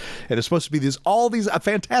ages. Yeah. And it's supposed to be all these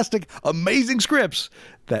fantastic, amazing scripts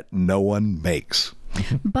that no one makes.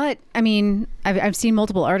 But, I mean, I've seen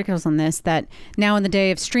multiple articles on this, that now in the day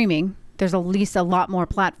of streaming, there's at least a lot more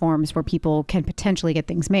platforms where people can potentially get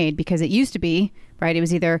things made, because it used to be, right, it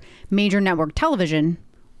was either major network television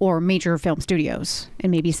or major film studios and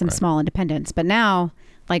maybe some small independents. But now,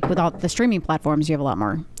 like with all the streaming platforms, you have a lot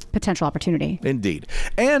more potential opportunity. Indeed.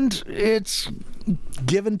 And it's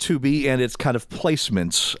given Tubi and its kind of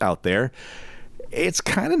placements out there. It's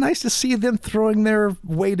kind of nice to see them throwing their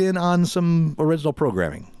weight in on some original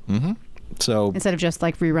programming. Mm-hmm. So instead of just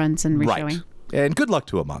like reruns and reshowing. Right. And good luck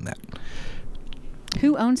to them on that.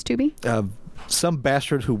 Who owns Tubi? Some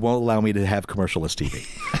bastard who won't allow me to have commercialless TV.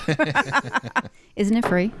 Isn't it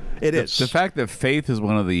free? It is. The fact that faith is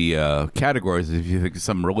one of the categories, if you think of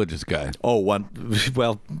some religious guy. Oh,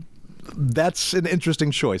 well, that's an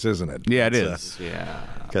interesting choice, isn't it? Yeah, it is. Yeah.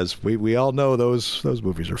 Because we all know those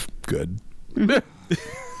movies are good.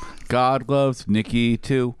 God Loves Nikki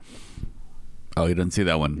too. Oh, you didn't see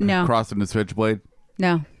that one? No. Crossing the Switchblade?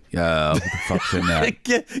 No. Yeah, what the fuck's in that?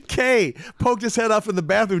 Kay poked his head up in the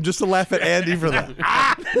bathroom just to laugh at Andy for that.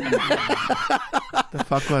 The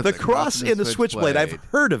fuck was The it? Cross in the Switchblade. I've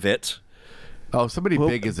heard of it. Oh, somebody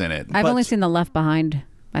big is in it. I've only seen the Left Behind,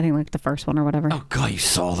 I think like the first one or whatever. Oh, God, you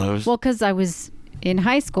saw those? Well, because I was in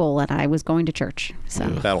high school and I was going to church. So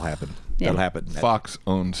That'll happen. Yeah. That'll happen. Fox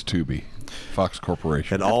owns Tubi. Fox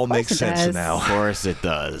Corporation. It all makes it sense does. now. Of course it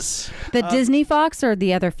does. the Disney Fox or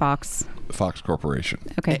the other Fox? Fox Corporation.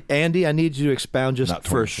 Okay. Andy, I need you to expound just Not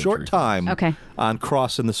for a 20th short century. time Okay. on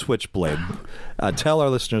Cross and the Switchblade. Tell our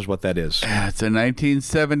listeners what that is. It's a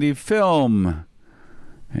 1970 film,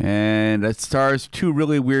 and it stars 2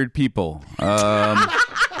 really weird people.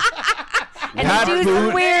 And Pat they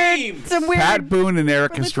do Boone- some weird Pat Boone and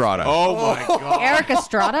Eric Estrada. Oh, my God. Eric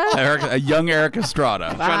Estrada? A young Eric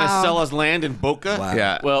Estrada. Trying to sell us land in Boca? Wow.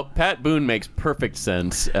 Yeah. Well, Pat Boone makes perfect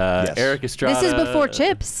sense. Eric Estrada. This is before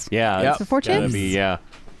Chips. Yeah. Yep. It's Before gotta Chips? be, yeah.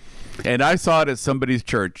 And I saw it at somebody's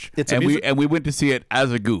church, It's a and music- we went to see it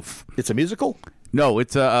as a goof. It's a musical? No,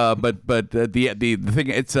 it's the thing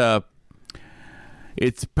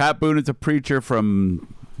it's Pat Boone is a preacher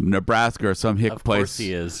from Nebraska or some hick Of place. course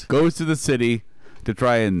he is. Goes to the city to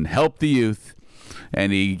try and help the youth,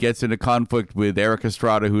 and he gets into conflict with Eric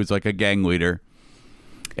Estrada, who's like a gang leader.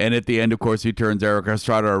 And at the end, of course, he turns Eric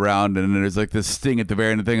Estrada around, and then there's like this sting at the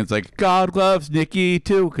very end of the thing. It's like, God loves Nikki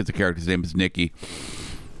too, because the character's name is Nikki.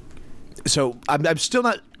 So I'm still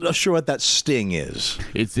not sure what that sting is.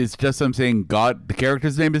 It's just I'm saying God. The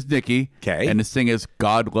character's name is Nikki, 'Kay. and the thing is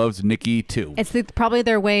God loves Nikki too. It's probably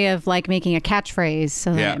their way of like making a catchphrase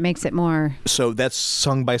so that Yeah. it makes it more. So that's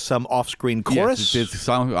sung by some off-screen chorus? Yes, it's a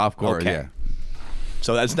song off chorus. Okay. Yeah.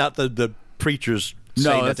 So that's not the preacher's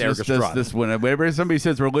saying No, that's that's Eric just Estrada. this one. Whenever somebody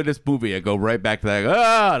says religious movie, I go right back to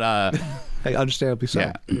that. Hey, understandably so.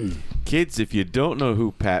 Yeah. Kids, if you don't know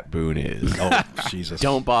who Pat Boone is, Oh, Jesus.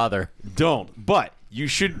 Don't bother. don't. But you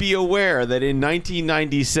should be aware that in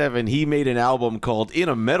 1997, he made an album called In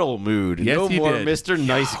a Metal Mood. Yes, No he More did. Mr.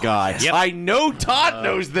 Nice Guy. I know Todd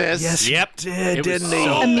knows this. Yes, Yep. did, It was didn't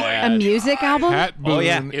so he? bad. A music album? Pat Boone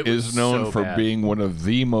yeah. It was is known so for bad. being one of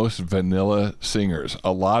the most vanilla singers.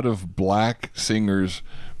 A lot of black singers'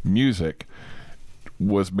 music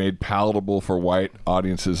was made palatable for white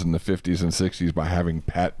audiences in the 50s and 60s by having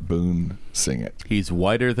Pat Boone sing it. He's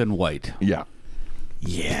whiter than white. Yeah.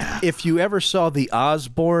 Yeah. If you ever saw the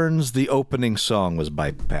Osbournes, the opening song was by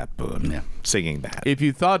Pat Boone singing that. If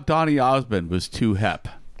you thought Donny Osmond was too hep,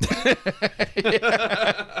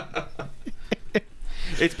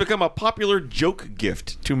 It's become a popular joke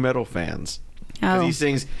gift to metal fans. Oh. He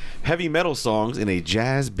sings heavy metal songs in a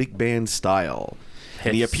jazz big band style.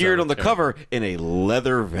 And he appeared on the cover in a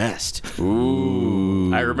leather vest.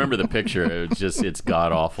 Ooh. I remember the picture. It's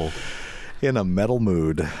god awful. In a metal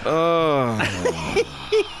mood.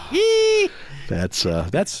 That's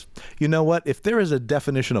you know what? If there is a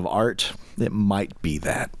definition of art, it might be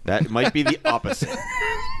that. That might be the opposite.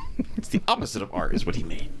 It's the opposite of art is what he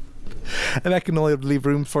made. And that can only leave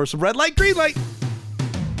room for some red light, green light.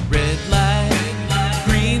 Red light,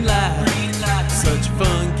 green light, such a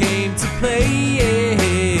fun game to play.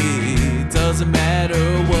 Doesn't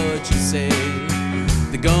matter what you say,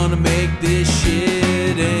 they're gonna make this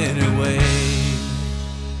shit anyway.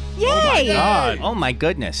 Yay! God, Oh my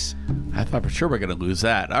goodness. I thought for sure we're going to lose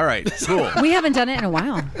that. All right, cool. We haven't done it in a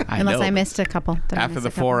while. Unless know. I missed a couple. Did I After miss the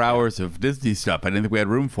a couple? 4 hours of Disney stuff, I didn't think we had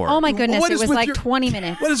room for it. Oh my goodness, What it is was with like your- 20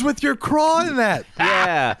 minutes. What is with your craw in that?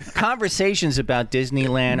 Yeah. Conversations about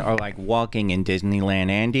Disneyland are like walking in Disneyland,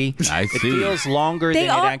 Andy. I It see. feels longer They than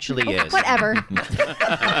all, it actually is. Whatever.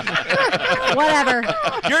 Whatever.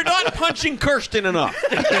 You're not punching Kirsten enough.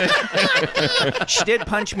 She did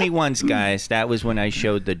punch me once, guys. That was when I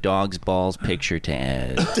showed the dog's balls picture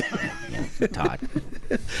to Todd.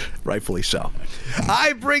 Rightfully so.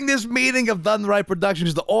 I bring this meeting of Done Right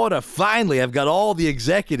Productions to order. Finally, I've got all the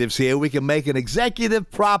executives here. We can make an executive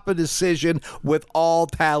proper decision with all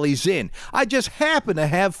tallies in. I just happen to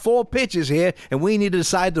have 4 pitches here, and we need to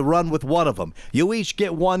decide to run with one of them. You each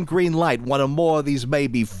get 1 green light. 1 or more of these may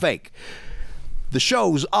be fake. The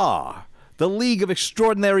shows are The League of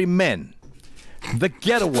Extraordinary Men, The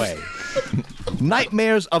Getaway,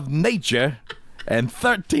 Nightmares of Nature, and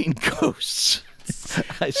 13 Ghosts.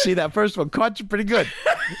 I see that first one caught you pretty good.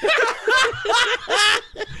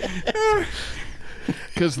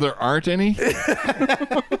 Because there aren't any?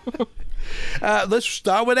 Let's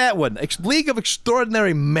start with that one. League of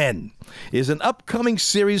Extraordinary Men is an upcoming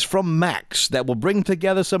series from Max that will bring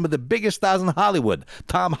together some of the biggest stars in Hollywood.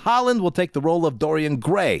 Tom Holland will take the role of Dorian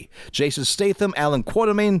Gray. Jason Statham, Alan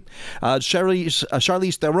Quartermain,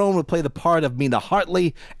 Charlize Theron will play the part of Mina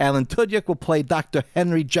Hartley. Alan Tudyk will play Dr.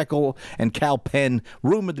 Henry Jekyll, and Cal Penn,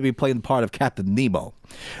 rumored to be playing the part of Captain Nemo.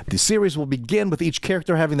 The series will begin with each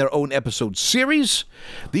character having their own episode series.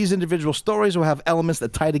 These individual stories will have elements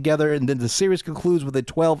that tie together, and then the series concludes with a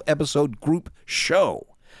 12-episode group show.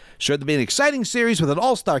 Sure to be an exciting series with an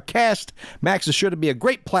all-star cast. Max is sure to be a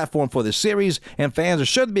great platform for this series, and fans are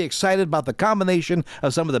sure to be excited about the combination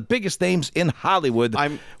of some of the biggest names in Hollywood.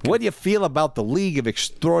 What do you feel about the League of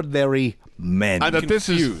Extraordinary Men? That this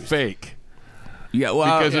is fake. Yeah,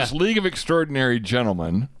 well, Because it's League of Extraordinary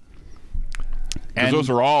Gentlemen. Because And- those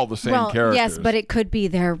are all the same characters. Yes, but it could be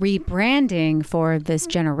their rebranding for this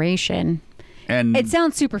generation. and It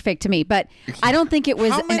sounds super fake to me, but I don't think it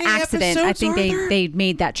was How an many accident. I episodes think are there? they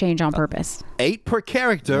made that change on purpose. 8 per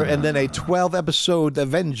character, and then a 12-episode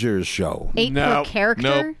Avengers show. 8 per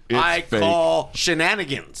character? Nope. It's I fake. call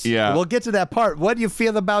shenanigans. Yeah. We'll get to that part. What do you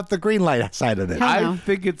feel about the green light side of this? Hell I no.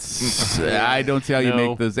 think it's. I don't see how you No.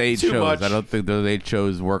 make those 8 Too shows. much. I don't think those 8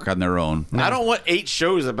 shows work on their own. I don't want 8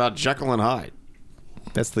 shows about Jekyll and Hyde.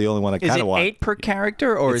 That's the only one I Is kind it of want. 8 per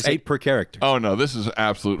character, or It's is 8 it? per character. Oh, no. This is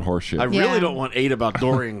absolute horseshit. I Yeah. really don't want 8 about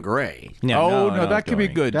Dorian Gray. No, no, that could be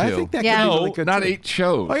Dorian. good too. I think that Yeah. could be No, really good not too. 8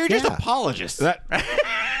 shows. Oh, you're just Yeah. apologists. That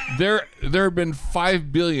there have been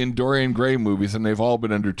 5 billion Dorian Gray movies, and they've all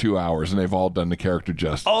been under 2 hours, and they've all done the character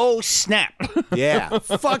justice. Oh, snap. Yeah.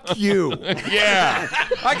 Fuck you. Yeah.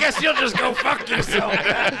 I guess you'll just go fuck yourself.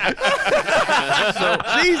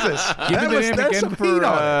 Jesus. Give me the name that's again some for. heat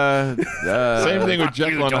on it. Same thing with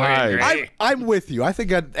Jekyll and Hyde. I'm with you. I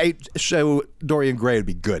think an 8 show Dorian Gray would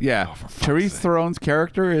be good. Yeah, Therese Theron's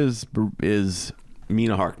character is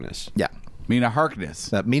Mina Harkness. Yeah. Mina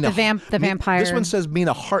Harkness. Mina, The vampire. This one says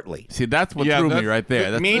Mina Hartley. See, that's what Yeah, threw me that's- right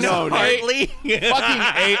there. That's Mina Hartley. Fucking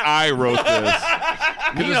AI wrote this.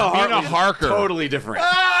 Mina Harker. Totally different.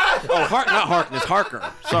 Oh, not Harkness, Harker.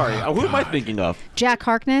 Sorry. Who am I thinking of? Jack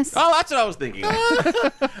Harkness. Oh, that's what I was thinking of.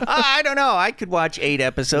 I don't know. I could watch 8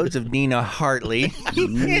 episodes of Nina Hartley.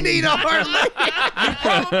 Nina Hartley.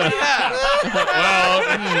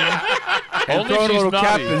 And Only throw a she's little naughty.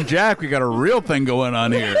 Captain Jack. We got a real thing going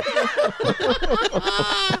on here.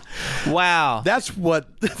 Wow. That's what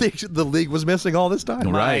the league was missing all this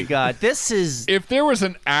time. My God. This is. If there was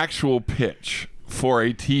an actual pitch for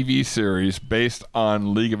a TV series based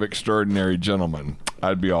on League of Extraordinary Gentlemen,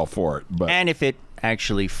 I'd be all for it. But And if it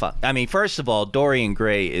actually I mean, first of all, Dorian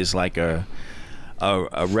Gray is like a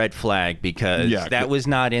red flag because that was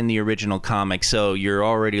not in the original comic. So you're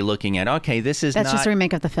already looking at, okay, this is That's just a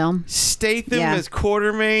remake of the film. Statham Yeah. as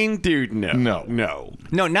Quartermain? Dude, no. No.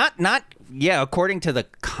 No, not yeah, according to the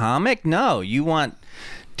comic, no. You want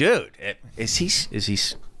dude, is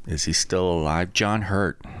he still alive? John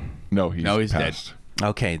Hurt. No, he's passed.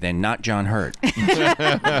 Okay, then not John Hurt.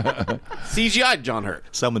 CGI John Hurt.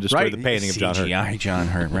 Someone destroyed the painting of John Hurt. CGI John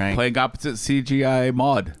Hurt, right? Playing opposite CGI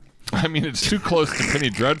Maud. I mean, it's too close to Penny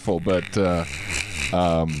Dreadful, but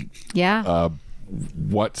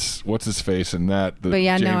what's his face in that? But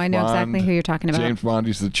yeah, no, I know exactly who you're talking about. James Bond,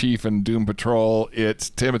 he's the chief in Doom Patrol. It's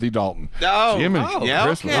Timothy Dalton. Oh, Jiminy yeah,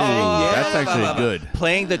 Christmas. okay. Yeah. That's actually good.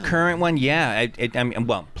 Playing the current one, yeah. I mean,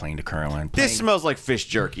 playing the current one. This smells like fish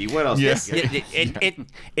jerky. What else? Yes.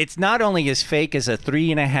 It's not only as fake as a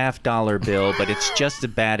 $3.50 bill, but it's just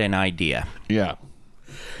as bad an idea. Yeah.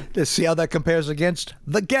 Let's see how that compares against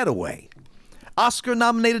The Getaway.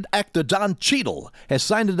 Oscar-nominated actor Don Cheadle has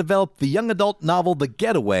signed to develop the young adult novel The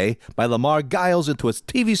Getaway by Lamar Giles into a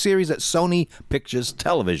TV series at Sony Pictures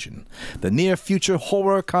Television. The near-future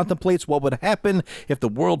horror contemplates what would happen if the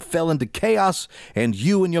world fell into chaos and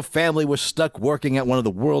you and your family were stuck working at one of the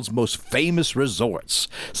world's most famous resorts,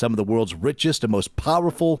 some of the world's richest and most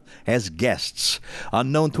powerful as guests.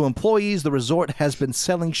 Unknown to employees, the resort has been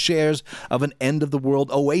selling shares of an end-of-the-world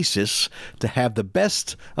oasis to have the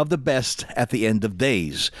best of the best at the end of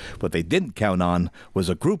days. What they didn't count on was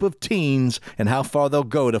a group of teens and how far they'll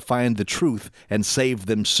go to find the truth and save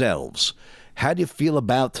themselves. How do you feel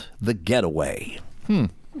about The Getaway?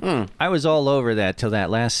 I was all over that till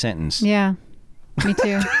that last sentence. Yeah, me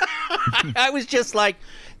too. I was just like,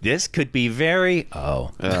 this could be very...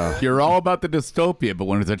 You're all about the dystopia, but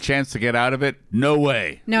when there's a chance to get out of it, no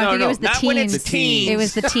way. No, I think it was the not teens. when it's the teens. It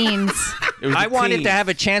was the teens. I wanted to have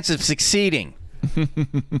a chance of succeeding.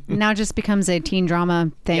 Now just becomes a teen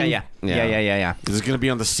drama thing. Yeah. Is it going to be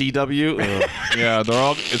on the CW? Yeah,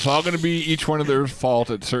 it's all going to be each one of their fault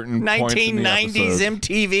at certain points in the 1990s episode.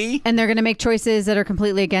 MTV. And they're going to make choices that are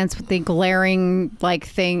completely against the glaring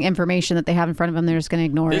information that they have in front of them. They're just going to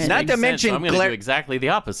ignore This it. Not makes to sense, mention so I'm going to do exactly the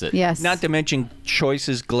opposite. Yes. Not to mention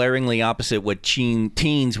choices glaringly opposite what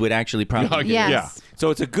teens would actually probably do. Yes. Yeah. So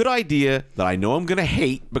it's a good idea that I know I'm going to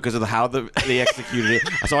hate because of how they executed it.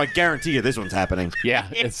 So I guarantee you this one's happening. Yeah.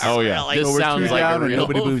 It's, Oh, yeah. This So we're sounds two like down a and real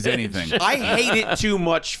nobody moves fish. anything. I hate it too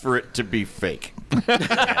much for it to be fake.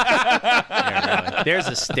 Yeah, really. There's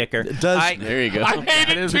a sticker. There you go. I hate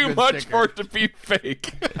it is a too good much sticker. for it to be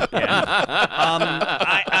fake.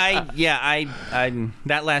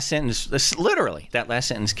 That last sentence, that last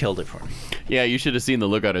sentence killed it for me. Yeah, you should have seen the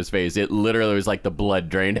look on his face. It literally was like the blood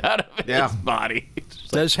drained out of his body.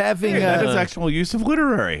 Does having That is actual use of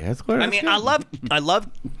literary. That's what I mean, I love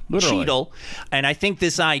Literally. Cheadle, and I think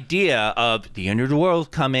this idea of the end of the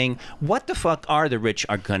world coming. What the fuck are the rich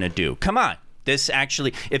are gonna do? Come on, this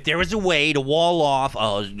actually, if there was a way to wall off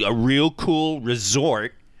a real cool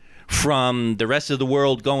resort from the rest of the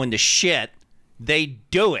world going to shit, they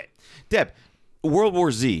do it. Deb, World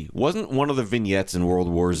War Z, wasn't one of the vignettes in World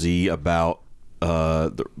War Z about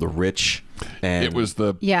the rich? And It was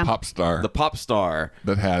the pop star the pop star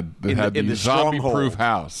that had in the the zombie-proof stronghold.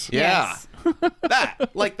 house. Yeah.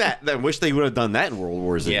 that. I wish they would have done that in World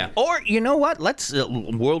War Z. Yeah. Or you know what? Let's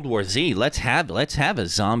World War Z. Let's have a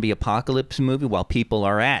zombie apocalypse movie while people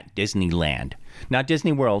are at Disneyland. Not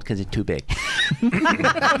Disney World because it's too big. So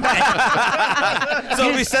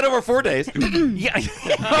it'll be set over 4 days. Yeah.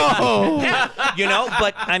 You know,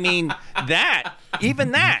 but I mean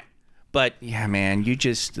even that. But yeah, man,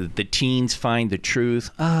 the teens find the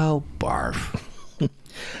truth. Oh, barf.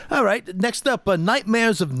 All right, next up,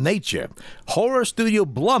 Nightmares of Nature. Horror studio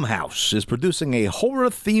Blumhouse is producing a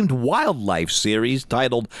horror-themed wildlife series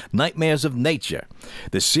titled Nightmares of Nature.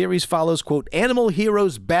 The series follows, quote, animal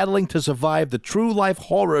heroes battling to survive the true-life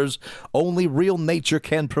horrors only real nature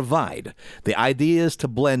can provide. The idea is to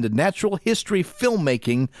blend natural history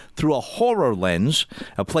filmmaking through a horror lens,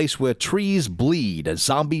 a place where trees bleed,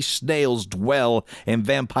 zombie snails dwell, and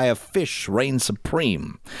vampire fish reign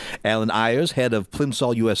supreme. Alan Ayers, head of Plimsoll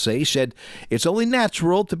Parasol USA said, "It's only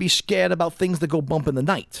natural to be scared about things that go bump in the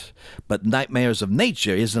night. But Nightmares of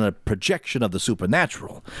Nature isn't a projection of the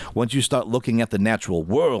supernatural. Once you start looking at the natural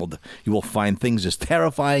world, you will find things as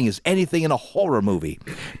terrifying as anything in a horror movie.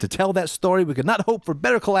 To tell that story, we could not hope for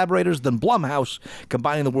better collaborators than Blumhouse,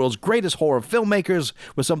 combining the world's greatest horror filmmakers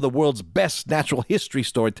with some of the world's best natural history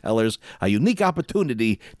storytellers, a unique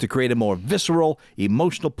opportunity to create a more visceral,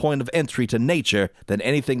 emotional point of entry to nature than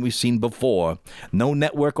anything we've seen before. No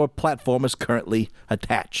network or platform is currently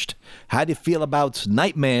attached." How do you feel about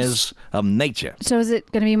Nightmares of Nature? So is it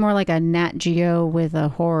going to be more like a Nat Geo with a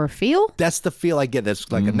horror feel? That's the feel I get. It's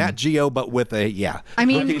like a Nat Geo, but with a, I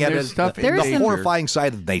mean, looking at there's it, stuff the, in the nature. horrifying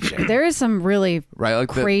side of nature. There is some really Like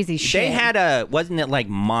the- crazy shit. They had wasn't it like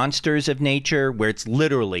Monsters of Nature, where it's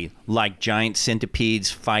literally like giant centipedes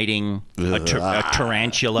fighting a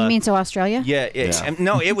tarantula? You mean so Australia? Yeah,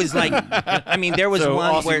 no, it was like, I mean, there was So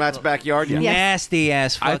one Austin where Matt's backyard. Yeah. nasty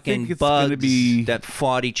ass I fucking think it's gonna bugs be- that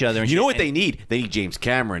fought each other. And You know shit. what they need? They need James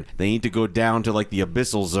Cameron. They need to go down to like the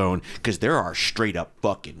abyssal zone because there are straight up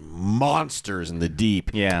fucking monsters in the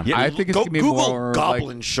deep. Yeah. I think it's go gonna be Google more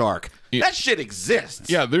goblin shark. That shit exists.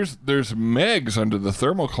 Yeah, there's Megs under the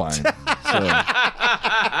thermocline.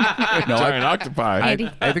 No, Giant octopi. I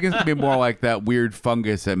think it's gonna be more like that weird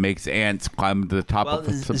fungus that makes ants climb to the top Well, of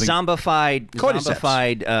something.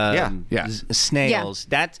 zombified Yeah. snails.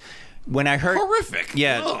 That's when I heard Horrific.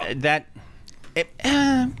 Yeah, Ugh. that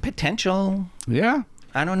potential. Yeah.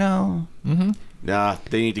 I don't know. Nah,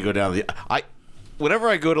 they need to go down whenever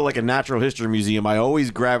I go to like a natural history museum, I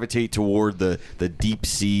always gravitate toward the deep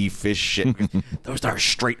sea fish shit. Those are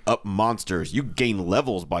straight up monsters. You gain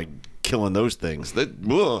levels by killing those things.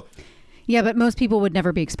 Yeah, but most people would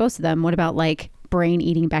never be exposed to them. What about like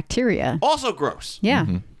brain-eating bacteria? Also gross. Yeah,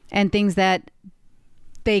 and things that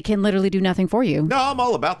they can literally do nothing for you. No, I'm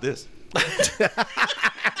all about this.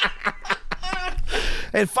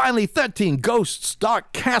 And finally, 13 Ghosts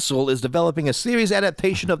Dark Castle is developing a series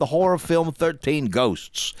adaptation of the horror film 13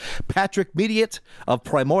 Ghosts. Patrick Mediate of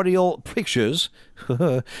Primordial Pictures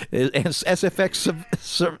and SFX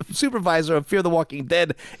supervisor of Fear the Walking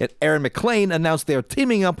Dead and Aaron McLean announced they are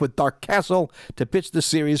teaming up with Dark Castle to pitch the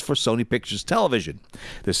series for Sony Pictures Television.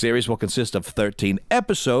 The series will consist of 13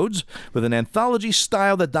 episodes with an anthology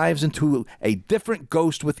style that dives into a different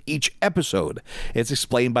ghost with each episode. It's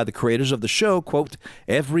explained by the creators of the show, quote,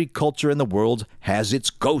 "Every culture in the world has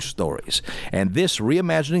its ghost stories, and this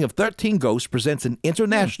reimagining of 13 Ghosts presents an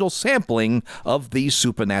international sampling of these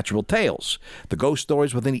supernatural tales. The ghost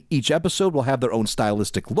stories within each episode will have their own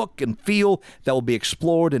stylistic look and feel that will be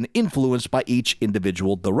explored and influenced by each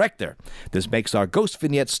individual director. This makes our ghost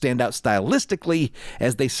vignettes stand out stylistically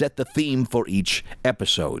as they set the theme for each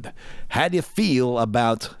episode." How do you feel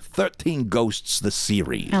about 13 Ghosts, the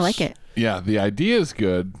series? I like it. Yeah, the idea is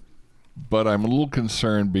good, but I'm a little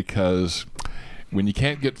concerned because when you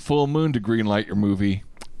can't get Full Moon to greenlight your movie,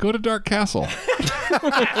 go to Dark Castle.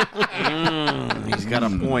 He's got a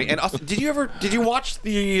point. And also, did you watch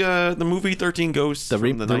the movie 13 Ghosts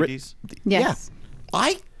from the 90s? Yes.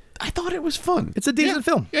 I thought it was fun. It's a decent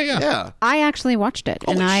film. Yeah. I actually watched it,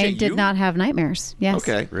 Holy and I shit, did you? not have nightmares. Yes.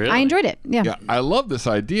 Okay. Really? I enjoyed it. Yeah. Yeah, I love this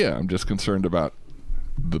idea. I'm just concerned about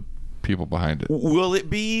the people behind it. Will it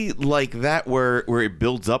be like that where it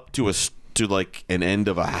builds up to like an end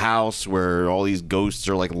of a house where all these ghosts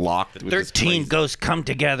are like locked with this 13 crazy- ghosts come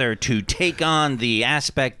together to take on the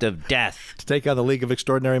aspect of death. To take on the League of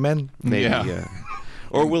Extraordinary Men? Maybe, Yeah.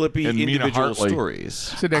 Or will it be And Mina individual Hartley. stories?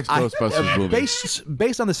 It's the next Ghostbusters movie.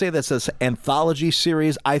 Based on the say that says anthology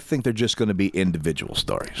series, I think they're just going to be individual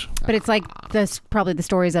stories. But it's like probably the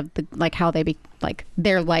stories of like how they like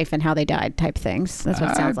their life and how they died type things. That's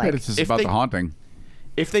what it sounds I bet like. it's just If about they- the haunting.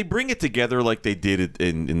 If they bring it together like they did it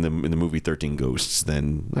in the movie 13 Ghosts,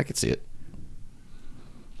 then I could see it.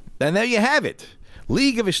 And there you have it.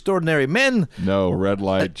 League of Extraordinary Men. No, red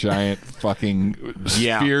light, giant fucking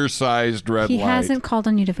Yeah. sphere-sized red He light. hasn't called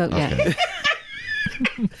on you to vote yet.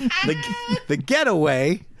 The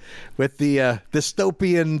Getaway with the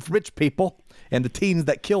dystopian rich people and the teens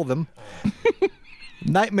that kill them.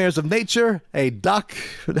 Nightmares of Nature, a doc,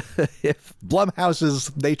 if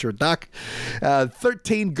Blumhouse's nature doc.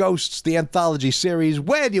 13 Ghosts, the anthology series.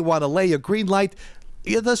 Where do you want to lay your green light?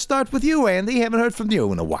 Let's start with you, Andy. Haven't heard from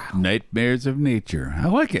you in a while. Nightmares of Nature. I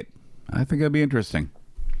like it. I think it'll be interesting.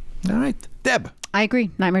 All right. Deb. I agree.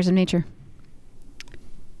 Nightmares of Nature.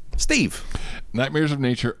 Steve. Nightmares of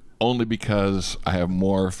Nature only because I have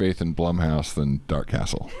more faith in Blumhouse than Dark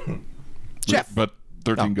Castle. Jeff. But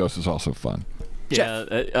 13 Ghosts is also fun.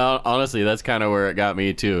 Yeah, honestly, that's kind of where it got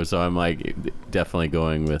me too. So I'm like definitely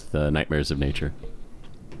going with Nightmares of Nature.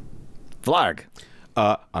 Vlarg.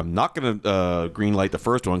 I'm not going to green light the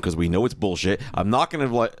first one because we know it's bullshit. I'm not going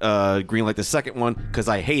to green light the second one because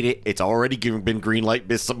I hate it. It's already been green light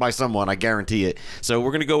by someone. I guarantee it. So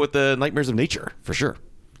we're going to go with the Nightmares of Nature for sure.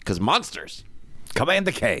 Because monsters.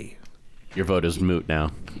 Commander K. Your vote is moot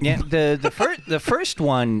now. Yeah, the first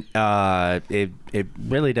one, it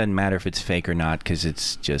really doesn't matter if it's fake or not because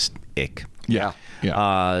it's just ick. Yeah.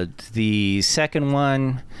 The second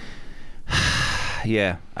one,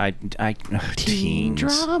 yeah, I teen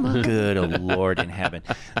drama. Good Lord in heaven.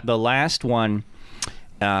 The last one,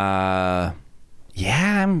 I'm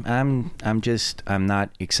not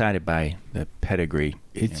excited by the pedigree.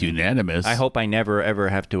 It's unanimous. I hope I never ever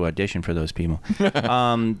have to audition for those people.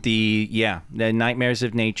 The Nightmares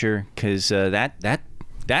of Nature, because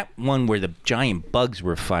that one where the giant bugs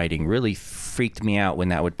were fighting really freaked me out when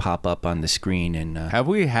that would pop up on the screen. And have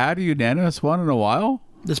we had a unanimous one in a while?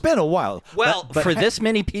 It's been a while. Well, but for this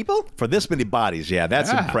many people? For this many bodies, yeah,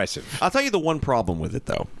 that's impressive. I'll tell you the one problem with it,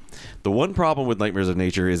 though. The one problem with Nightmares of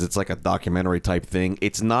Nature is it's like a documentary type thing.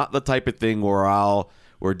 It's not the type of thing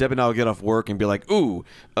where Deb and I will get off work and be like, "Ooh,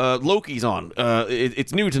 Loki's on.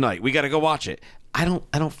 It's new tonight. We got to go watch it." I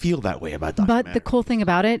don't feel that way about documentaries. But the cool thing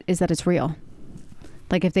about it is that it's real.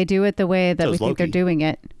 Like if they do it the way that we think they're doing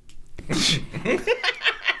it,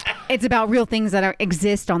 it's about real things that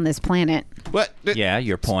exist on this planet. But yeah,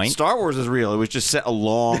 your point. Star Wars is real. It was just set a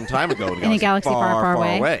long time ago in a galaxy far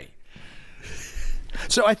away.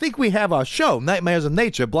 So I think we have our show, Nightmares of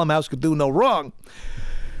Nature. Blumhouse could do no wrong.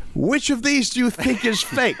 Which of these do you think is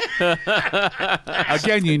fake?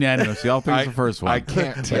 Again, unanimous. Y'all think it's the first one. I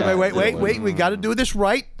can't tell. Wait. We got to do this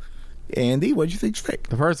right. Andy, what do you think's fake?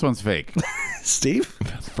 The first one's fake. Steve?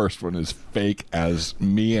 The first one is fake as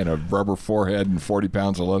me and a rubber forehead and 40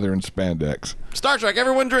 pounds of leather and spandex. Star Trek,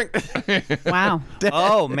 everyone drink. Wow.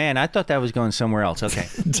 Oh, man, I thought that was going somewhere else. Okay.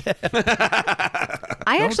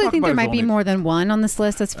 I actually think there might be more than one on this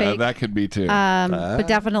list that's fake. That could be too. But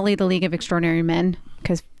definitely the League of Extraordinary Men,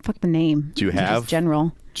 because fuck the name. Do you have? Just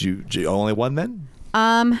general. Do you only one then?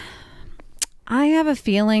 I have a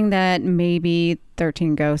feeling that maybe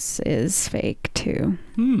 13 Ghosts is fake too.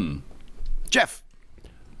 Jeff.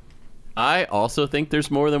 I also think there's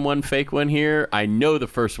more than one fake one here. I know the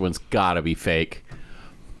first one's got to be fake,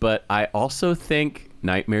 but I also think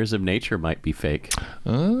Nightmares of Nature might be fake.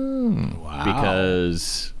 Oh, wow.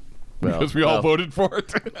 Because we all voted for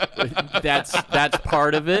it. That's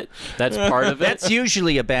part of it. That's part of it. That's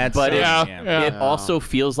usually a bad but sign. It also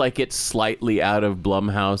feels like it's slightly out of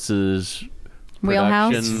Blumhouse's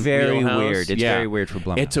Wheelhouse? It's very weird. It's very weird for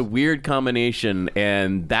Blumhouse. It's a weird combination,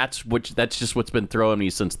 and that's just what's been throwing me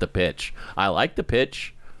since the pitch. I like the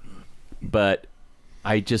pitch, but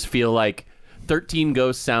I just feel like 13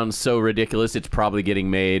 Ghosts sounds so ridiculous it's probably getting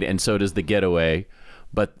made, and so does The Getaway.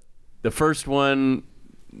 But the first one,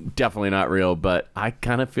 definitely not real, but I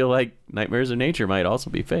kind of feel like Nightmares of Nature might also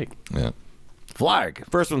be fake. Yeah. Flag.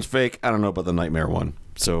 First one's fake. I don't know about the Nightmare one,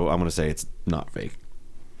 so I'm going to say it's not fake.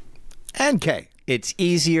 And K. It's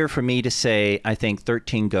easier for me to say I think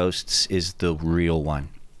 13 Ghosts is the real one.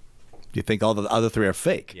 You think all the other three are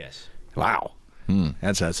fake? Yes. Wow.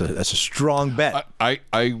 That's a strong bet.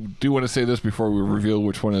 I do want to say this before we reveal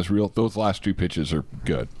which one is real. Those last two pitches are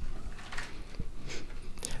good.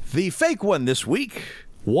 The fake one this week,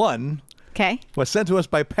 was sent to us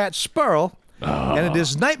by Pat Spurl, and it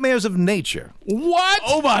is Nightmares of Nature. What?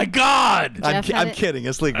 Oh my God! I'm kidding.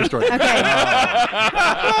 It's League of Extraordinary. Okay.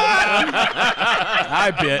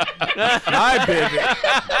 I bit.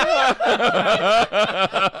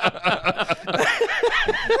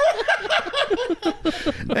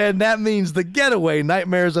 And that means The Getaway,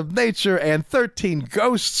 Nightmares of Nature, and 13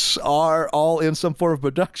 Ghosts are all in some form of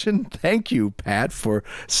production. Thank you, Pat, for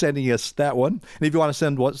sending us that one. And if you want to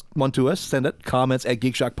send one to us, send it. Comments at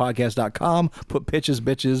GeekShockPodcast.com. Put pitches,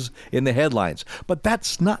 bitches in the headlines. But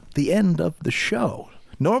that's not the end of the show.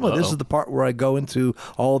 Normally, this is the part where I go into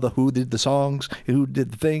all the who did the songs, who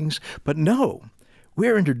did the things. But no,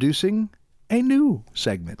 we're introducing a new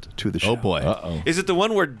segment to the show. Oh, boy. Uh-oh. Is it the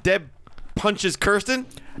one where Deb punches Kirsten?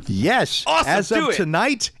 Yes. Awesome. As of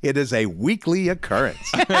tonight, it is a weekly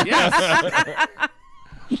occurrence.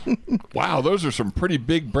 Wow, those are some pretty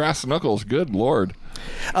big brass knuckles. Good Lord.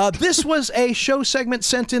 This was a show segment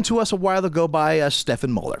sent in to us a while ago by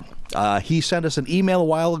Stefan Muller. He sent us an email a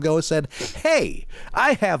while ago and said, "Hey,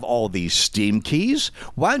 I have all these Steam keys.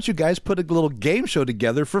 Why don't you guys put a little game show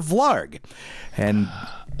together for Vlarg?" And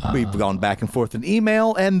we've gone back and forth in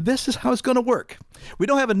email, and this is how it's going to work. We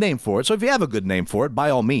don't have a name for it, so if you have a good name for it, by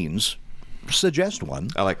all means, suggest one.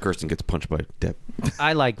 I like Kirsten gets punched by Deb.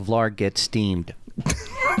 I like Vlarg gets steamed.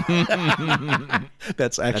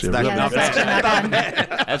 That's actually That's Yeah, not that's bad. actually not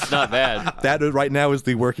bad. That's not bad. that right now is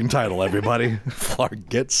the working title, everybody. Flarg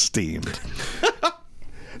gets steamed.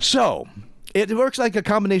 So, it works like a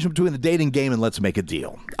combination between the dating game and Let's Make a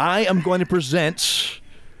Deal. I am going to present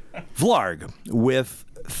Vlarg with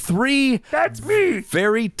 3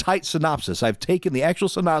 very tight synopsis. I've taken the actual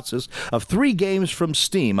synopsis of 3 games from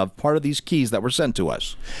Steam of part of these keys that were sent to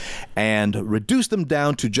us and reduced them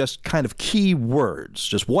down to just kind of key words,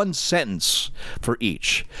 just one sentence for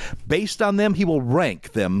each. Based on them, he will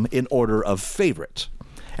rank them in order of favorite.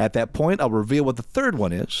 At that point, I'll reveal what the third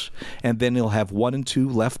one is, and then he'll have 1 and 2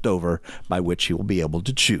 left over by which he will be able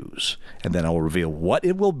to choose. And then I will reveal what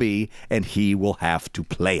it will be, and he will have to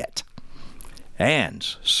play it. And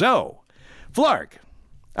so, Vlarg,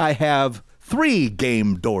 I have 3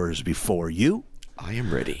 game doors before you. I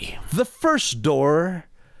am ready. The first door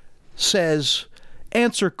says,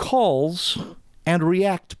 answer calls and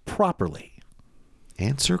react properly.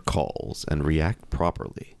 Answer calls and react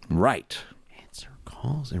properly. Right. Answer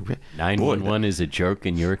calls and react. 911 is a joke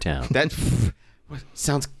in your town. That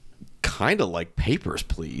sounds kind of like Papers,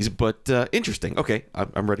 Please, but interesting. Okay,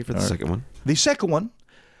 I'm ready for the second one. The second one,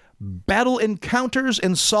 battle encounters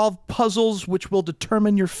and solve puzzles which will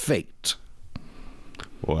determine your fate.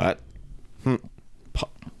 What? Battle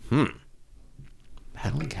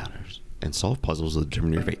encounters and solve puzzles that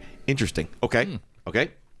determine your fate. Interesting. Okay.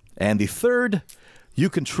 Okay. And the third, you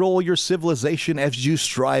control your civilization as you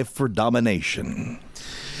strive for domination.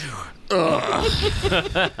 Well,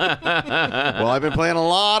 I've been playing a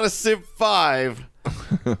lot of Civ 5.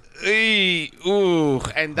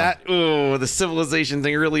 And the civilization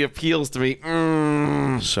thing really appeals to me.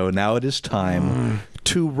 So now it is time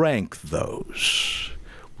to rank those.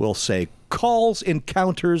 We'll say calls,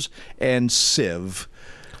 encounters, and Civ.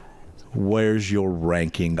 Where's your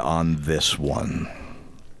ranking on this one?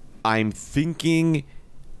 I'm thinking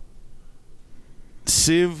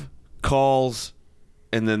Civ, calls,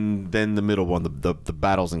 and then the middle one, the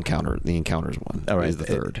battles the encounters one. All right, is the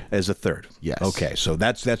third. As a third. Yes. Okay, so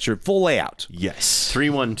that's your full layout. Yes.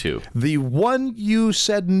 312. The one you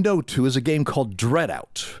said no to is a game called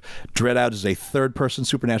Dreadout. Dreadout is a third-person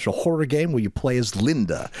supernatural horror game where you play as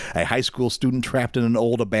Linda, a high school student trapped in an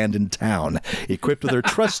old abandoned town. Equipped with her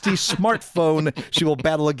trusty smartphone, she will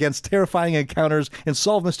battle against terrifying encounters and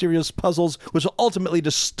solve mysterious puzzles, which will ultimately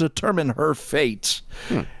determine her fate.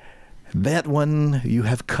 That one you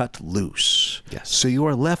have cut loose. Yes. So you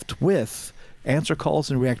are left with answer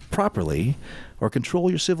calls and react properly, or control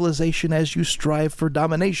your civilization as you strive for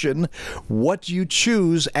domination. What do you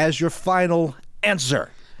choose as your final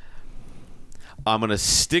answer? I'm gonna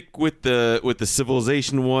stick with the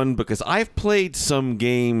civilization one because I've played some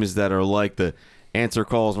games that are like the answer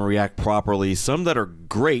calls and react properly. Some that are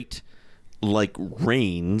great, like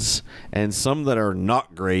Reigns, and some that are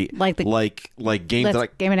not great, like games Let's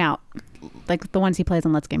like Game It Out. Like the ones he plays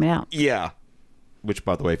on Let's Game It Out. yeah. Which,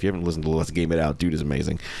 by the way, if you haven't listened to Let's Game It Out, dude is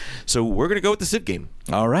amazing. So we're gonna go with the Civ game.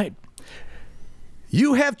 All right.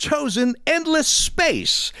 You have chosen Endless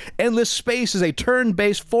Space. Endless Space is a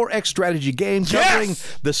turn-based 4X strategy game covering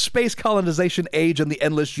the space colonization age and the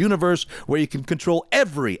endless universe, where you can control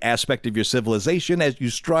every aspect of your civilization as you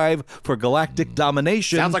strive for galactic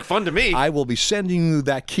domination. Sounds like fun to me. I will be sending you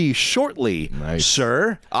that key shortly,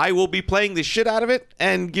 sir. I will be playing the shit out of it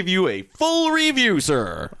and give you a full review,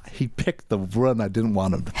 sir. He picked the one I didn't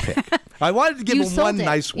want him to pick. I wanted to give You him sold one it.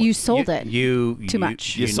 nice one. You sold it. Too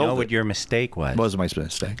much. You sold know it. what your mistake was. What was my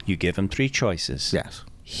mistake? You give him 3 choices. Yes.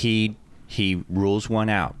 He rules one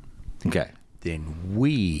out. Okay. Then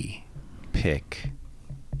we pick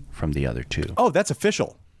from the other 2. Oh, that's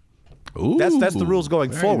official. Ooh, That's the rules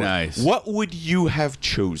going very forward. Nice. What would you have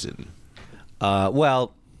chosen?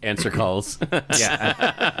 Well, Answer calls.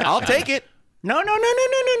 yeah. I'll take it. No.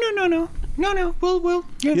 We'll.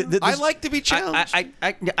 I like to be challenged.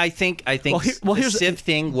 I think well, the here's- Civ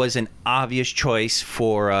thing was an obvious choice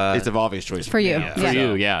for. It's an obvious choice For you. Yeah. For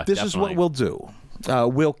you, yeah. This is what we'll do.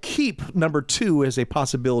 We'll keep number 2 as a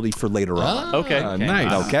possibility for later on. Okay.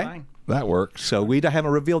 Nice. Okay. Fine. That works. So we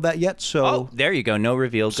haven't revealed that yet. So Oh, there you go. No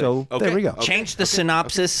reveal. Good. so there we go. Change the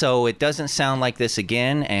synopsis so it doesn't sound like this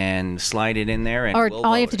again, and slide it in there. And Or we'll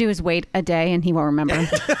all you vote have to do is wait a day and he won't remember. He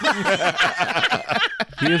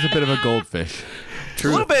is a bit of a goldfish. A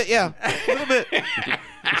little bit, yeah. A little bit.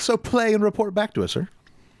 So play and report back to us, sir.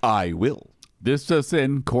 I will. This just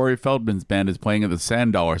in, Corey Feldman's band is playing at the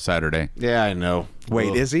Sand Dollar Saturday. Yeah, I know. Wait,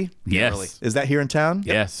 Ugh. is he? Yes. Is that here in town?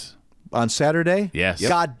 Yes. On Saturday? Yes.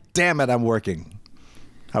 God damn it, I'm working.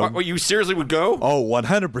 What, you seriously would go? Oh,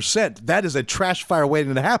 100%. That is a trash fire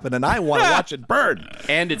waiting to happen, and I want to watch it burn.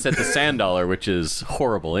 And it's at the Sand Dollar, which is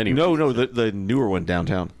horrible anyway. No, the newer one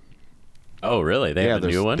downtown. Oh, really? They have a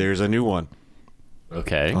new one? There's a new one.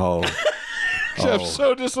 Okay. Oh. Jeff's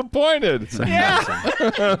so disappointed.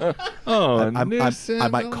 Yeah. I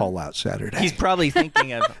might call out Saturday. He's probably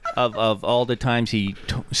thinking of all the times he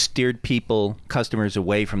steered customers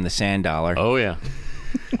away from the Sand Dollar. Oh, yeah.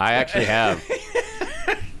 I actually have.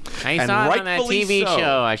 I saw it on that TV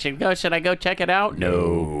show. Should I go check it out?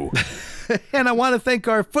 No. And I want to thank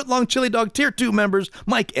our Footlong Chili Dog Tier 2 members,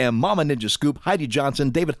 Mike M., Mama Ninja Scoop, Heidi Johnson,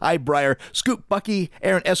 David Highbrier, Scoop Bucky,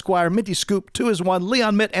 Aaron Esquire, Minty Scoop, 2is1,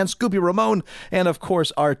 Leon Mitt, and Scoopy Ramone. And, of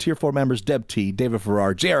course, our Tier 4 members, Deb T., David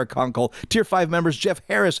Farrar, J.R. Conkle, Tier 5 members, Jeff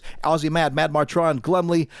Harris, Ozzy Mad Martron,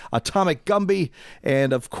 Glumley, Atomic Gumby,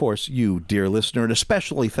 and, of course, you, dear listener, and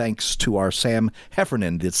especially thanks to our Sam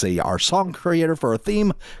Heffernan. It's our song creator for our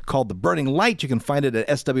theme called The Burning Light. You can find it at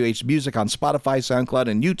SWH Music on Spotify, SoundCloud,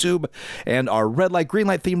 and YouTube. And our Red Light, Green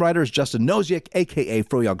Light theme writer is Justin Nozick, a.k.a.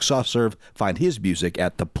 Froyog Soft Serve. Find his music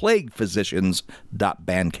at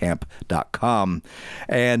theplaguephysicians.bandcamp.com.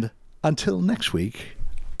 And until next week,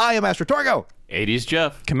 I am Master Torgo. 80s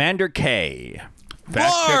Jeff. Commander K.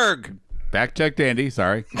 Fact checked Andy,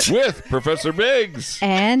 sorry. With Professor Biggs.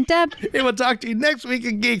 And And we'll talk to you next week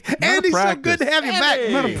in Geek. Andy, so good to have you back.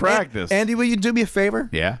 Not a practice. Andy, will you do me a favor?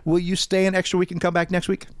 Yeah. Will you stay an extra week and come back next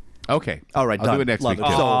week? Okay. All right, I'll done. do it next Love week. it.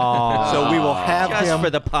 too. So we will have Just him for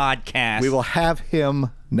the podcast. We will have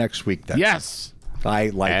him next week then. Yes. I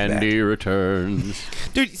like Andy that. returns.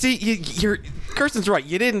 Dude, see, you're Kirsten's right.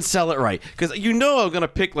 You didn't sell it right. Because I'm going to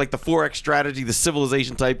pick like the 4X strategy, the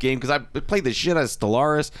civilization type game. Because I played the shit out of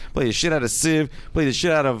Stellaris, played the shit out of Civ, played the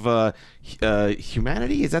shit out of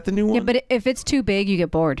Humanity. Is that the new one? yeah, but if it's too big, you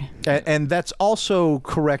get bored. And that's also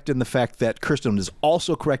correct in the fact that Kirsten is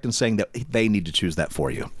also correct in saying that they need to choose that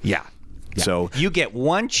for you. Yeah. So You get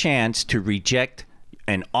one chance to reject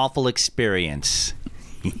an awful experience.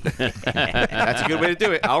 That's a good way to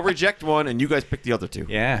do it. I'll reject one, and you guys pick the other two.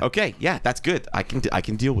 Yeah. Okay. Yeah, that's good. I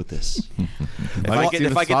can deal with this. If Like I to see get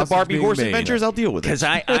the the sausage Barbie being horse made. adventures, I'll deal with it. Because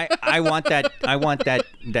I want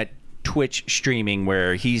that Twitch streaming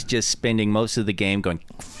where he's just spending most of the game going,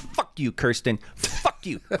 fuck you, Kirsten. Fuck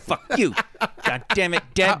you. Fuck you. God damn it,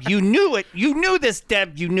 Deb. You knew it. You knew this,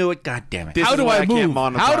 Deb. You knew it. God damn it. This How is do why I can't move?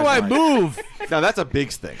 monetize How do I mine. move? Now that's a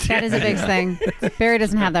big thing. That is a big thing. Barry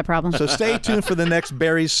doesn't have that problem. So stay tuned for the next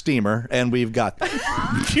Barry's Steamer, and we've got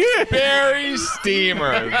Barry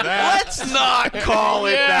Steamer. Let's not call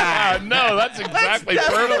it that. No, that's exactly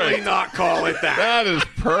Definitely perfect. not call it that. That is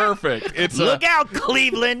perfect. It's Look out,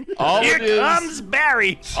 Cleveland. All Here it is- comes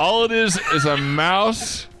Barry. all it is a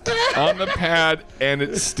mouse on the pad, and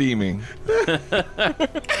it's steaming.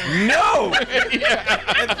 No!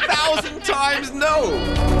 1,000 times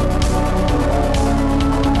no!